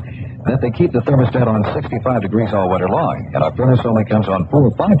thing is that they keep the thermostat on 65 degrees all winter long, and our furnace only comes on 4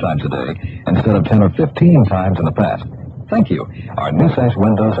 or 5 times a day instead of 10 or 15 times in the past. Thank you. Our New Sash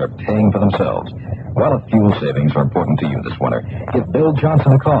windows are paying for themselves. Well, if fuel savings are important to you this winter, give Bill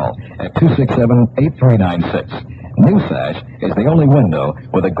Johnson a call at 267-8396. New Sash is the only window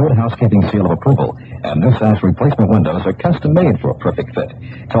with a good housekeeping seal of approval, and New Sash replacement windows are custom-made for a perfect fit.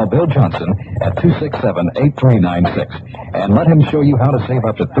 Call Bill Johnson at 267-8396, and let him show you how to save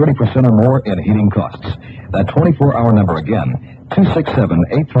up to 30% or more in heating costs. That 24-hour number again,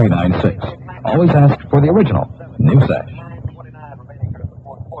 267-8396. Always ask for the original New Sash.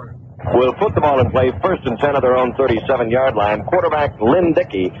 Will put the ball in play, first and 10 of their own 37-yard line. Quarterback Lynn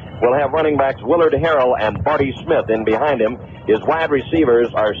Dickey will have running backs Willard Harrell and Barty Smith in behind him. His wide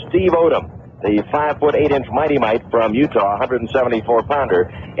receivers are Steve Odom, the 5'8" mighty mite from Utah, 174-pounder,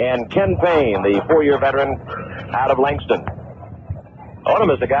 and Ken Payne, the 4-year veteran out of Langston. Odom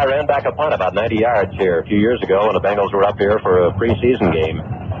is the guy who ran back a punt about 90 yards here a few years ago when the Bengals were up here for a preseason game.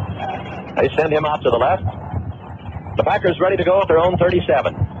 They send him out to the left. The Packers ready to go at their own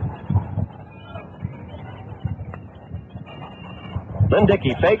 37. Lynn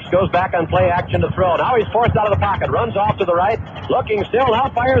Dickey fakes, goes back on play action to throw. Now he's forced out of the pocket, runs off to the right, looking still, now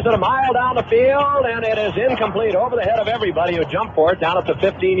fires it a mile down the field, and it is incomplete over the head of everybody who jumped for it down at the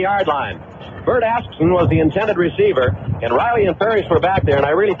 15-yard line. Bert Askson was the intended receiver, and Riley and Parrish were back there, and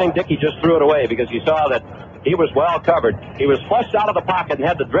I really think Dickey just threw it away because he saw that he was well covered. He was flushed out of the pocket and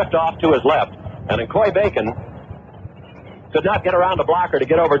had to drift off to his left, and then Coy Bacon could not get around the blocker to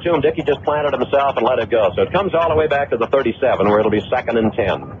get over to him. Dickey just planted himself and let it go. So it comes all the way back to the 37, where it'll be 2nd and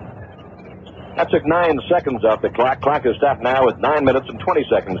 10. That took 9 seconds off the clock. Clock is stopped now with 9 minutes and 20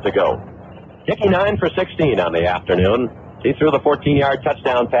 seconds to go. Dickey 9 for 16 on the afternoon. He threw the 14-yard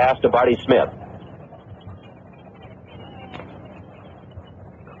touchdown pass to Barty Smith.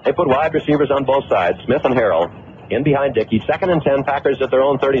 They put wide receivers on both sides, Smith and Harrell, in behind Dickey. 2nd and 10, Packers at their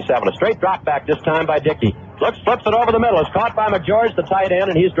own 37. A straight drop back this time by Dickey. Flips it over the middle. It's caught by McGeorge, the tight end,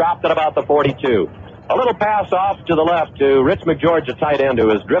 and he's dropped at about the 42. A little pass off to the left to Rich McGeorge, the tight end,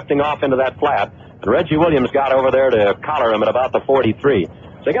 who is drifting off into that flat. And Reggie Williams got over there to collar him at about the 43. So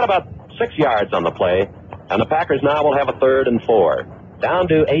they got about 6 yards on the play, and the Packers now will have a 3rd and 4. Down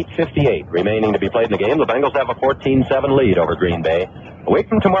to 8:58 remaining to be played in the game. The Bengals have a 14-7 lead over Green Bay. A week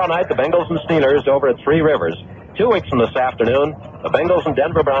from tomorrow night, the Bengals and Steelers over at Three Rivers. 2 weeks from this afternoon, the Bengals and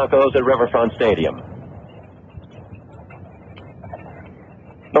Denver Broncos at Riverfront Stadium.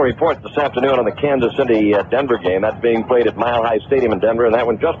 No report this afternoon on the Kansas City-Denver game. That's being played at Mile High Stadium in Denver, and that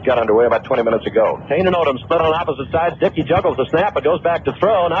one just got underway about 20 minutes ago. Payne and Odom split on opposite sides. Dickey juggles the snap. It goes back to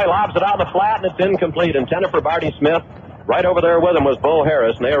throw. Now he lobs it out in the flat, and it's incomplete. Intended for Barty Smith. Right over there with him was Bo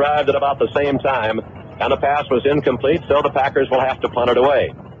Harris, and they arrived at about the same time. And the pass was incomplete, so the Packers will have to punt it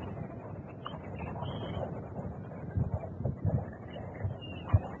away.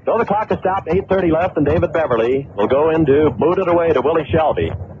 So the clock is stopped, 8:30 left, and David Beverly will go in to boot it away to Willie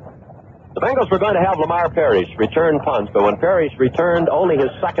Shelby. The Bengals were going to have Lamar Parrish return punts, but when Parrish returned only his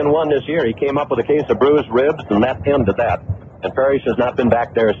 2nd one this year, he came up with a case of bruised ribs, and that ended that. And Parrish has not been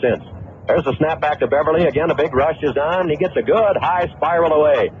back there since. There's a snap back to Beverly. Again, a big rush is on. He gets a good high spiral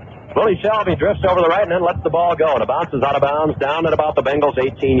away. Willie Shelby drifts over the right and then lets the ball go, and it bounces out of bounds down at about the Bengals'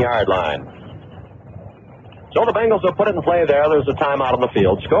 18-yard line. So the Bengals will put it in play there. There's a timeout on the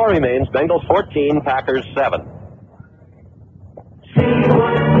field. Score remains Bengals 14, Packers 7. See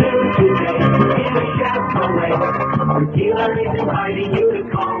what's new today in a Chevrolet. The dealer is inviting you to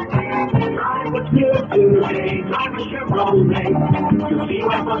call. Drive what's new today. Drive a Chevrolet. To see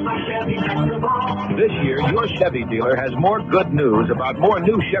what was my Chevy best of all. This year, your Chevy dealer has more good news about more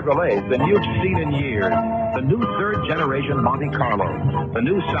new Chevrolets than you've seen in years. The new third-generation Monte Carlo, the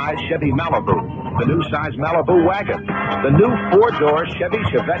new size Chevy Malibu, the new size Malibu wagon, the new four-door Chevy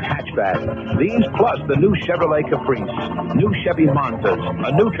Chevette hatchback. These plus the new Chevrolet Caprice, new Chevy Montas,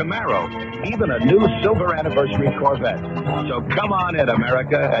 a new Camaro, even a new silver anniversary Corvette. So come on in,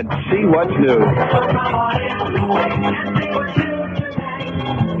 America, and see what's new.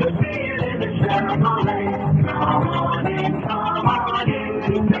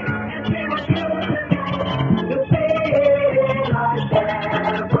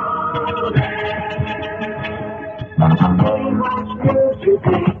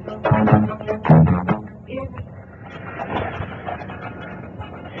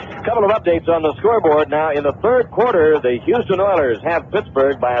 Couple of updates on the scoreboard now. In the third quarter, the Houston Oilers have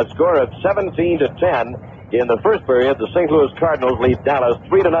Pittsburgh by a score of 17-10. In the first period, the St. Louis Cardinals lead Dallas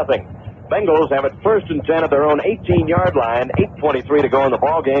 3-0. Bengals have it 1st and 10 at their own 18-yard line. 8:23 to go in the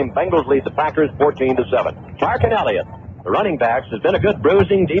ball game. Bengals lead the Packers 14-7. Clark and Elliott, the running backs, has been a good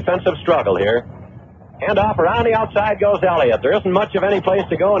bruising defensive struggle here. Hand off around the outside goes Elliott. There isn't much of any place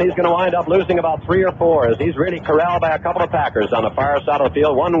to go, and he's going to wind up losing about 3 or 4 as he's really corralled by a couple of Packers on the far side of the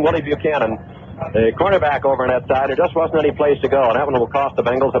field. One, Willie Buchanan, the cornerback over on that side. There just wasn't any place to go, and that one will cost the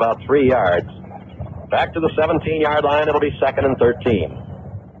Bengals about 3 yards. Back to the 17-yard line. It'll be 2nd and 13.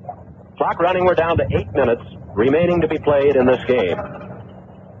 Clock running. We're down to 8 minutes remaining to be played in this game.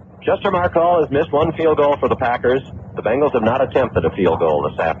 Chester Markall has missed 1 field goal for the Packers. The Bengals have not attempted a field goal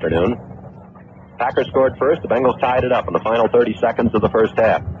this afternoon. Packers scored first. The Bengals tied it up in the final 30 seconds of the first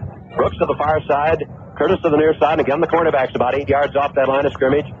half. Brooks to the far side. Curtis to the near side. And again, the cornerback's about 8 yards off that line of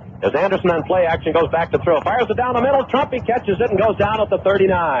scrimmage. As Anderson on play action goes back to throw. Fires it down the middle. Trumpy catches it and goes down at the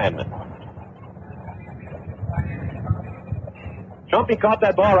 39. Trumpy caught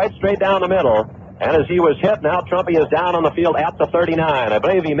that ball right straight down the middle. And as he was hit, now Trumpy is down on the field at the 39. I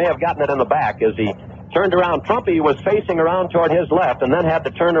believe he may have gotten it in the back as he turned around. Trumpy was facing around toward his left and then had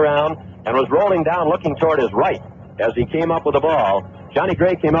to turn around and was rolling down looking toward his right as he came up with the ball. Johnny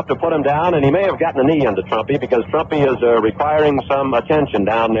Gray came up to put him down, and he may have gotten a knee into Trumpy because Trumpy is requiring some attention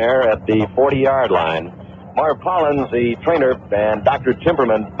down there at the 40-yard line. Marv Collins, the trainer, and Dr.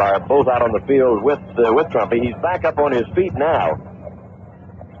 Timberman are both out on the field with Trumpy. He's back up on his feet now.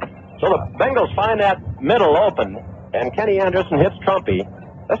 So the Bengals find that middle open, and Kenny Anderson hits Trumpy.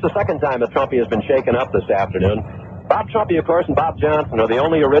 That's the second time that Trumpy has been shaken up this afternoon. Bob Trumpy, of course, and Bob Johnson are the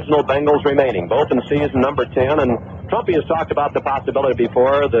only original Bengals remaining, both in season number 10. And Trumpy has talked about the possibility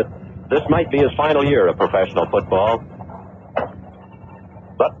before that this might be his final year of professional football.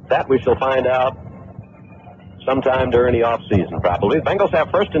 But that we shall find out sometime during the offseason, probably. The Bengals have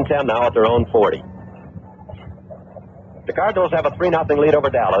 1st and 10 now at their own 40. The Cardinals have a 3-0 lead over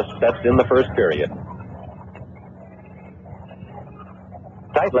Dallas. That's in the first period.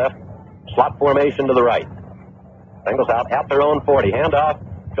 Tight left, slot formation to the right. Bengals out at their own 40. Handoff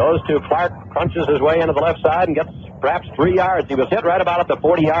goes to Clark, crunches his way into the left side and gets perhaps 3 yards. He was hit right about at the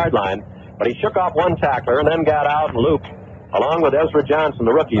 40-yard line, but he shook off one tackler and then got out and looped, along with Ezra Johnson,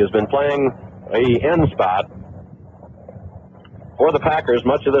 the rookie, who's been playing the end spot for the Packers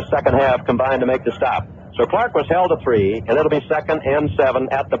much of the second half, combined to make the stop. So Clark was held to 3, and it'll be 2nd and 7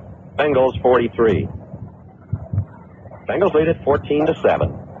 at the Bengals 43. Bengals lead it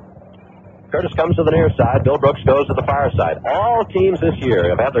 14-7. Curtis comes to the near side. Bill Brooks goes to the far side. All teams this year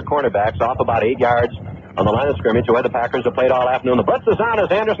have had their cornerbacks off about 8 yards on the line of scrimmage, the way the Packers have played all afternoon. The blitz is on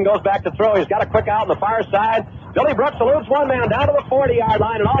as Anderson goes back to throw. He's got a quick out on the far side. Billy Brooks eludes one man down to the 40-yard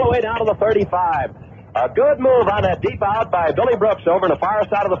line and all the way down to the 35. A good move on that deep out by Billy Brooks over on the far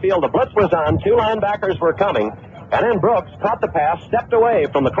side of the field. The blitz was on. 2 linebackers were coming. And then Brooks caught the pass, stepped away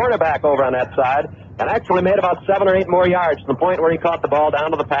from the cornerback over on that side, and actually made about 7 or 8 more yards to the point where he caught the ball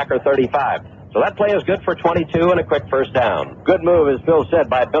down to the Packer 35. So that play is good for 22 and a quick first down. Good move, as Phil said,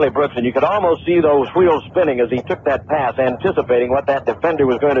 by Billy Brooks, and you could almost see those wheels spinning as he took that pass, anticipating what that defender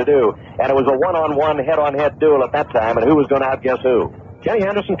was going to do. And it was a one-on-one, head-on-head duel at that time, and who was going to outguess who? Kenny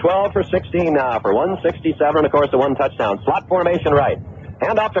Anderson 12 for 16 now for 167, and of course the 1 touchdown. Slot formation right.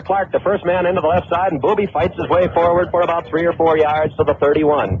 Hand off to Clark, the first man into the left side, and Booby fights his way forward for about 3 or 4 yards to the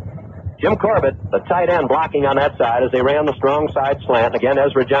 31. Jim Corbett, the tight end, blocking on that side as they ran the strong side slant. Again,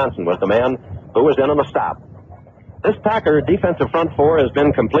 Ezra Johnson was the man who was in on the stop. This Packer defensive front 4 has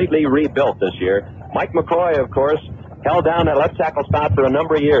been completely rebuilt this year. Mike McCoy, of course, held down that left tackle spot for a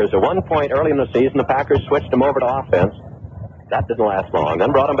number of years. At one point early in the season, the Packers switched him over to offense. That didn't last long.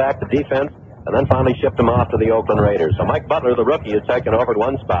 Then brought him back to defense. and then finally shipped him off to the Oakland Raiders. So Mike Butler, the rookie, is taken over at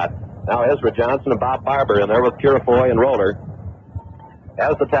one spot. Now Ezra Johnson and Bob Barber in there with Purifoy and Roller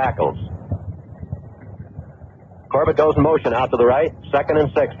as the tackles. Corbett goes in motion out to the right. 2nd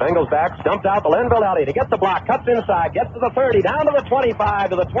and 6. Bengals back. Stumped out to Linville Elliott. He gets the block. Cuts inside. Gets to the 30. Down to the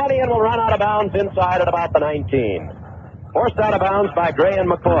 25. To the 20 and will run out of bounds inside at about the 19. Forced out of bounds by Gray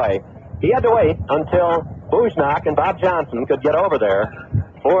and McCoy. He had to wait until Bujnak and Bob Johnson could get over there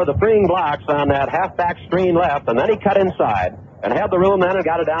for the freeing blocks on that halfback screen left. And then he cut inside and had the room then and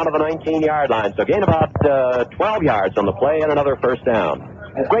got it down to the 19-yard line. So gain about 12 yards on the play and another first down.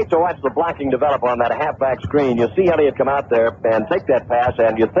 It's great to watch the blocking develop on that halfback screen. You see Elliott come out there and take that pass,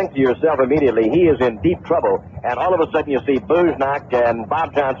 and you think to yourself immediately, he is in deep trouble. And all of a sudden you see Bujnak and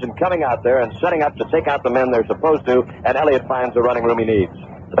Bob Johnson coming out there and setting up to take out the men they're supposed to, and Elliott finds the running room he needs.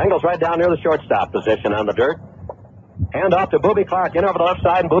 The Bengals right down near the shortstop position on the dirt. Hand off to Booby Clark in over the left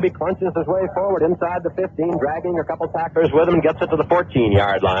side, and Booby crunches his way forward inside the 15, dragging a couple tacklers with him and gets it to the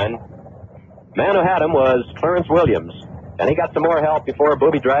 14-yard line. Man who had him was Clarence Williams. And he got some more help before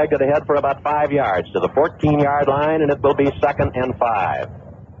Booby dragged it ahead for about 5 yards to the 14-yard line, and it will be 2nd and 5.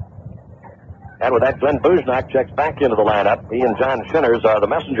 And with that, Glenn Bujnak checks back into the lineup. He and John Shinners are the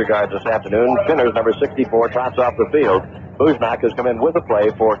messenger guards this afternoon. Shinners, number 64, trots off the field. Bujnak has come in with the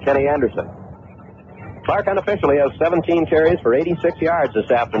play for Kenny Anderson. Clark unofficially has 17 carries for 86 yards this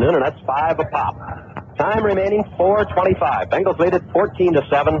afternoon, and that's 5 a pop. Time remaining 4:25. Bengals lead it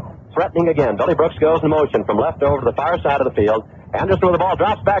 14-7. Threatening again. Billy Brooks goes in motion from left over to the far side of the field. Anderson with the ball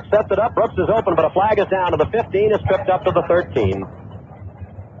drops back, sets it up. Brooks is open, but a flag is down to the 15. Is tripped up to the 13.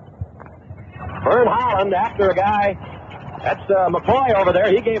 Vern Holland after a guy. That's McCoy over there.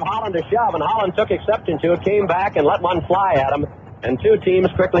 He gave Holland a shove, and Holland took exception to it, came back and let one fly at him. And two teams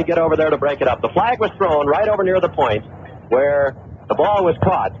quickly get over there to break it up. The flag was thrown right over near the point where the ball was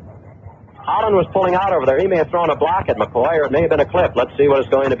caught. Holland was pulling out over there. He may have thrown a block at McCoy, or it may have been a clip. Let's see what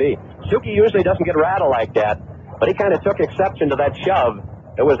it's going to be. Suki usually doesn't get rattled like that, but he kind of took exception to that shove.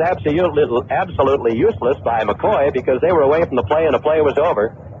 It was absolutely useless by McCoy because they were away from the play and the play was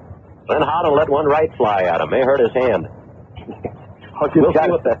over. Then Holland let one right fly at him. May hurt his hand.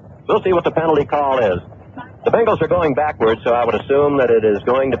 We'll see what the penalty call is. The Bengals are going backwards, so I would assume that it is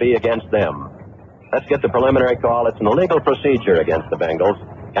going to be against them. Let's get the preliminary call. It's an illegal procedure against the Bengals.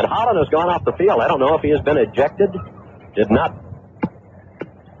 And Holland has gone off the field. I don't know if he has been ejected. Did not.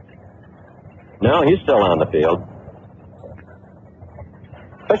 No, he's still on the field.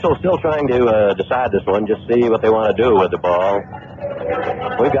 Officials still trying to decide this one, just see what they want to do with the ball.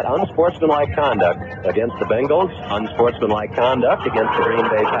 We've got unsportsmanlike conduct against the Bengals, unsportsmanlike conduct against the Green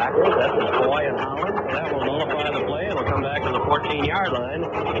Bay Packers. That's McCoy and Holland. That will nullify the play, and it'll come back to the 14-yard line,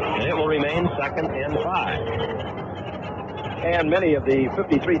 and it will remain 2nd and 5. And many of the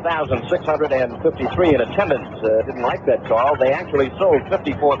 53,653 in attendance didn't like that call. They actually sold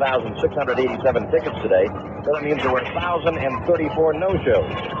 54,687 tickets today. So that means there were 1,034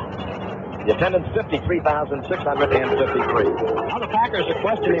 no-shows. The attendance, 53,653. Now the Packers are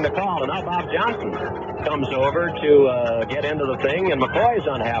questioning the call, and now Bob Johnson comes over to get into the thing, and McCoy's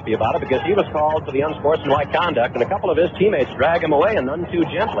unhappy about it because he was called for the unsportsmanlike conduct, and a couple of his teammates drag him away, and none too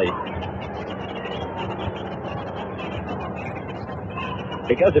gently.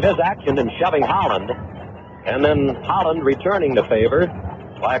 Because of his action in shoving Holland, and then Holland returning the favor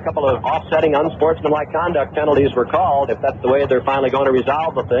by a couple of offsetting unsportsmanlike conduct penalties were called. If that's the way they're finally going to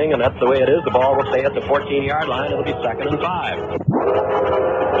resolve the thing, and that's the way it is, the ball will stay at the 14-yard line. It'll be 2nd and 5.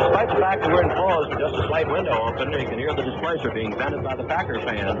 Despite the fact that we're enclosed with just a slight window open, you can hear the displeasure being vented by the Packer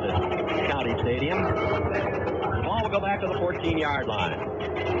fans at County Stadium. The ball will go back to the 14-yard line.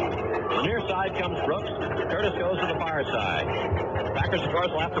 On the near side comes Brooks. Curtis goes to the far side. Packers, of course,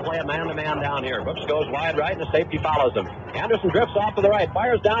 will have to play a man-to-man down here. Brooks goes wide right, and the safety follows him. Anderson drifts off to the right,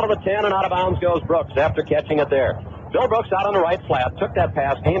 fires down to the 10, and out of bounds goes Brooks after catching it there. Bill Brooks out on the right flat, took that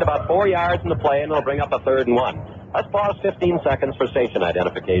pass, gained about 4 yards in the play, and it'll bring up a 3rd and 1. Let's pause 15 seconds for station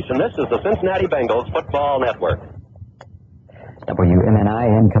identification. This is the Cincinnati Bengals Football Network. WMNI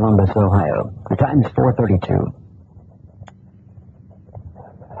in Columbus, Ohio. The time's 4:32.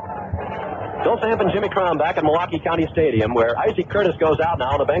 Bill Samp and Jimmy Crum back at Milwaukee County Stadium, where Isaac Curtis goes out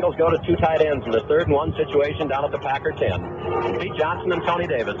now, and the Bengals go to 2 tight ends in the 3rd and 1 situation down at the Packer 10. Pete Johnson and Tony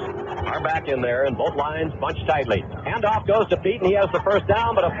Davis are back in there, and both lines bunched tightly. Handoff goes to Pete, and he has the first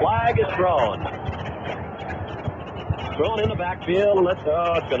down, but a flag is thrown. Thrown in the backfield, and it's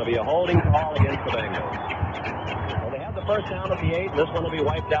going to be a holding call against the Bengals. Well, they had the first down at the 8, and this one will be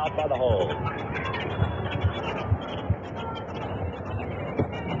wiped out by the hold.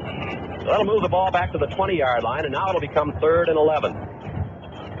 That'll move the ball back to the 20-yard line, and now it'll become 3rd and 11.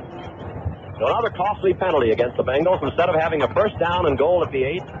 So another costly penalty against the Bengals. Instead of having a first down and goal at the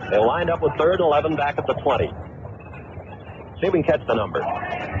 8, they'll wind up with 3rd and 11 back at the 20. See if we can catch the number.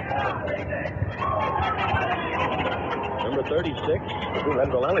 Number 36.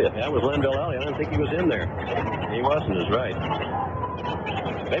 Lenville Elliott. Yeah, it was Lenville Elliott. I didn't think he was in there. He wasn't, is right.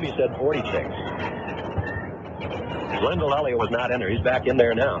 Maybe he said 46. Lenville Elliott was not in there. He's back in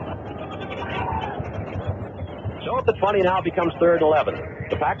there now. So at the 20 now becomes 3rd and 11.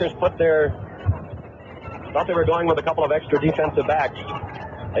 The Packers thought they were going with a couple of extra defensive backs.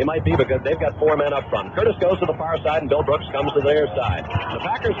 They might be because they've got 4 men up front. Curtis goes to the far side and Bill Brooks comes to their side. The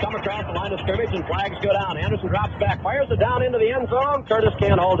Packers come across the line of scrimmage and flags go down. Anderson drops back, fires it down into the end zone. Curtis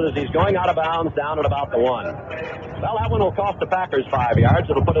can't hold it as he's going out of bounds down at about the 1. Well, that one will cost the Packers 5 yards.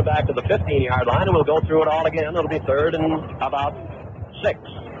 It'll put it back to the 15-yard line, and we'll go through it all again. It'll be 3rd and about 6.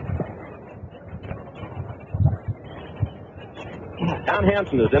 Don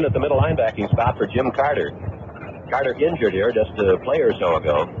Hansen is in at the middle linebacking spot for Jim Carter. Carter injured here just a play or so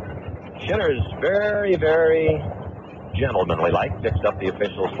ago. Schinner's very, very gentlemanly-like, picks up the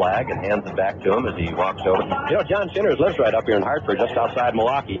official's flag and hands it back to him as he walks over. You know, John Schinner lives right up here in Hartford, just outside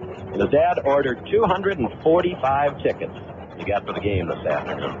Milwaukee, and his dad ordered 245 tickets he got for the game this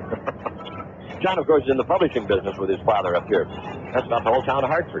afternoon. John, of course, is in the publishing business with his father up here. That's about the whole town of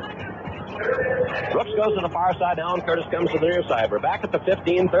Hartford. Brooks goes to the far side now, and Curtis comes to the near side. We're back at the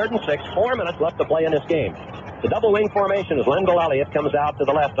 15, 3rd and 6, 4 minutes left to play in this game. The double wing formation as Lenville Elliott comes out to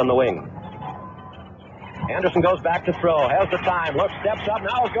the left on the wing. Anderson goes back to throw, has the time, looks, steps up,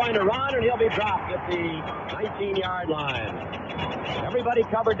 now is going to run, and he'll be dropped at the 19-yard line. Everybody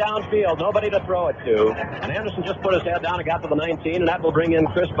covered downfield, nobody to throw it to. And Anderson just put his head down and got to the 19, and that will bring in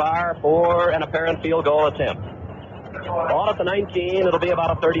Chris Barr for an apparent field goal attempt. Ball at the 19, it'll be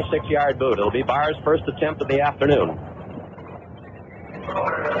about a 36-yard boot. It'll be Barr's first attempt of the afternoon.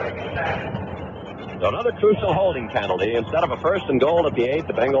 So another crucial holding penalty. Instead of a 1st and goal at the 8,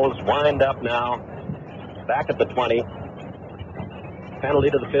 the Bengals wind up now back at the 20. Penalty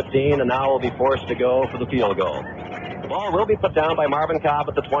to the 15, and now will be forced to go for the field goal. The ball will be put down by Marvin Cobb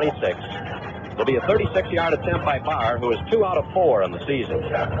at the 26. It'll be a 36-yard attempt by Barr, who is 2 out of 4 in the season.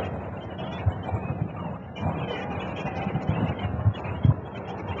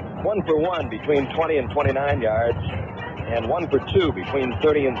 1 for 1 between 20 and 29 yards, and 1 for 2 between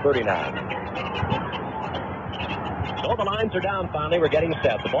 30 and 39. So the lines are down finally. We're getting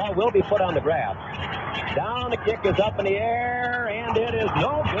set. The ball will be put on the grass. Down, the kick is up in the air, and it is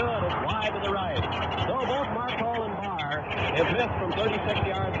no good. It's wide to the right. So both Markle and Barr have missed from 36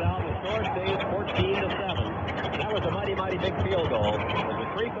 yards out. The score stays 14-7. That was a mighty, mighty big field goal. With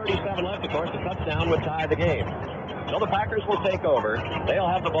 3:37 left, of course, the touchdown would tie the game. So the Packers will take over. They'll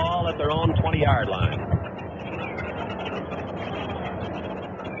have the ball at their own 20-yard line.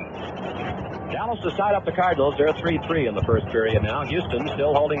 Dallas to side up the Cardinals. They're 3-3 in the first period now. Houston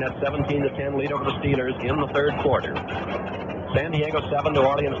still holding that 17-10 lead over the Steelers in the 3rd quarter. San Diego 7, New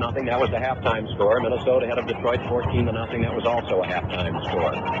Orleans nothing. That was the halftime score. Minnesota ahead of Detroit 14-0. That was also a halftime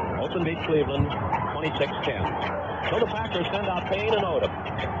score. Oakland beat Cleveland 26-10. So the Packers send out Payne and Odom.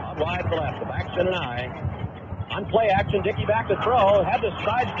 Out wide to the left. The back's in an eye. On play action, Dickey back to throw. Had to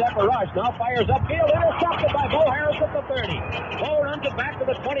sidestep a rush. Now fires upfield. Intercepted by Bo Harris at the 30. Bo runs it back to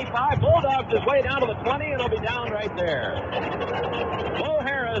the 25. Bulldogs his way down to the 20, and he'll be down right there. Bo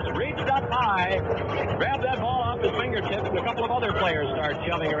Harris reached up high, grabbed that ball off his fingertips, and a couple of other players start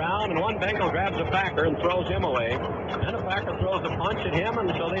shoving around, and one Bengal grabs a Packer and throws him away. Then a Packer throws a punch at him, and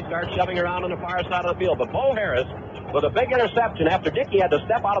so they start shoving around on the far side of the field. But Bo Harris, with a big interception after Dickey had to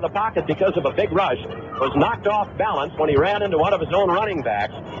step out of the pocket because of a big rush, was knocked off balance when he ran into one of his own running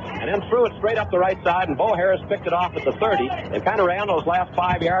backs and then threw it straight up the right side, and Bo Harris picked it off at the 30 and kind of ran those last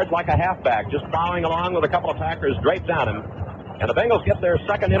 5 yards like a halfback, just plowing along with a couple of Packers draped on him. And the Bengals get their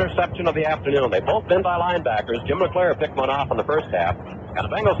second interception of the afternoon. They've both been by linebackers. Jim LeClaire picked one off in the first half, and the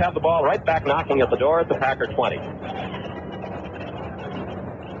Bengals have the ball right back knocking at the door at the Packer 20.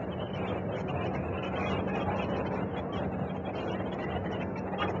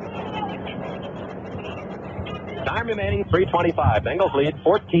 Time remaining, 3:25. Bengals lead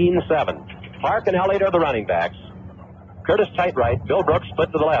 14-7. Clark and Elliott are the running backs. Curtis tight right. Bill Brooks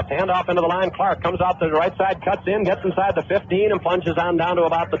split to the left. Hand off into the line. Clark comes out to the right side, cuts in, gets inside the 15, and plunges on down to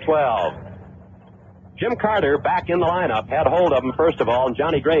about the 12. Jim Carter, back in the lineup, had hold of him first of all, and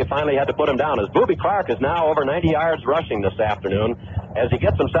Johnny Gray finally had to put him down, as Booby Clark is now over 90 yards rushing this afternoon, as he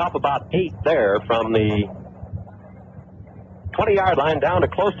gets himself about 8 there from the 20-yard line down to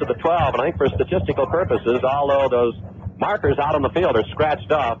close to the 12, and I think for statistical purposes, although those markers out on the field are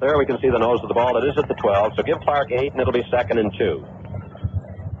scratched off, there we can see the nose of the ball. It is at the 12, so give Clark 8, and it'll be 2nd and 2.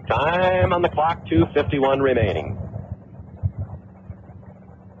 Time on the clock, 2:51 remaining.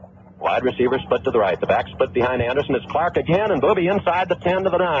 Wide receiver split to the right. The back split behind Anderson. It's Clark again, and Booby inside the 10 to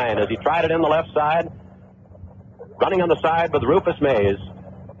the 9 as he tried it in the left side. Running on the side with Rufus Mays,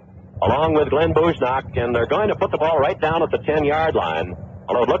 along with Glenn Bujnock, and they're going to put the ball right down at the 10-yard line.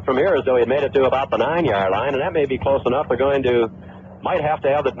 Although it looked from here as though he had made it to about the 9-yard line, and that may be close enough. Might have to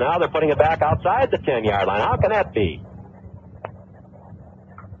have it now. They're putting it back outside the 10-yard line. How can that be?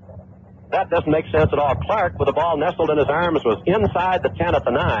 That doesn't make sense at all. Clark, with the ball nestled in his arms, was inside the 10 at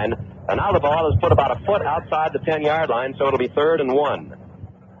the 9, and now the ball is put about a foot outside the 10-yard line, so it'll be 3rd and 1.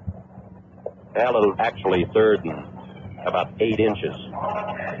 Well, it'll actually 3rd and about 8 inches.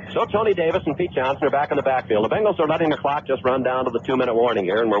 So Tony Davis and Pete Johnson are back in the backfield. The Bengals are letting the clock just run down to the 2-minute warning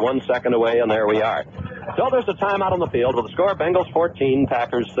here, and we're 1 second away, and there we are. So there's a timeout on the field with the score: Bengals 14,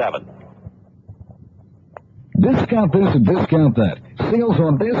 Packers 7. Discount this and discount that. Sales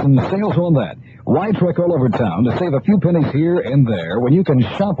on this and sales on that. Why trek all over town to save a few pennies here and there when you can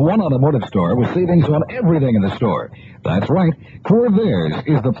shop one automotive store with savings on everything in the store? That's right. Corvairs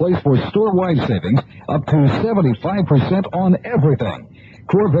is the place for store-wide savings up to 75% on everything.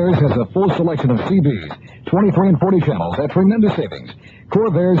 Corvairs has a full selection of CBs, 23 and 40 channels at tremendous savings.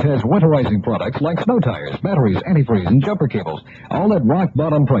 Corvairs has winterizing products like snow tires, batteries, antifreeze, and jumper cables, all at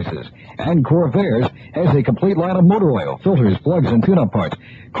rock-bottom prices. And Corvairs has a complete line of motor oil, filters, plugs, and tune-up parts.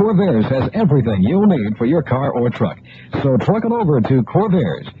 Corvairs has everything you'll need for your car or truck. So truck it over to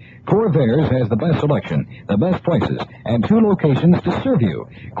Corvairs. Corvairs has the best selection, the best prices, and 2 locations to serve you.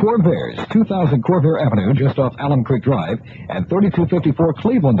 Corvairs, 2000 Corvair Avenue, just off Alum Creek Drive, and 3254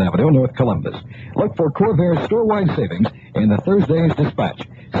 Cleveland Avenue, North Columbus. Look for Corvair's store-wide savings in the Thursday's Dispatch,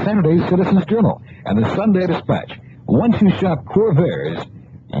 Saturday's Citizens Journal, and the Sunday Dispatch. Once you shop Corvairs,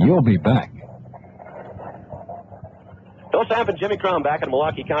 you'll be back. Bill Samp and Jimmy Crum back at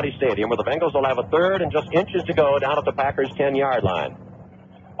Milwaukee County Stadium, where the Bengals will have a 3rd and just inches to go down at the Packers' 10-yard line.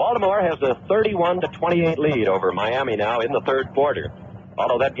 Baltimore has a 31-28 lead over Miami now in the 3rd quarter.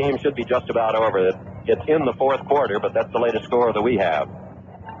 Although that game should be just about over. It's in the 4th quarter, but that's the latest score that we have.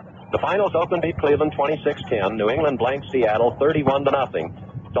 The finals: Oakland beat Cleveland 26-10. New England blanked Seattle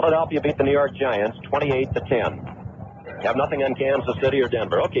 31-0. Philadelphia beat the New York Giants 28-10. Have nothing on Kansas City or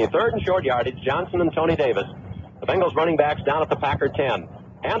Denver. Okay, 3rd and short yardage. Johnson and Tony Davis. The Bengals running backs down at the Packer 10.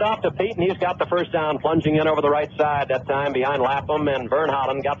 Hand off to Pete, and he's got the first down, plunging in over the right side that time behind Lapham, and Vern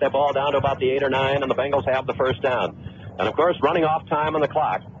Holland got that ball down to about the 8 or 9, and the Bengals have the first down. And, of course, running off time on the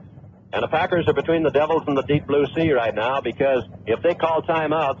clock. And the Packers are between the Devils and the Deep Blue Sea right now, because if they call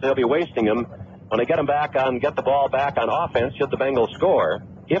timeouts, they'll be wasting them when they get the ball back on offense should the Bengals score,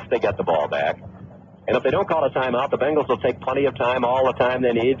 if they get the ball back. And if they don't call a timeout, the Bengals will take plenty of time, all the time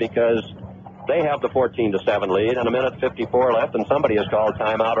they need, because they have the 14-7 lead and 1:54 left, and somebody has called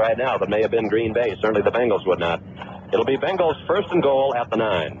timeout right now that may have been Green Bay. Certainly the Bengals would not. It'll be Bengals 1st and goal at the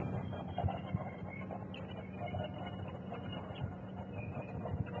 9.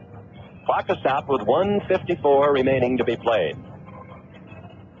 Clock is stopped with 1:54 remaining to be played.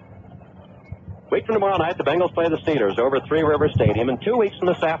 Week from tomorrow night, the Bengals play the Steelers over at Three River Stadium. In 2 weeks from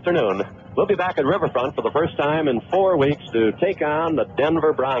this afternoon, we'll be back at Riverfront for the first time in 4 weeks to take on the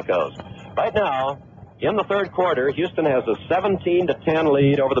Denver Broncos. Right now, in the 3rd quarter, Houston has a 17-10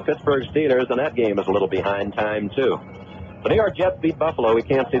 lead over the Pittsburgh Steelers, and that game is a little behind time, too. The New York Jets beat Buffalo. We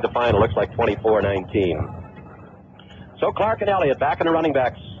can't see the final. Looks like 24-19. So Clark and Elliott back in the running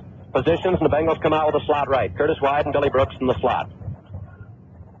backs positions, and the Bengals come out with a slot right. Curtis White and Billy Brooks in the slot.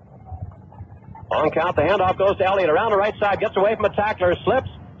 On count, the handoff goes to Elliott around the right side, gets away from a tackler, slips.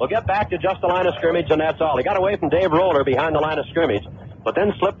 Will get back to just the line of scrimmage, and that's all. He got away from Dave Roller behind the line of scrimmage, but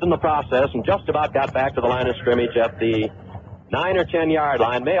then slipped in the process and just about got back to the line of scrimmage at the 9 or 10-yard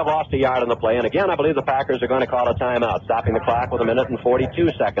line. May have lost a yard on the play, and again, I believe the Packers are going to call a timeout, stopping the clock with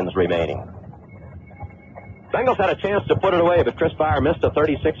 1:42 remaining. Bengals had a chance to put it away, but Chris Bauer missed a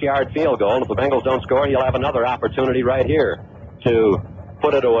 36-yard field goal. If the Bengals don't score, he'll have another opportunity right here to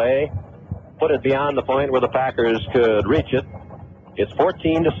put it away, put it beyond the point where the Packers could reach it. It's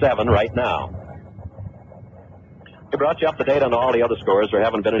 14-7 right now. We brought you up to date on all the other scores. There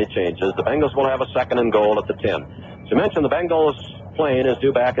haven't been any changes. The Bengals will have a 2nd and goal at the 10. As you mentioned, the Bengals plane is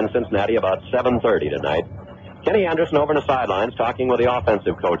due back in Cincinnati about 7:30 tonight. Kenny Anderson over in the sidelines talking with the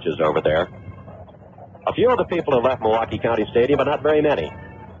offensive coaches over there. A few of the people have left Milwaukee County Stadium, but not very many.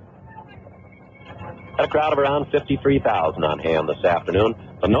 Had a crowd of around 53,000 on hand this afternoon.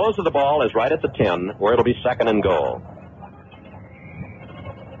 The nose of the ball is right at the 10, where it'll be 2nd and goal.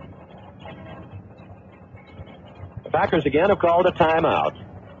 The Packers again have called a timeout.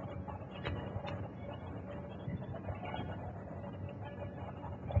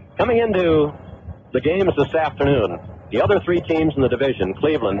 Coming into the games this afternoon, the other three teams in the division,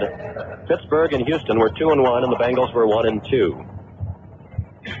 Cleveland, Pittsburgh, and Houston, were 2-1, and the Bengals were 1-2.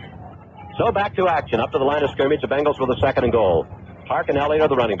 So back to action. Up to the line of scrimmage, the Bengals with a 2nd and goal. Clark and Elliott are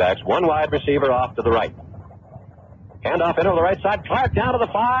the running backs. One wide receiver off to the right. Handoff into the right side. Clark down to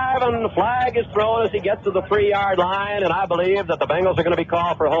the 5, and the flag is thrown as he gets to the 3-yard line, and I believe that the Bengals are going to be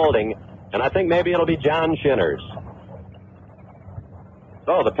called for holding, and I think maybe it'll be John Shinners.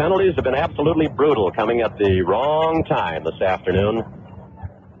 So the penalties have been absolutely brutal, coming at the wrong time this afternoon.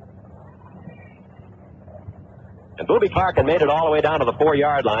 And Booby Clark had made it all the way down to the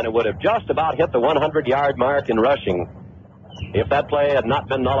 4-yard line and would have just about hit the 100-yard mark in rushing if that play had not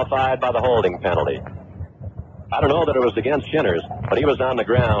been nullified by the holding penalty. I don't know that it was against Shinners, but he was on the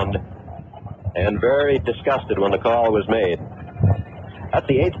ground and very disgusted when the call was made. That's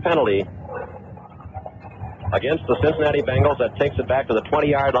the 8th penalty against the Cincinnati Bengals. That takes it back to the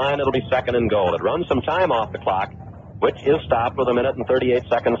 20-yard line. It'll be 2nd and goal. It runs some time off the clock, which is stopped with 1 minute and 38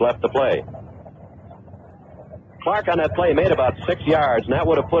 seconds left to play. Clark on that play made about 6 yards, and that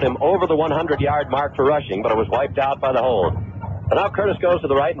would have put him over the 100-yard mark for rushing, but it was wiped out by the hold. But now Curtis goes to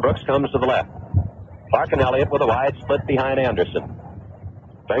the right, and Brooks comes to the left. Clark and Elliott with a wide split behind Anderson.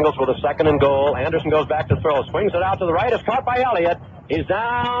 Bengals with a 2nd and goal. Anderson goes back to throw, swings it out to the right. It's caught by Elliott. He's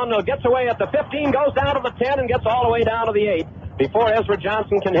down, gets away at the 15, goes down to the 10, and gets all the way down to the 8 before Ezra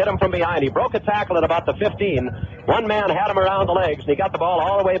Johnson can hit him from behind. He broke a tackle at about the 15. One man had him around the legs, and he got the ball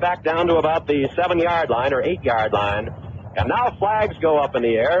all the way back down to about the 7-yard line or 8-yard line. And now flags go up in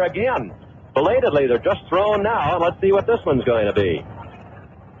the air again. Belatedly, they're just thrown now, and let's see what this one's going to be.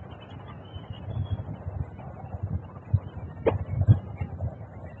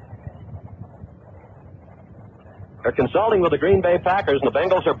 They're consulting with the Green Bay Packers, and the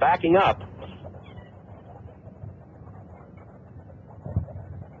Bengals are backing up.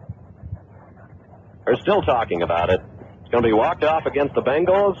 They're still talking about it. It's going to be walked off against the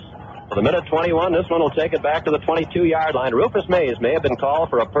Bengals for the minute 21. This one will take it back to the 22-yard line. Rufus Mays may have been called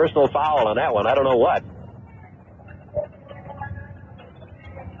for a personal foul on that one. I don't know what.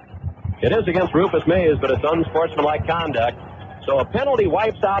 It is against Rufus Mays, but it's unsportsmanlike conduct. So a penalty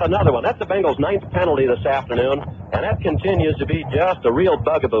wipes out another one. That's the Bengals' 9th penalty this afternoon, and that continues to be just a real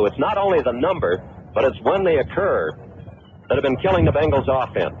bugaboo. It's not only the number, but it's when they occur that have been killing the Bengals'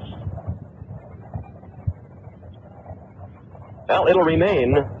 offense. Well, it'll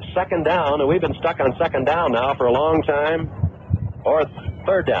remain 2nd down, and we've been stuck on 2nd down now for a long time, or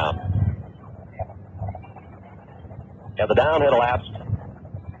 3rd down. Yeah, the down had elapsed,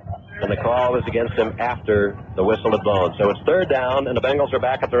 and the call was against him after the whistle had blown. So it's 3rd down, and the Bengals are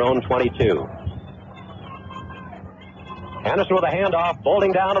back at their own 22. Anderson with a handoff,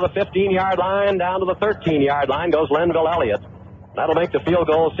 bolting down to the 15-yard line, down to the 13-yard line goes Lenville Elliott. That'll make the field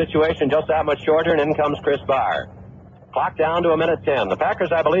goal situation just that much shorter, and in comes Chris Barr. Clock down to 1 minute 10. The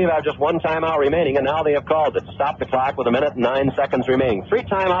Packers, I believe, have just one timeout remaining, and now they have called it. Stop the clock with 1 minute and 9 seconds remaining. 3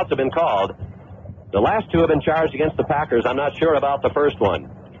 timeouts have been called. The last 2 have been charged against the Packers. I'm not sure about the first one.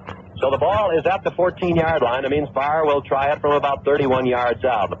 So the ball is at the 14-yard line. It means Barr will try it from about 31 yards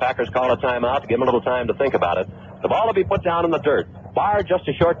out. The Packers call a timeout to give him a little time to think about it. The ball will be put down in the dirt. Barr, just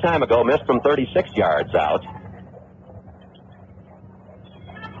a short time ago, missed from 36 yards out.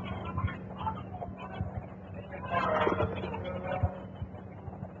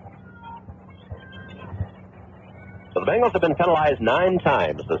 So the Bengals have been penalized 9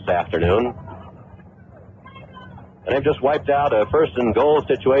 times this afternoon. And they've just wiped out a 1st and goal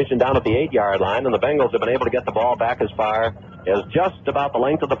situation down at the 8-yard line, and the Bengals have been able to get the ball back as far as just about the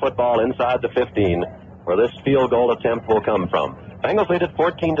length of the football inside the 15, where this field goal attempt will come from. Bengals lead at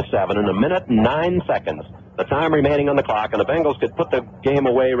 14-7 in 1 minute and 9 seconds. The time remaining on the clock, and the Bengals could put the game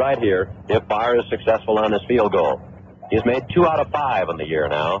away right here if Barr is successful on his field goal. He's made 2 out of 5 in the year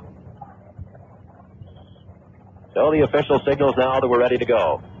now. So the official signals now that we're ready to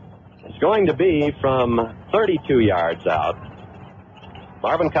go. It's going to be from 32 yards out.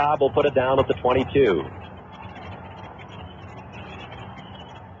 Marvin Cobb will put it down at the 22.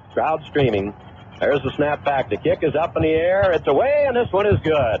 Crowd screaming. There's the snap back. The kick is up in the air. It's away, and this one is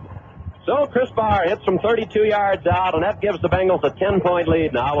good. So Chris Barr hits from 32 yards out, and that gives the Bengals a 10-point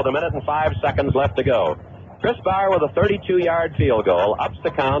lead now with 1 minute and 5 seconds left to go. Chris Barr with a 32-yard field goal ups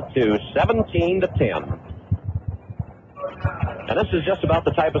the count to 17-10. And this is just about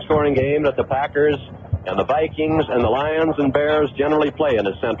the type of scoring game that the Packers and the Vikings and the Lions and Bears generally play in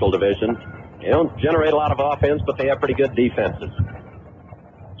the Central Division. They don't generate a lot of offense, but they have pretty good defenses.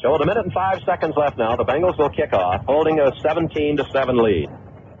 So with 1 minute and 5 seconds left now, the Bengals will kick off, holding a 17-7 lead.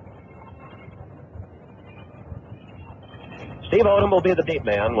 Steve Odom will be the deep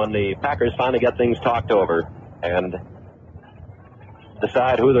man when the Packers finally get things talked over and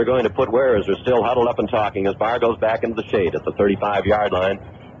decide who they're going to put where as they're still huddled up and talking as Barr goes back into the shade at the 35-yard line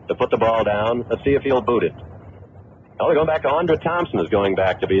to put the ball down. Let's see if he'll boot it. Well, they're going back to Andre Thompson is going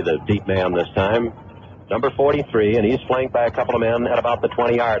back to be the deep man this time. Number 43, and he's flanked by a couple of men at about the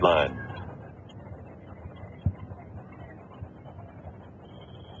 20-yard line.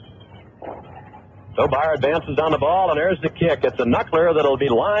 So Barr advances on the ball, and there's the kick. It's a knuckler that'll be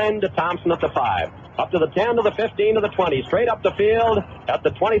lined to Thompson at the 5. Up to the 10, to the 15, to the 20. Straight up the field at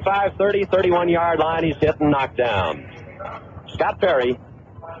the 25, 30, 31-yard line. He's hit and knocked down. Scott Perry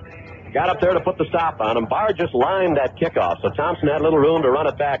got up there to put the stop on him. Barr just lined that kickoff, so Thompson had a little room to run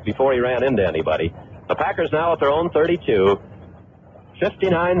it back before he ran into anybody. The Packers now at their own 32.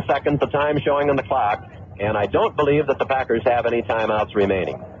 59 seconds, the time showing on the clock, and I don't believe that the Packers have any timeouts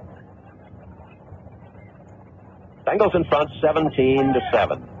remaining. Bengals in front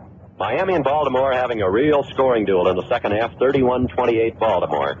 17-7. Miami and Baltimore having a real scoring duel in the second half, 31-28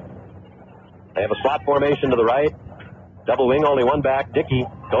 Baltimore. They have a slot formation to the right. Double wing, only one back. Dickey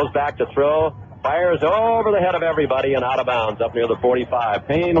goes back to throw. Fires over the head of everybody and out of bounds up near the 45.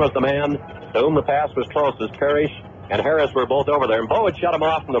 Payne was the man to whom the pass was closest. Parrish and Harris were both over there, and Bo had shut him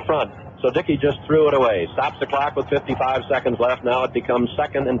off from the front. So Dickey just threw it away. Stops the clock with 55 seconds left. Now it becomes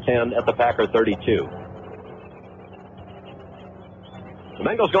 2nd and 10 at the Packer 32. The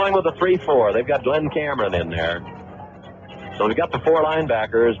Bengals going with a 3-4. They've got Glenn Cameron in there. So we've got the 4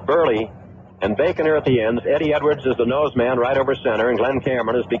 linebackers, Burley and Bacon are at the ends. Eddie Edwards is the nose man right over center, and Glenn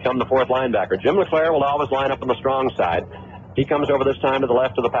Cameron has become the 4th linebacker. Jim LeClaire will always line up on the strong side. He comes over this time to the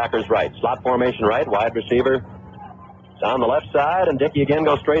left of the Packers' right. Slot formation right, wide receiver. It's on the left side, and Dickey again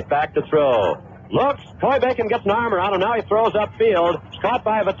goes straight back to throw. Looks, Coy Bacon gets an arm around him. Now he throws upfield. It's caught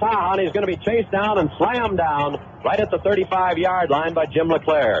by Vataha, and he's going to be chased down and slammed down right at the 35-yard line by Jim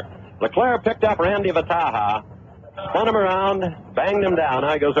LeClaire. LeClaire picked up Randy Vataha, spun him around, banged him down.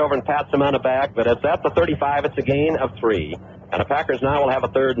 Now he goes over and pats him on the back, but it's at the 35. It's a gain of 3. And the Packers now will have a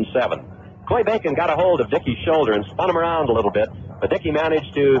 3rd and 7. Coy Bacon got a hold of Dickey's shoulder and spun him around a little bit, but Dickey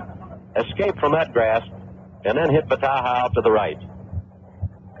managed to escape from that grasp and then hit Vataha out to the right.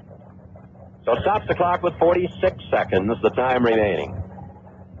 So it stops the clock with 46 seconds, the time remaining.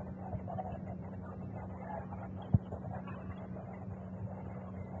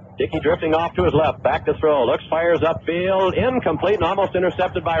 Dickey drifting off to his left, back to throw. Looks, fires upfield, incomplete and almost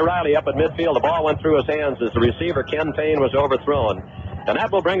intercepted by Riley up at midfield. The ball went through his hands as the receiver, Ken Payne, was overthrown. And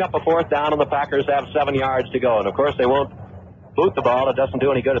that will bring up a 4th down, and the Packers have 7 yards to go. And, of course, they won't boot the ball. It doesn't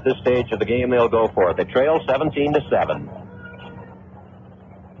do any good at this stage of the game. They'll go for it. They trail 17-7.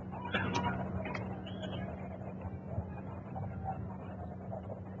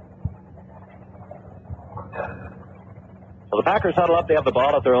 So the Packers huddle up. They have the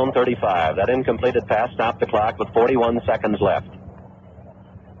ball at their own 35. That incompleted pass stopped the clock with 41 seconds left.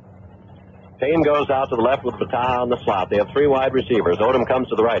 Payne goes out to the left with Vataha on the slot. They have 3 wide receivers. Odom comes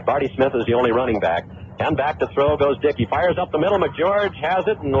to the right. Barty Smith is the only running back. And back to throw goes Dickey. Fires up the middle. McGeorge has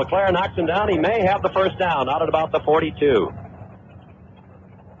it, and LeClaire knocks him down. He may have the 1st down out at about the 42.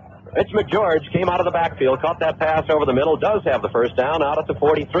 Rich McGeorge came out of the backfield, caught that pass over the middle, does have the 1st down out at the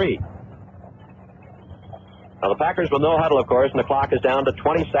 43. Now, the Packers with no huddle, of course, and the clock is down to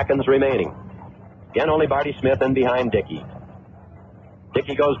 20 seconds remaining. Again, only Barty Smith in behind Dickey.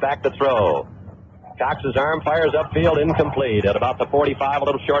 Dickey goes back to throw. Cox's arm fires upfield, incomplete. At about the 45, a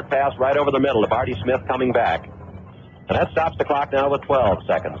little short pass right over the middle to Barty Smith coming back. And that stops the clock now with 12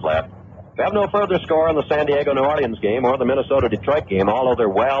 seconds left. We have no further score on the San Diego-New Orleans game or the Minnesota-Detroit game, although they're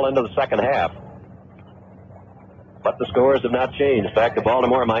well into the second half. But the scores have not changed. In fact, the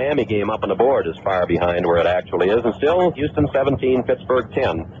Baltimore-Miami game up on the board is far behind where it actually is. And still, Houston 17, Pittsburgh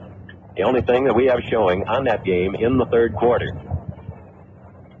 10. The only thing that we have showing on that game in the 3rd quarter.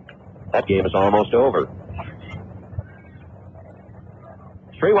 That game is almost over.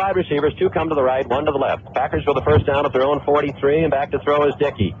 3 wide receivers, 2 come to the right, 1 to the left. Packers with the 1st down at their own 43, and back to throw is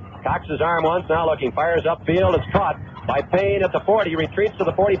Dickey. Cox's arm once, now looking, fires upfield. It's caught by Payne at the 40, retreats to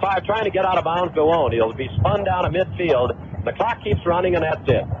the 45, trying to get out of bounds, but won't. He'll be spun down at midfield. The clock keeps running, and that's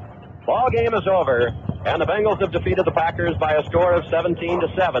it. Ball game is over, and the Bengals have defeated the Packers by a score of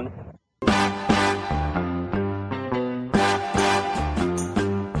 17-7.